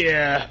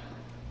 Yeah.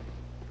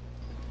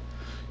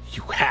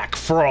 You hack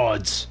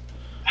frauds.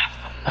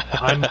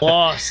 I'm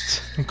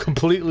lost. I'm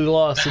completely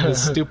lost in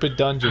this stupid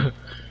dungeon.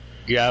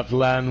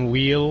 Gavlan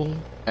wheel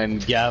and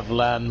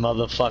Gavlan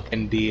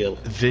motherfucking deal.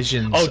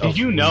 Visions. Oh, did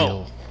you know?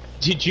 Wheel.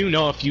 Did you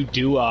know if you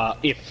do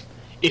if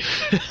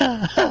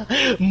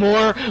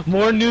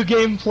more new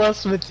game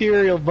plus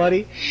material,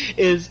 buddy,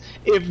 is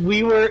if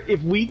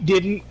we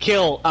didn't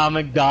kill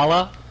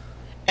Amygdala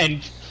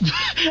and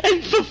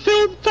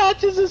fulfilled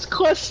Patches'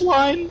 quest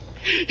line,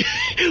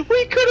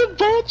 we could have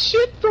bought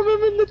shit from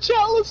him in the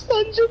Chalice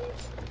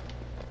dungeons.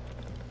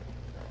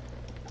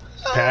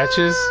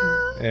 Patches?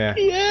 Yeah.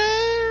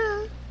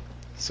 Yeah.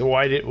 So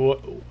why did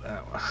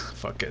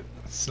fuck it.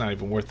 It's not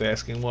even worth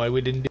asking why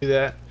we didn't do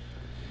that.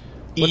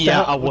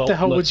 What the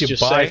hell would you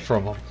buy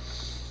from him?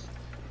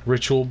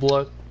 Ritual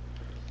blood?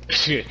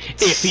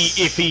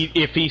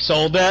 if he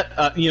sold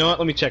that, you know what?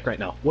 Let me check right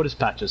now. What does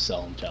Patches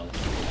sell in Chalice?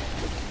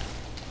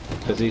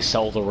 Does he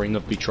sell the Ring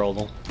of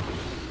Betrothal?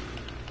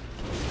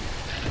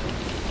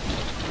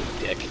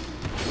 Dick.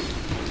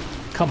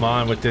 Come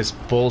on with this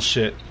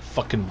bullshit,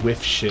 fucking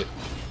whiff shit.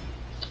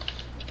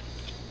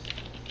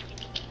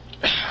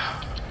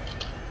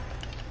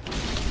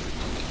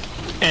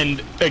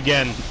 And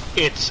again,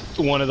 it's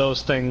one of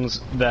those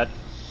things that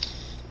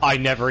I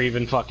never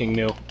even fucking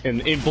knew. In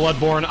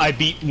Bloodborne, I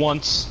beat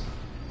once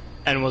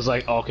and was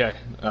like, okay,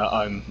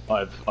 I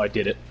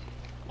did it.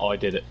 Oh, I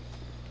did it.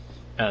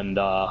 And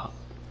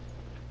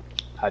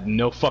had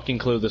no fucking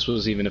clue this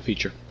was even a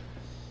feature.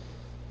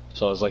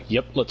 So I was like,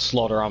 yep, let's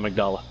slaughter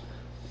Amygdala.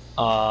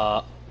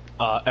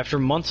 After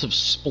months of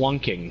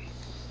splunking,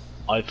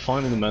 I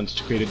finally managed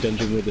to create a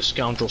dungeon where the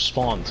scoundrel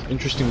spawned.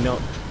 Interesting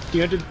note.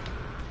 You entered...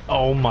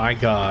 Oh my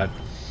god.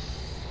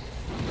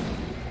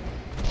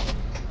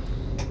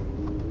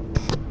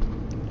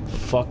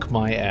 Fuck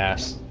my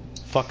ass.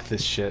 Fuck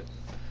this shit.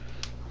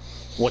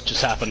 What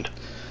just happened?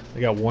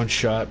 I got one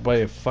shot by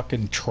a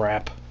fucking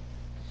trap.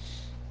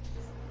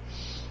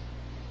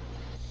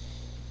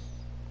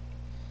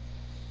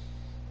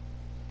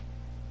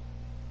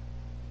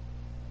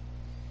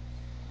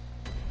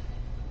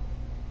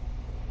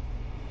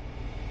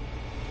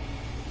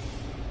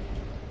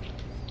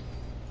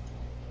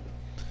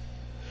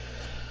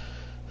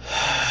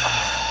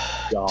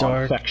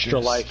 Dark extra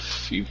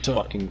life, you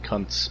fucking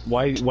cunts.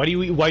 Why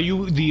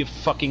you the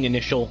fucking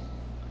initial?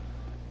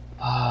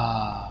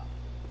 God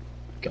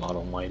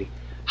almighty.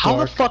 How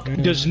the fuck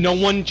does no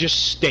one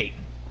just state,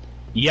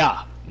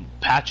 yeah,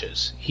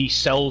 Patches, he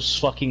sells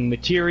fucking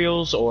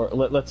materials, or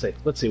let's see,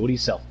 what do you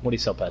sell? What do you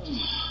sell,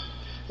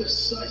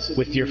 Patches?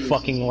 With your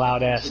fucking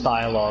loud ass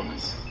dialogue.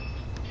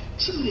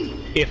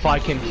 If I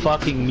can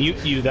fucking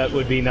mute you, that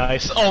would be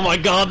nice. Oh my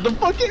god, the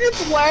fucking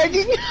it's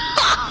lagging.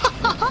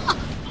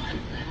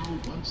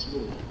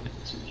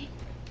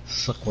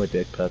 Suck my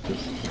dick, Patches.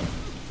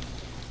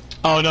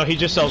 Oh no, he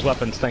just sells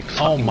weapons, thank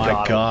fucking Oh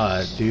my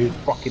god, dude.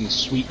 Fucking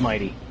sweet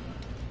mighty.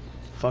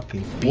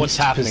 Fucking beast. What's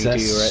happening to you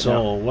right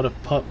soul. now? What a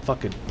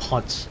fucking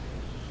putz.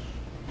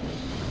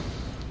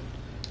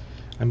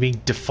 I'm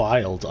being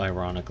defiled,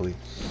 ironically.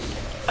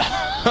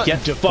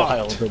 Get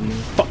defiled.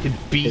 Fucking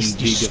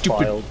beast, you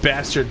stupid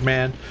bastard,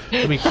 man.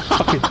 Let me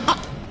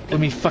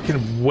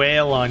fucking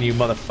wail on you,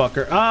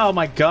 motherfucker. Oh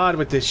my god,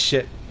 with this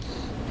shit.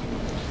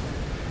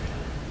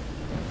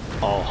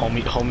 Oh,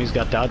 homie's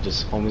got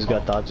dodges. Homie's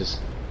got dodges.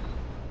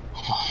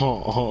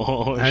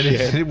 Oh, I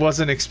shit.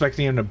 wasn't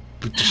expecting him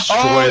to destroy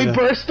Oh, he the...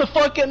 burst the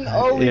fucking...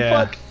 Holy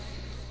Yeah. fuck.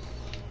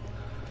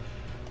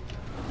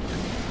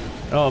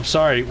 Oh, I'm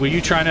sorry. Were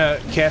you trying to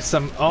cast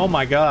some... Oh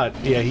my god.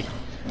 Yeah,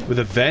 with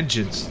a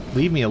vengeance.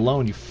 Leave me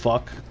alone, you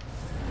fuck.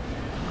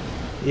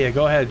 Yeah,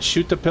 go ahead.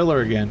 Shoot the pillar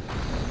again.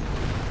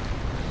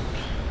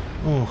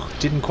 Oh,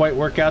 didn't quite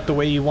work out the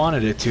way you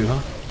wanted it to, huh?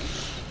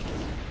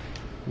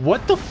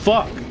 What the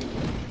fuck?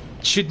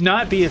 Should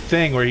not be a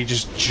thing where he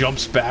just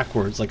jumps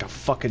backwards like a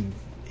fucking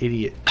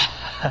idiot.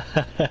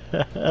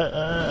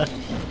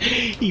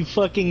 He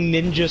fucking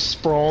ninja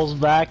sprawls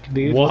back,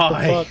 dude. Why?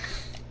 What the fuck?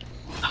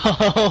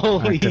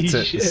 Holy Right, that's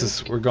it. shit. This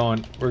is we're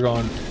going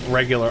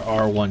regular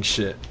R1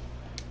 shit.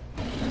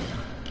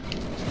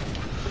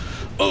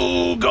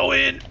 Oh, go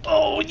in.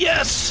 Oh,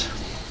 yes.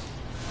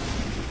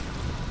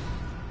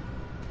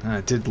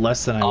 It did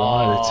less than I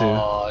wanted it to.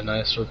 Oh,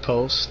 nice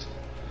riposte.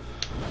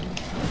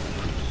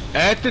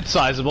 That did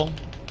sizable.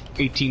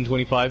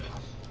 1825.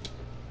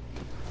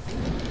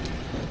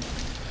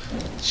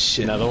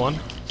 Shit. Another one.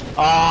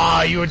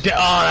 Ah, you were dead.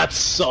 Oh, that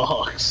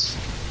sucks.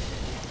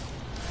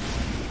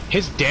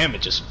 His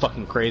damage is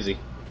fucking crazy.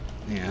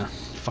 Yeah.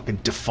 Fucking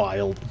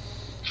defiled.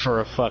 For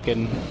a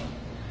fucking...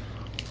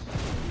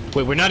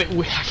 Wait, we're not...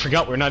 I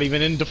forgot we're not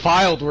even in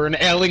Defiled. We're in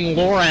Ailing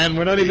Loran.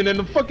 We're not even in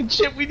the fucking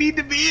shit we need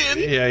to be in.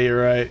 Yeah,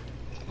 you're right.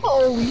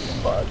 Holy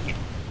fuck.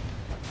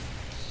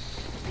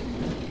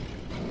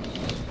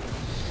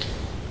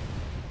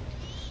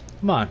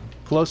 Come on,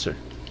 closer.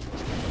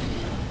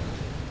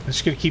 I'm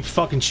just gonna keep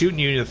fucking shooting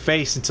you in the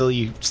face until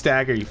you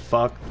stagger, you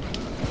fuck.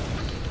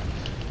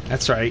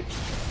 That's right.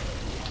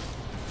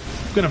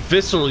 I'm gonna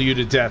visceral you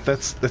to death.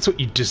 That's what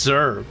you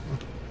deserve.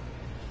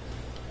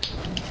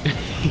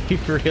 He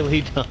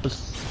really does.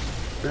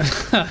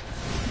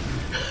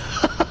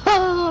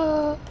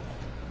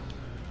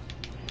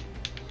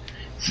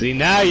 See,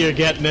 now you're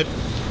getting it.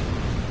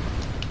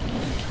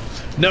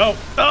 No!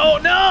 Oh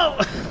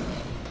no!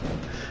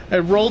 I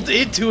rolled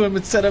into him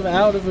instead of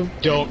out of him.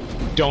 Don't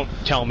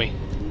tell me.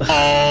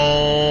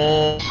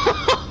 Oh.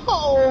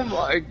 Oh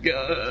my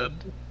god.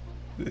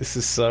 This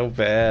is so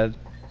bad.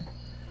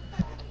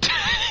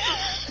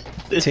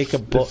 Take a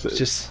book,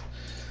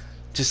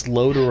 just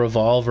load a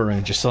revolver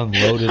and just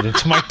unload it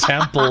into my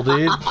temple,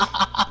 dude.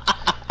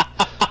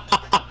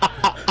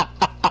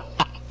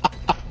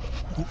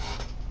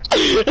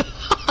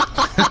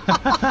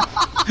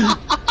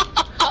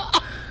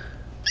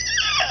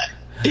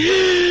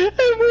 And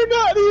we're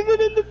not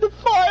even in the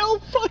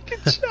defiled fucking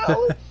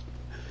chalice.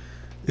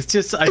 It's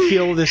just, I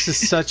feel this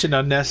is such an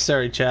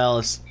unnecessary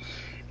chalice.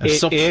 I'm It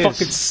so is.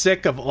 fucking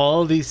sick of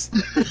all these.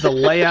 The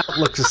layout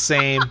looks the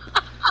same.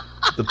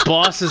 The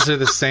bosses are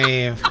the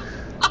same.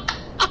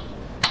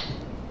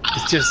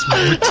 It's just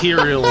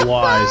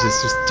material-wise,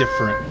 it's just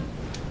different.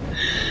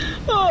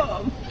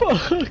 Oh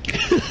fuck.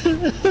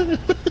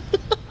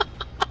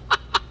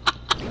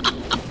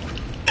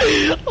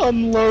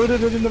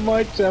 Unloaded it into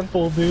my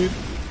temple, dude.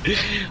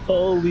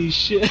 Holy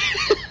shit.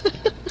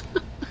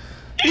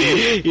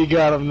 You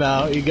got him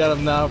now. You got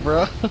him now,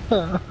 bro.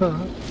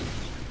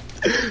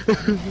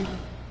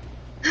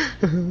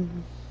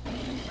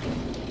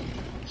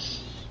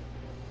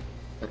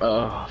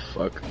 Oh,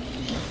 fuck.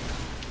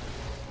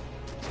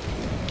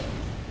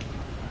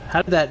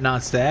 How did that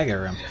not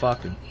stagger him?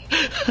 Fucking.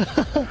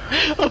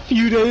 A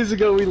few days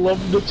ago, we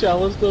loved the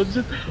Chalice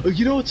dungeon. Oh,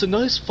 you know, it's a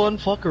nice, fun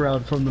fuck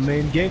around from the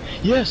main game.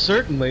 Yeah,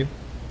 certainly.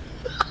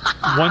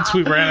 Once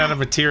we ran out of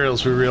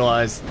materials, we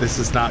realized this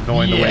is not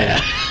going the way.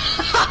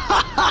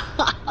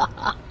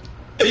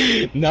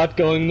 Not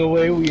going the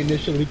way we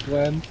initially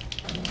planned.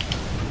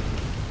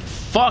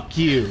 Fuck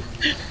you!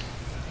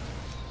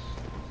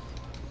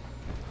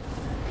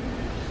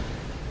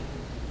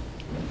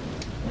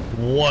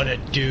 What a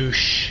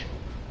douche.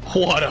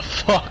 What a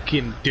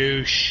fucking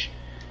douche.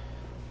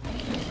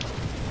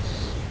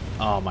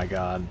 Oh my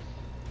god.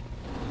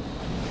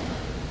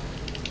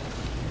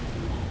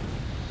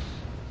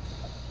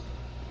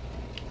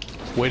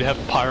 Way to have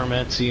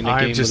pyromancy in a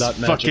I'm game just without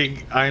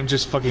magic. I'm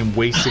just fucking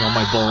wasting all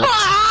my bullets.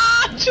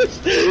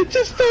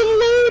 Just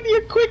unload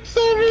your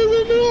quicksilver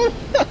in the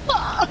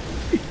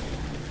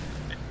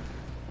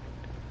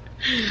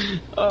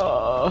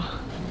Oh.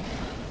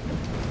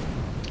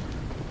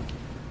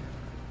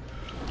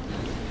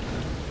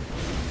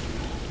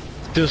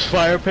 Does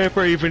fire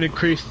paper even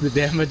increase the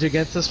damage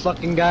against this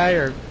fucking guy,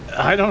 or?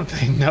 I don't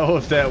know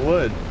if that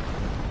would.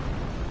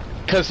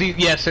 Cause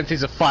since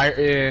he's a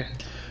fire.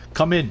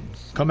 Come in.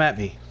 Come at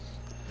me.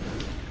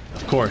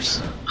 Of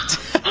course.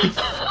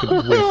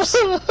 Fucking whiffs.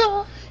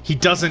 He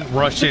doesn't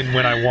rush in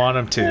when I want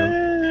him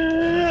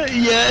to.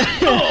 Yeah.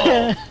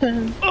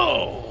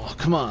 Oh,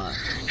 come on.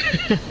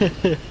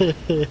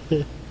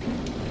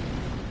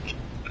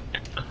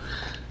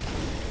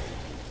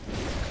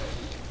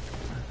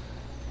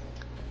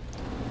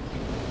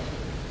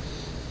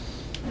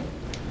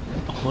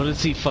 What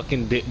does he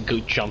fucking go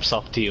jumps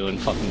up to you and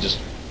fucking just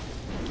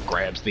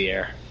grabs the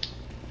air?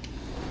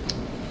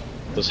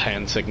 Those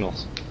hand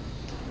signals.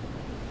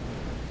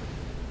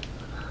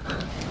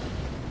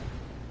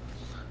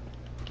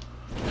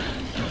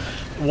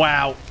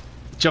 Wow.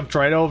 Jumped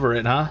right over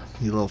it, huh?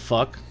 You little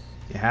fuck.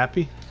 You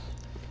happy?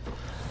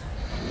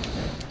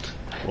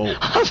 Whoa.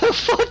 How the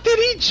fuck did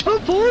he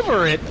jump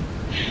over it?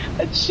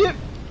 That shit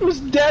was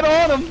dead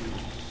on him.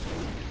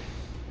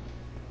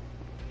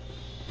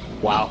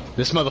 Wow,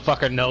 this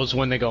motherfucker knows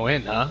when they go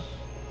in, huh?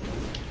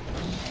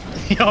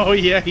 Oh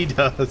yeah, he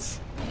does.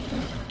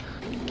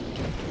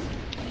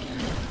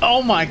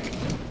 Oh my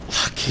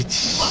fucking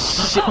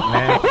shit,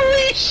 man.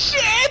 Holy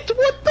shit!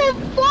 What the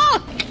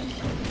fuck?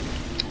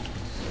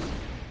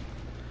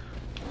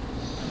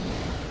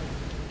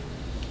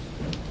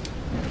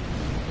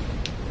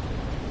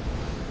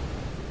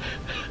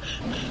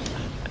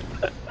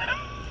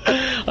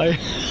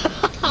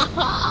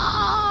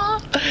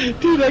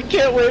 Dude, I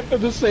can't wait for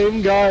the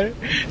same guy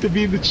to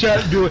be in the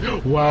chat and be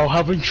like, wow,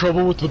 having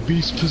trouble with the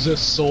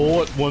beast-possessed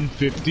soul at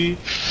 150?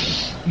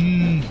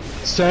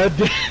 Sad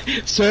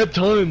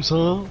times,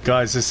 huh?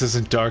 Guys, this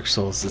isn't Dark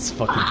Souls, it's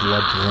fucking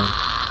Bloodborne.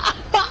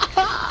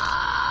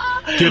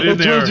 Get in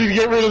there. I told you to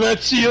get rid of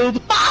that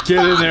shield.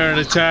 Get in there and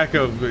attack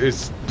him.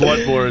 It's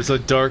Bloodborne, it's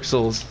like Dark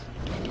Souls.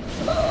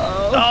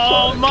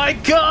 Oh my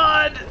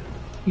god!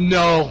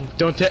 No,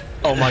 don't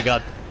oh my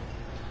god.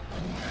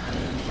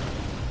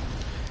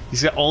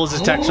 He's got all his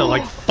attacks are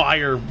like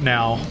fire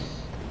now.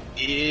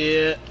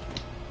 Yeah.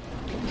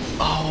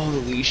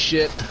 Holy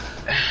shit.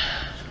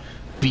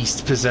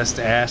 Beast-possessed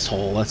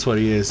asshole, that's what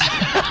he is.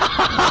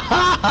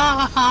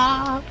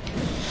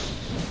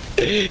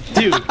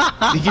 Dude,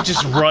 he could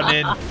just run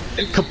in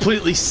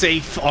completely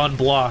safe on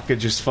block and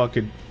just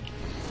fucking...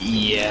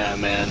 Yeah,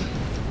 man.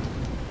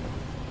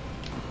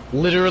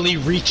 Literally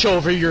reach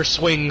over your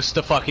swings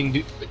to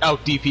fucking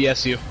out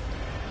DPS you.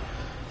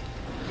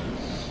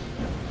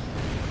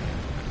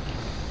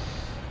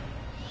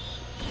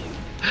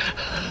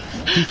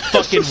 He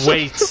fucking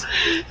waits.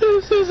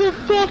 This is a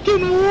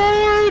fucking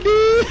war,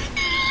 dude.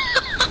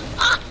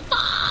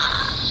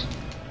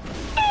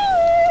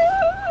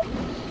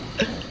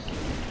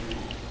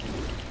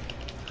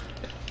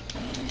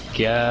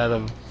 Get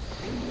him.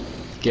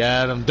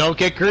 Get him. Don't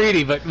get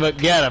greedy, but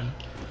get him.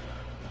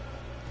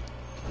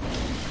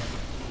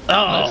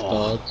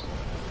 Oh.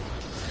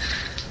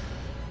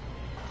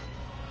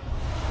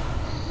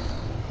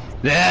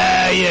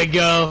 There you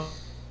go.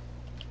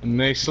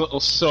 Nice little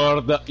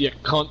sword up you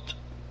cunt.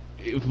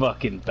 You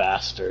fucking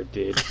bastard,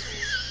 dude.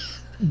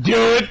 Do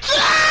it!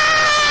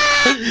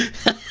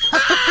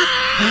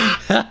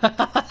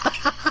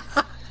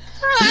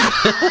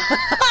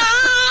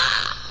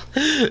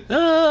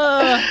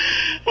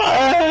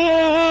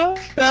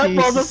 That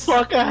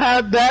motherfucker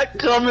had that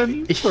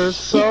coming for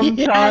some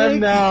time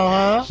now,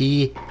 huh?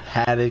 He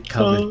had it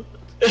coming.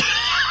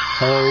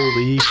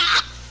 Holy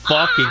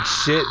fucking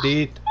shit,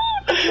 dude.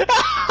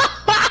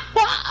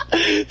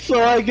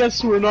 So I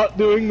guess we're not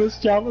doing this,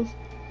 Chalice?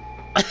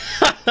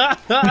 But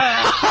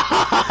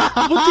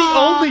the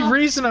only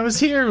reason I was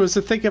here was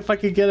to think if I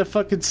could get a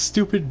fucking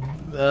stupid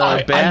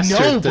bastard I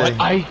know, thing. but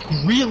I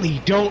really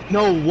don't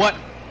know what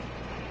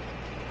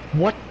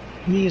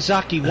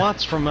Miyazaki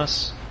wants from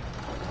us.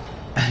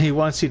 He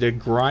wants you to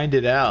grind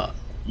it out.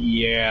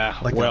 Yeah,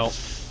 like well, a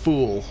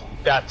fool.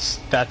 That's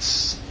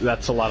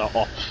a lot of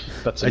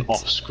that's an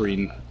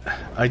off-screen.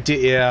 I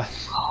did, yeah.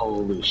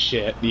 Holy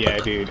shit, yeah,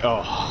 dude.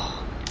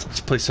 Oh. Let's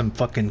play some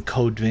fucking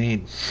Code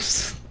Vein.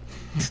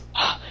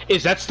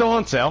 Is that still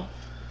on sale?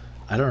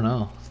 I don't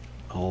know.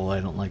 Oh,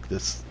 I don't like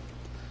this.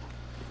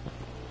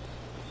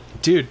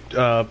 Dude,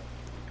 what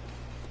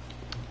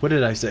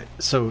did I say?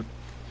 So,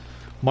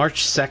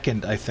 March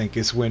 2nd, I think,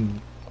 is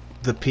when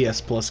the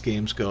PS Plus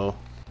games go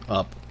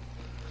up.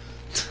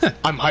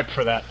 I'm hyped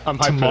for that. I'm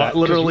hyped for that.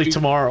 Literally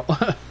tomorrow.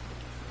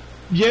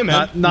 Yeah,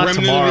 man. Not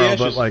tomorrow,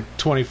 but like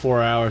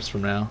 24 hours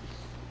from now.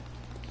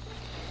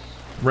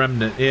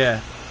 Remnant,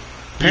 yeah.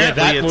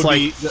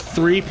 Apparently it's like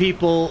 3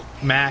 people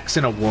max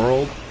in a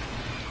world,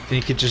 and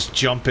you could just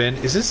jump in.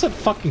 Is this a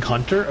fucking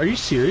hunter? Are you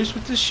serious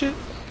with this shit?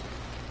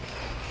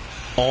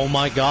 Oh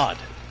my god.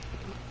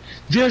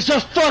 There's a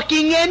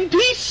fucking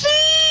NPC!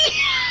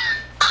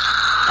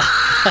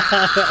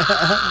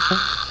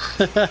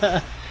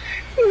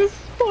 This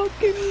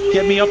fucking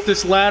Get me up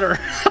this ladder.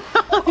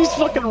 These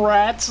fucking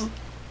rats.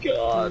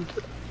 God.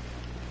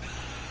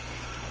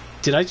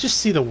 Did I just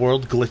see the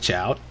world glitch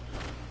out?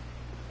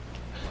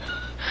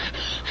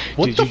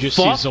 What Did the you just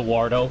fuck? see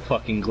Zawardo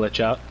fucking glitch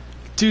out?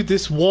 Dude,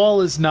 this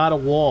wall is not a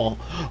wall.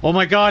 Oh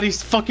my god,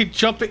 he's fucking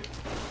jumping.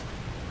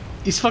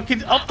 He's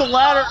fucking up the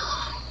ladder.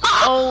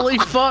 Holy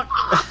fuck.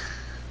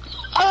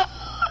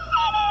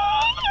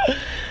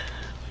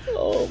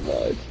 Oh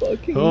my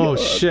fucking Oh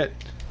god. shit.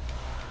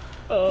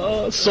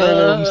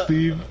 Solo him,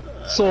 Steve.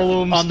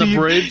 Solo him, on Steve. the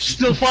bridge.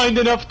 Still find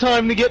enough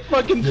time to get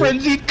fucking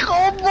frenzied.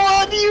 Come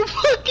on, you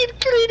fucking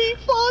greedy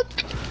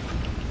fuck.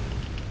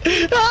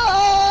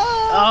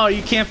 Oh,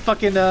 you can't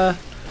fucking,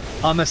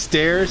 on the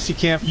stairs? You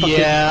can't fucking...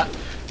 Yeah.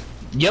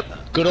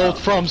 Yep. Good old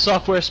From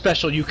Software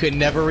special. You can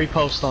never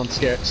repost on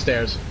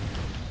stairs.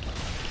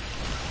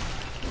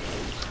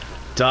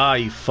 Die,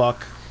 you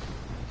fuck.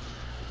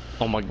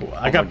 Oh my god.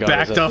 I got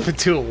backed up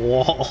into a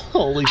wall.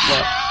 Holy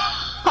fuck.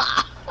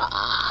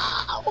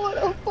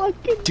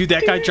 Dude,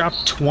 that guy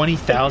dropped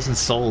 20,000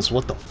 souls.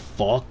 What the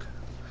fuck?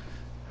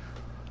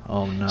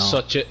 Oh no.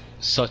 Such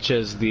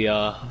as the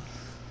oh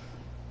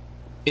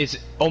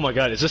my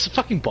god, is this a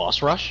fucking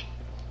boss rush?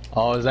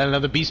 Oh, is that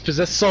another beast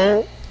possessed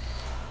soul?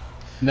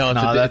 No,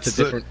 it's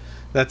a different.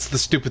 That's the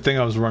stupid thing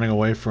I was running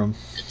away from.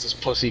 It's his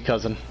pussy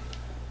cousin.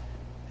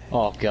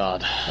 Oh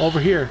god. Over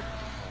here.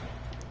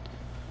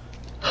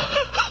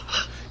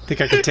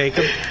 Think I could take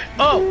him?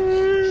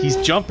 Oh! He's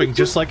jumping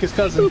just like his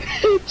cousin.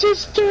 It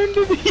just turned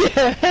to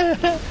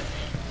the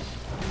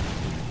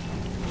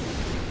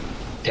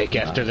Take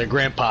after their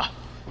grandpa.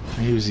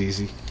 He was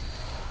easy.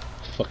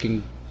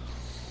 Fucking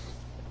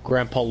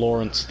Grandpa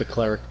Lawrence, the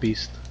cleric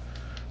beast.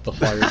 The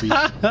fire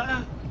beast.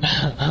 Yeah,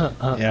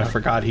 I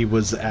forgot he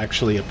was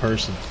actually a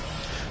person.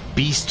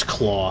 Beast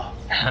Claw.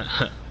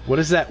 What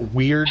is that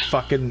weird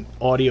fucking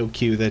audio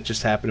cue that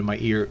just happened in my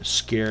ear?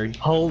 Scary.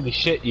 Holy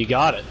shit, you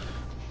got it.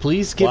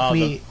 Please give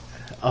me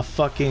a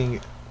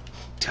fucking...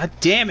 God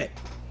damn it!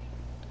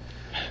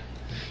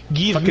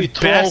 Give fucking me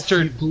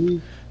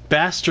 12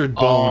 bastard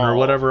bone or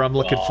whatever I'm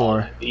looking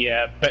for.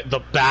 Yeah,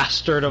 the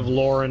bastard of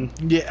Lauren.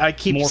 Yeah, I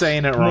keep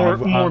saying it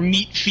wrong. More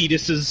meat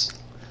fetuses.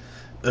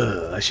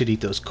 I should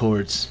eat those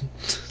cords.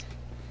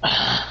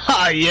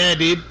 Ah, yeah,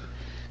 dude.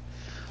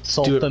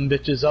 Salt them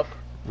bitches up.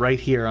 Right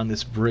here on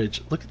this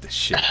bridge. Look at this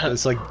shit.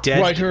 It's like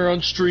dead. Right here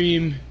on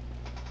stream.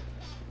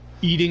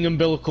 Eating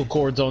umbilical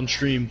cords on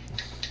stream.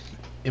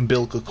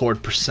 Umbilical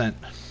cord percent.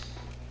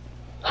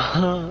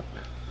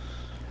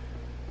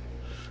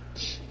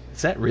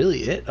 Is that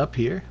really it up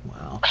here?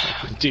 Wow.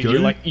 Dude,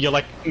 good. you're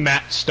like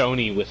Matt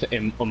Stoney with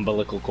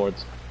umbilical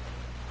cords.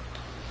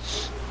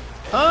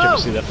 Oh, did you ever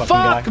see that fucking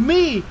fuck guy?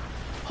 Me!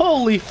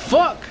 Holy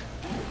fuck!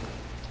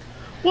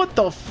 What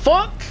the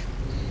fuck?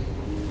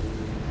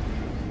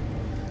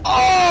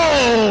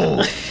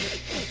 Oh!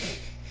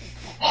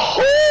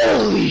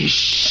 Holy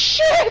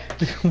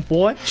shit!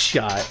 One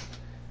shot.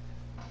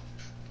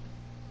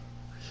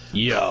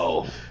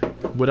 Yo.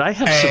 Would I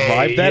have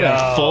survived that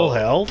at full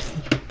health?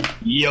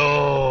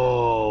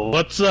 Yo.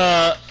 What's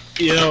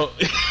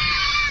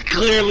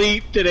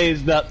clearly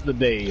today's not the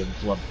day of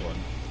Bloodborne.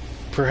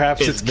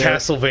 Perhaps it's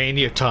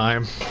Castlevania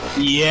time.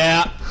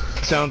 Yeah.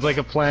 Sounds like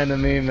a plan to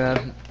me,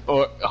 man.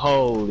 Or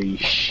holy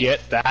shit,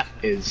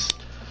 that's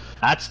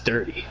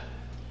dirty.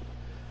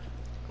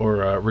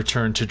 Or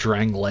Return to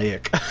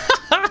Dranglaic.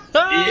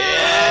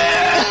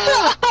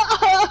 Yeah!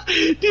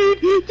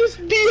 Dude, just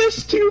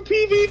DS2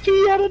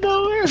 PvP out of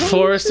nowhere.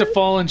 Forest of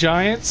Fallen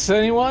Giants,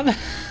 anyone?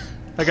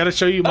 I gotta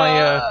show you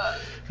my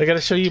I gotta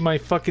show you my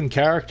fucking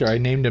character. I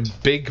named him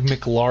Big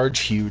McLarge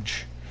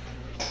Huge.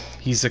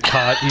 He's a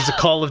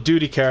Call of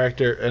Duty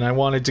character, and I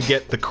wanted to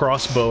get the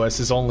crossbow as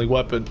his only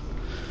weapon.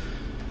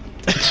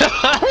 What the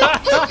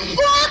fuck?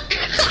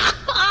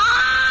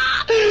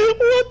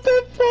 What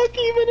the fuck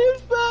even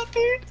is that,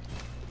 dude?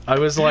 I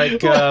was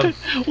like,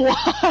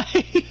 why?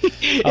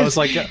 I was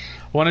like, I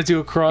want to do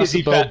a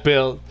crossbow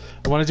build.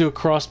 I want to do a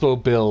crossbow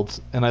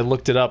build, and I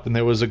looked it up, and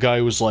there was a guy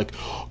who was like,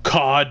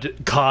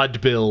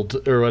 COD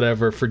build or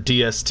whatever for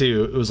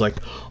DS2. It was like,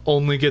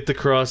 only get the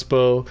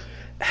crossbow,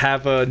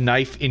 have a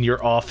knife in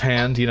your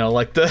offhand,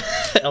 like the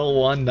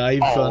L1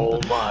 knife. Oh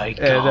my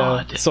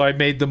god! And, so I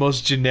made the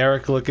most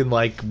generic looking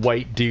like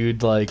white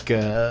dude, like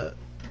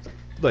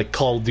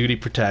Call of Duty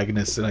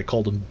protagonist, and I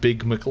called him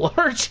Big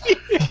McLarge.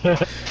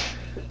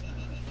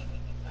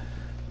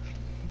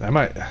 I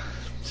might.